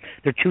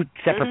 They're two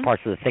separate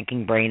parts of the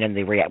thinking brain and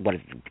I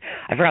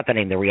forgot the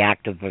name, the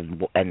reactive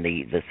and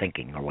the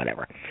thinking or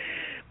whatever.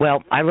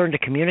 Well, I learned to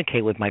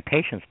communicate with my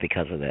patients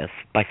because of this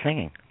by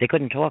singing. They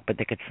couldn't talk, but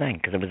they could sing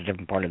because it was a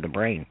different part of the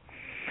brain.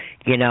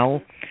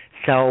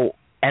 So,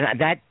 and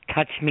that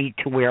touched me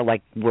to where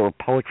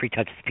poetry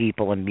touches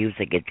people and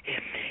music.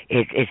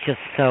 It's just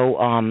so,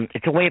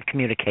 it's a way of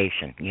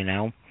communication,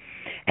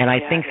 And I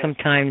think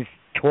sometimes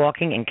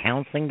talking and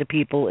counseling to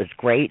people is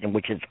great, and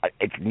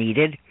it's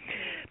needed.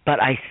 But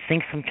I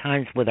think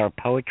sometimes with our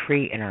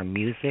poetry and our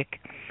music,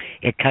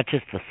 it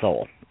touches the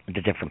soul,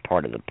 the different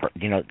part of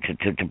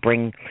to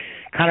bring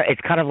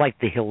it's kind of like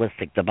the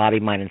holistic, the body,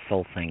 mind, and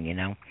soul thing,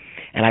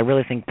 And I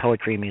really think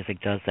poetry and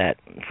music does that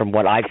from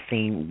what I've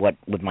seen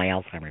with my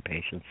Alzheimer's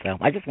patients. So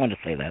I just wanted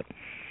to say that.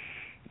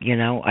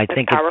 I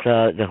think it's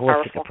the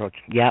holistic approach.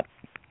 Yep.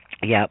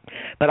 Yeah,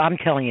 but I'm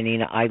telling you,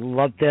 Nina, I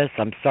love this.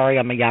 I'm sorry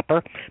I'm a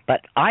yapper,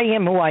 but I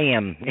am who I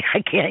am.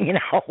 I can't,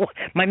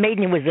 my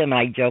maiden name was Em, and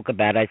I joke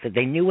about it. I said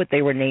they knew what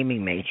they were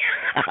naming me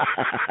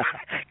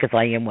because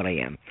I am what I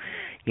am.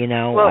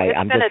 Well,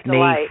 I'm just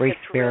me, free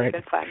spirit. Really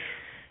been fun.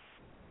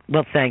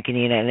 Well, thank you,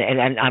 Nina,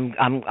 and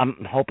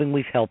I'm hoping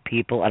we've helped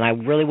people, and I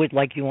really would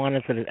like you on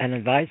as an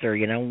advisor.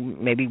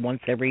 Maybe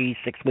once every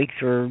 6 weeks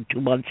or 2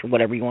 months or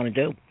whatever you want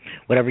to do,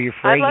 whatever you're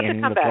free,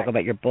 and we'll talk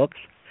about your books.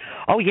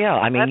 Oh yeah,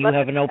 I mean you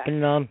have an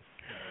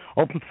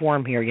open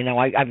forum here.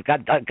 I've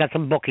got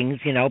some bookings,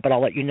 but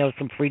I'll let you know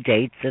some free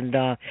dates, and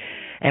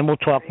we'll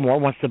talk more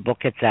once the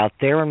book gets out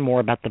there, and more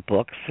about the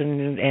books,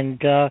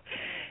 and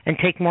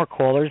take more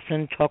callers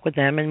and talk with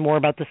them, and more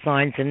about the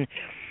signs. And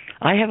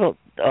I have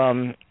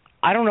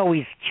I don't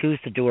always choose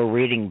to do a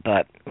reading,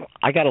 but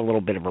I got a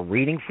little bit of a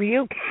reading for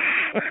you.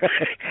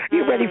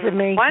 You ready for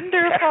me?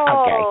 Wonderful.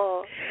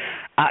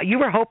 Okay. You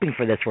were hoping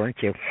for this, weren't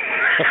you?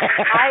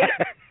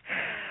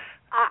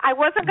 I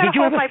wasn't going to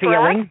hold my breath. Did you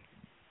have a feeling?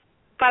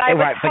 But I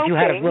was hoping. But you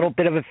had a little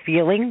bit of a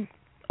feeling?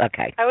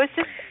 Okay. I was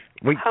just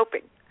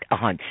hoping. A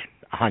hunch.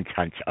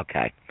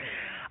 Okay.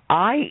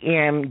 I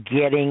am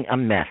getting a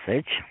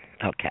message.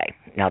 Okay.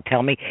 Now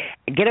tell me,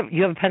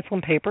 you have a pencil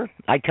and paper?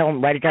 I tell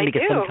them, write it down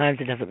because sometimes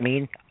it doesn't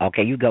mean.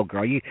 Okay, you go,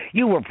 girl.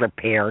 You were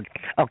prepared.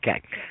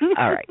 Okay.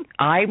 All right.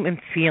 I am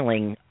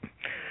feeling,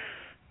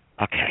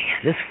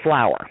 this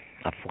flower,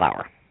 a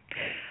flower.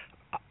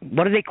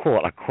 What do they call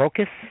it? A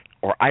crocus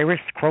or iris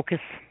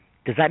crocus?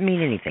 Does that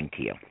mean anything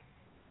to you?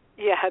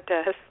 Yeah, it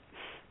does.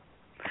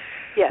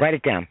 Yes. Write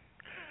it down.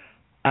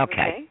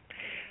 Okay.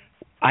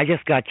 I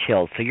just got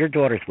chills. So your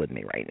daughter's with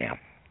me right now.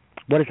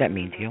 What does that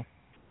mean to you?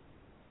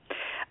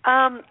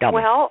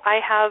 Well, I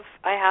have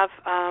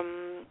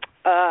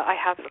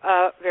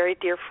a very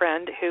dear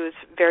friend whose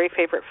very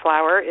favorite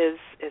flower is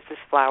this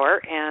flower,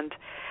 and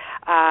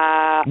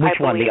which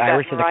one, the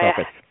iris or the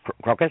crocus?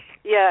 Crocus?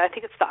 Yeah, I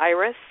think it's the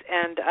iris,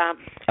 and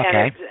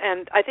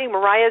and I think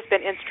Mariah's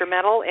been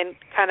instrumental in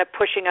kind of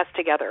pushing us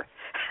together.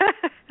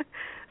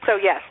 So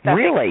yes, that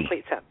makes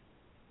complete sense.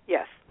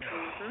 Yes.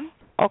 Mm-hmm.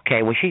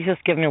 Okay, well she's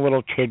just giving me a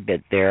little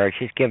tidbit there.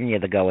 She's giving you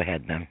the go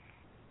ahead then.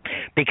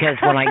 Because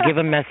when I give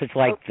a message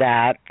like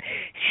that,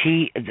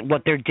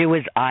 what they do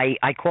is I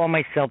call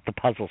myself the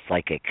puzzle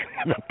psychic,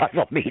 the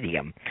puzzle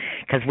medium,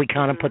 because we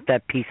kind of put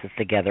that pieces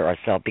together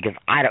ourselves. Because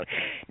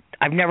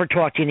I've never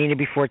talked to you, Nina,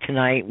 before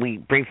tonight. We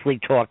briefly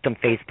talked on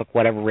Facebook,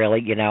 whatever,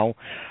 really,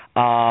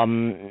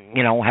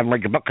 haven't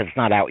read your book because it's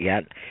not out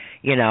yet,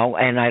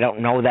 and I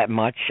don't know that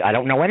much. I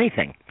don't know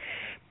anything,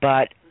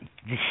 but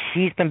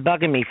she's been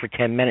bugging me for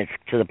 10 minutes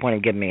to the point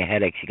of giving me a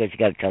headache. She goes, "You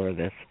got to tell her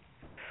this."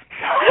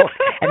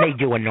 And they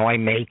do annoy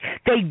me.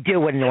 They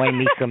do annoy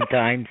me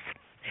sometimes.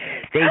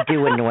 They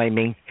do annoy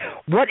me.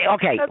 What?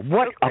 Okay.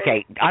 What?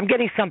 Okay. I'm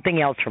getting something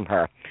else from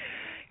her.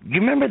 Do you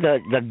remember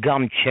the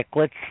gum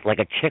chiclets, like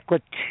a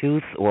chiclet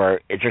tooth,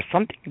 or is there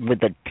something with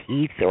the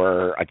teeth,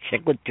 or a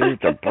chiclet tooth,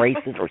 or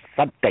braces, or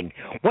something?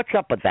 What's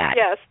up with that?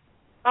 Yes.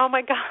 Oh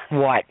my God.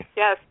 What?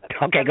 Yes.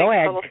 Okay, go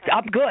ahead.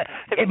 I'm good.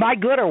 Am I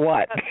good or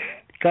what?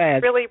 Go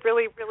ahead. Really,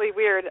 really, really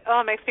weird.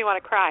 Oh, it makes me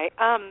want to cry.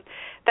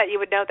 That you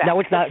would know that. No,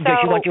 it's not.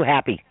 She wants you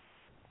happy.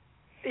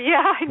 Yeah,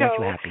 I know.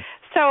 She wants you happy.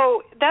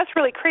 So that's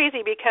really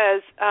crazy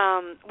because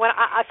when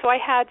I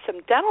had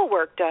some dental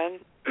work done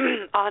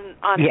on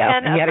 10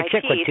 and of you had my a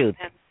chiclet teeth. tooth.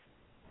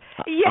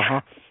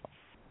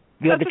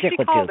 You had the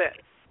chiclet tooth.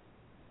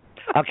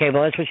 It. Okay,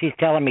 well that's what she's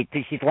telling me.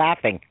 She's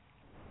laughing.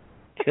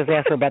 She just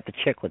asked her about the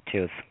chiclet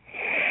tooth.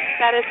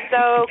 That is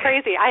so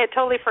crazy. I had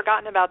totally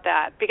forgotten about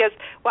that because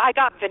I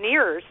got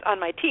veneers on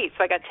my teeth,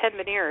 so I got 10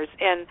 veneers,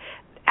 and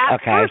at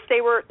first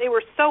they were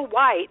so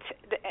white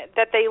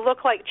that they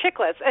look like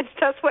chiclets, and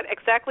that's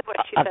exactly what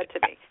she said to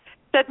me.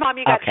 She said, "Mom,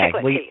 you got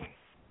chiclet teeth."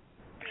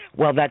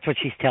 Well, that's what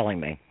she's telling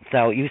me.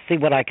 So you see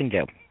what I can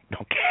do,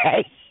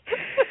 okay?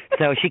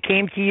 So she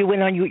came to you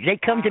and on you. They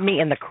come to me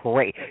in the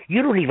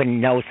you don't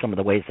even know some of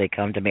the ways they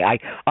come to me.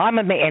 I'm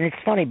amazed, and it's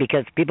funny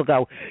because people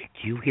go,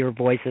 "Do you hear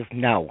voices?"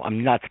 No,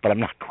 I'm nuts, but I'm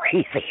not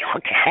crazy,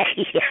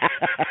 okay?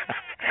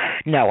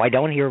 No, I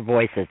don't hear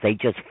voices. They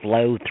just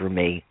flow through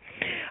me.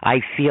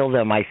 I feel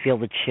them. I feel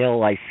the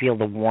chill. I feel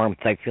the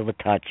warmth. I feel the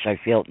touch. I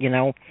feel,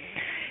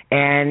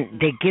 and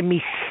they give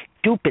me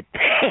stupid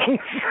things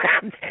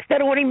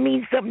that only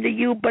mean something to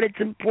you, but it's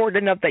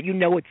important enough that you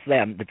know it's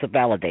them. It's a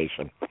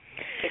validation.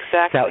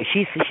 Exactly.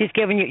 So she's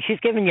giving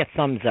you a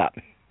thumbs up.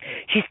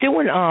 She's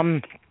doing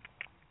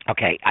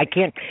okay. I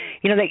can't.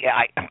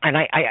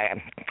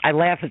 I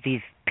laugh at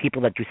these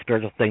people that do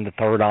spiritual thing, the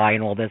third eye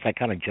and all this. I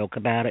kind of joke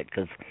about it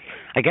because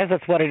I guess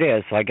that's what it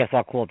is. So I guess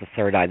I'll call it the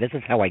third eye. This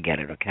is how I get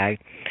it. Okay.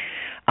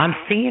 I'm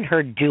seeing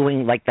her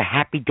doing like the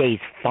Happy Days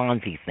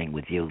Fonzie thing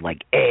with you,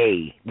 like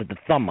A with the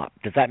thumb up.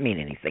 Does that mean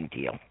anything to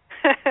you?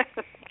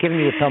 Giving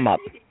you a thumb up.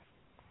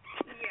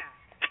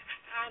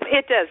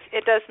 It does.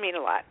 It does mean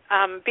a lot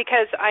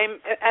because I'm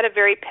at a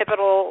very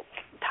pivotal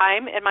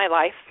time in my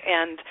life,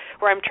 and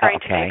where I'm trying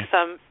to make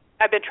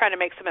I've been trying to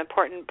make some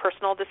important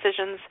personal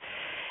decisions,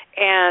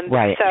 And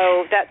right.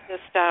 so that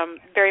just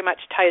very much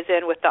ties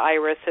in with the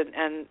iris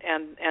and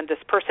this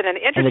person. And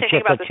the interesting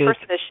thing about this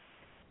person is,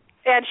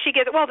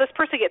 this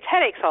person gets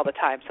headaches all the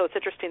time. So it's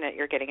interesting that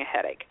you're getting a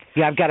headache.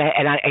 Yeah, I've got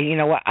you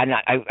know what? I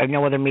have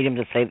no other medium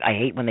to say I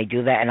hate when they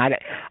do that. And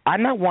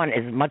I'm not one,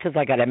 as much as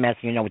I got MS,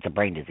 it's a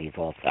brain disease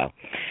also.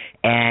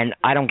 And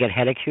I don't get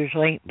headaches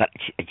usually, but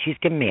she's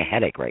giving me a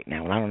headache right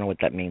now, and I don't know what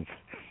that means.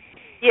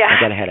 Yeah.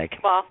 I got a headache.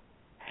 Well,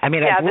 I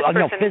mean,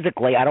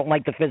 physically, I don't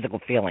like the physical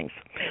feelings.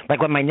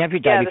 Like when my nephew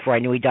died, before I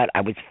knew he died,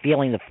 I was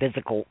feeling the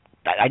physical.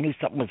 I knew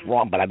something was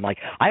wrong, but I'm like,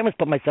 I almost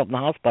put myself in the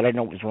hospital. I didn't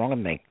know what was wrong with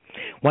me.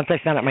 Once I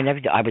found out my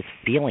nephew died, I was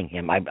feeling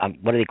him.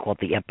 What do they call it?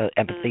 The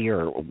empathy,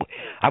 or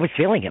I was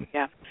feeling him.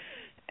 Yeah.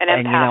 And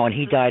and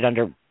he died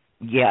under.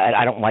 Yeah,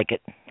 I don't like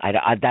it. I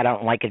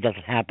don't like it. It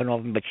doesn't happen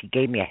often, but she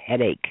gave me a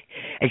headache,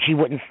 and she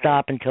wouldn't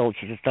stop until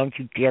she says, "Don't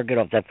you dare get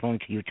off that phone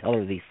till you tell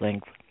her these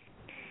things."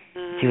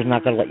 She was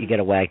not going to let you get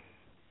away.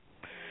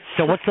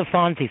 So what's the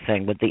Fonzie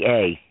thing with the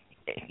A?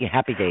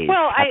 Happy days.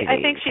 Well, happy I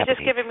days, think she's just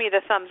giving me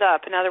the thumbs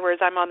up. In other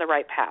words, I'm on the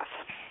right path.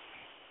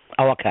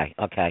 Oh, okay.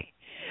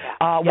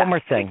 One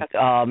more thing.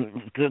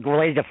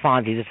 Related to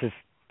Fonzie,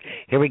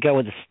 here we go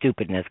with the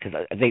stupidness,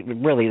 because they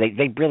really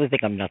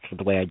think I'm nuts with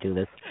the way I do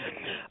this.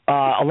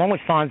 Along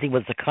with Fonzie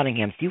was the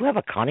Cunninghams. Do you have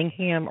a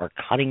Cunningham or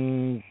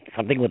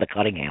something with a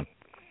Cunningham?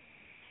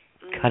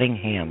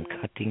 Cuttingham.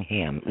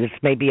 This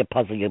may be a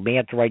puzzle. You may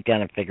have to write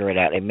down and figure it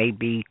out. It may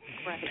be,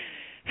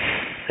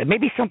 It may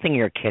be something in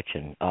your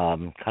kitchen.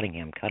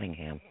 Cunningham.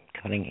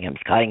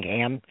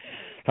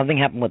 Something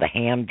happened with a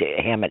ham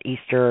at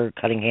Easter.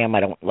 Cunningham. I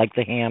don't like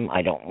the ham.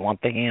 I don't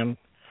want the ham.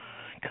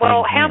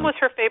 Well, ham was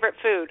her favorite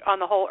food on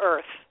the whole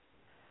earth.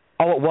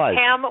 Oh, it was.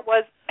 Ham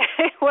was.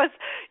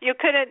 You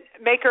couldn't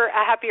make her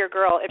a happier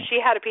girl. If she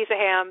had a piece of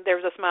ham, there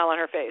was a smile on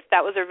her face.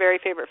 That was her very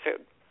favorite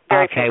food.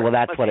 Okay, well,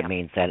 that's what it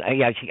means then.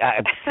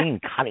 I've seen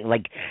cutting,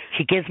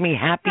 she gives me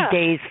happy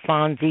days,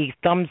 Fonzie,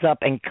 thumbs up,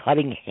 and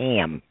cutting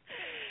ham.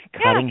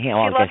 Cutting ham.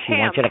 I guess she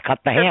wants you to cut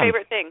the ham. Her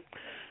favorite thing.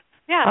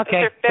 Yeah.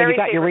 Okay, so you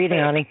got your reading,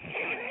 honey.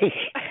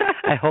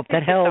 I hope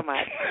that helps.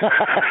 Thank you so much.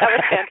 That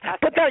was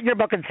fantastic. Put that in your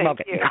book and smoke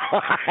it.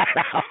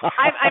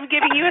 I'm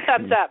giving you a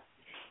thumbs up,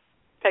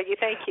 Peggy.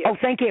 Thank you. Oh,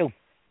 thank you.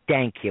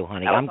 Thank you,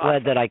 honey. I'm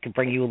glad that I could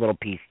bring you a little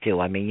piece too.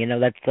 I mean,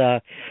 that's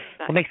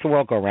what makes the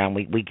world go around.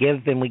 We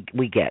give and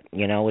we get.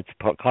 It's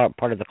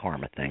part of the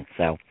karma thing.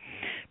 So,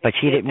 but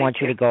she didn't want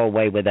you to go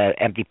away with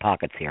empty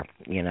pockets here.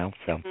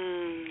 So.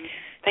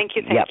 Thank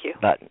you.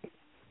 But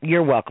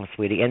you're welcome,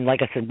 sweetie. And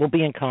like I said, we'll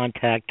be in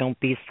contact. Don't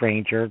be a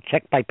stranger.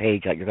 Check my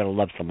page out. You're going to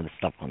love some of the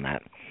stuff on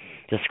that.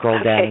 Just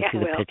scroll down and see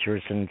the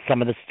pictures and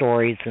some of the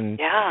stories, and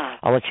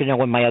I'll let you know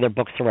when my other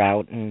books are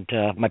out. And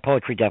my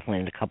poetry definitely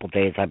in a couple of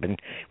days.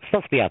 It's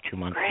supposed to be out 2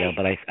 months ago,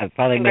 but I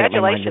finally made up my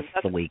mind this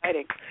is the week.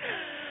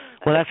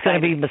 Well, that's going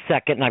to be the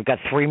second, and I've got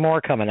 3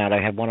 more coming out.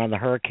 I have one on the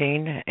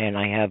hurricane, and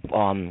I have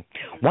one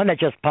that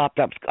just popped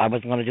up. I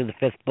was going to do the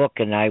 5th book,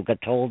 and I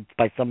got told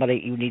by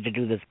somebody, you need to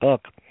do this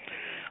book.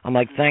 I'm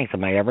like, thanks.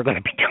 Am I ever going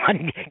to be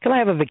done? Can I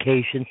have a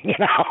vacation?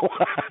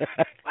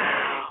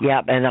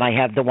 Yeah, and then I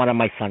have the one on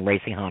my son,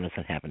 Racing Hondas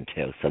in Heaven,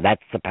 too. So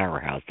that's the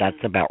powerhouse. That's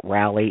about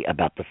rally,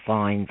 about the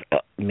signs.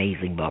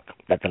 Amazing book.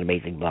 That's an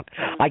amazing book.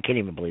 I can't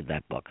even believe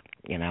that book,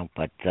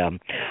 But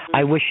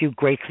I wish you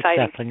great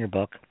success on your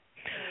book.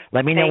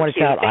 Let me know when it's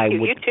out. I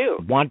would you too.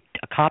 Want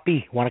a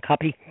copy.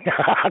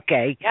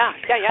 Okay. Yeah.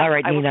 All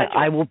right, Nina,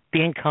 I will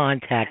be in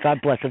contact.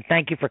 God bless, and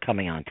thank you for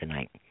coming on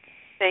tonight.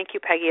 Thank you,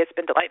 Peggy. It's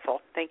been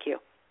delightful. Thank you.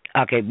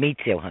 Okay, me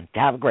too, hon.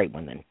 Have a great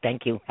one then.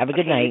 Thank you. Have a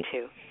good night.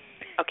 You too.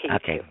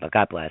 Okay, well,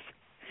 God bless.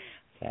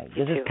 Okay,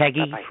 this is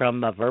Peggy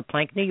from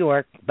Verplank, New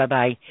York.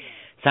 Bye-bye.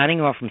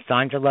 Signing off from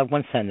Signs Your Loved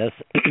Ones Send Us.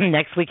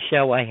 Next week's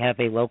show, I have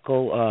a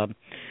local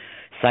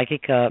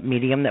psychic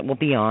medium that will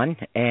be on,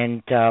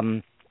 and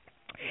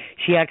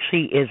she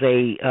actually is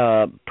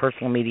a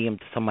personal medium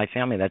to some of my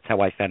family. That's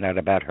how I found out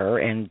about her,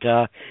 and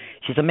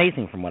she's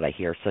amazing from what I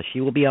hear. So she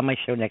will be on my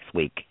show next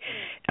week,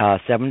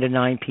 7 to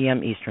 9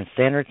 p.m. Eastern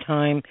Standard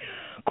Time.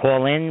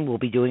 Call in. We'll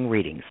be doing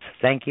readings.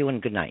 Thank you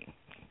and good night.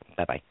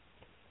 Bye-bye.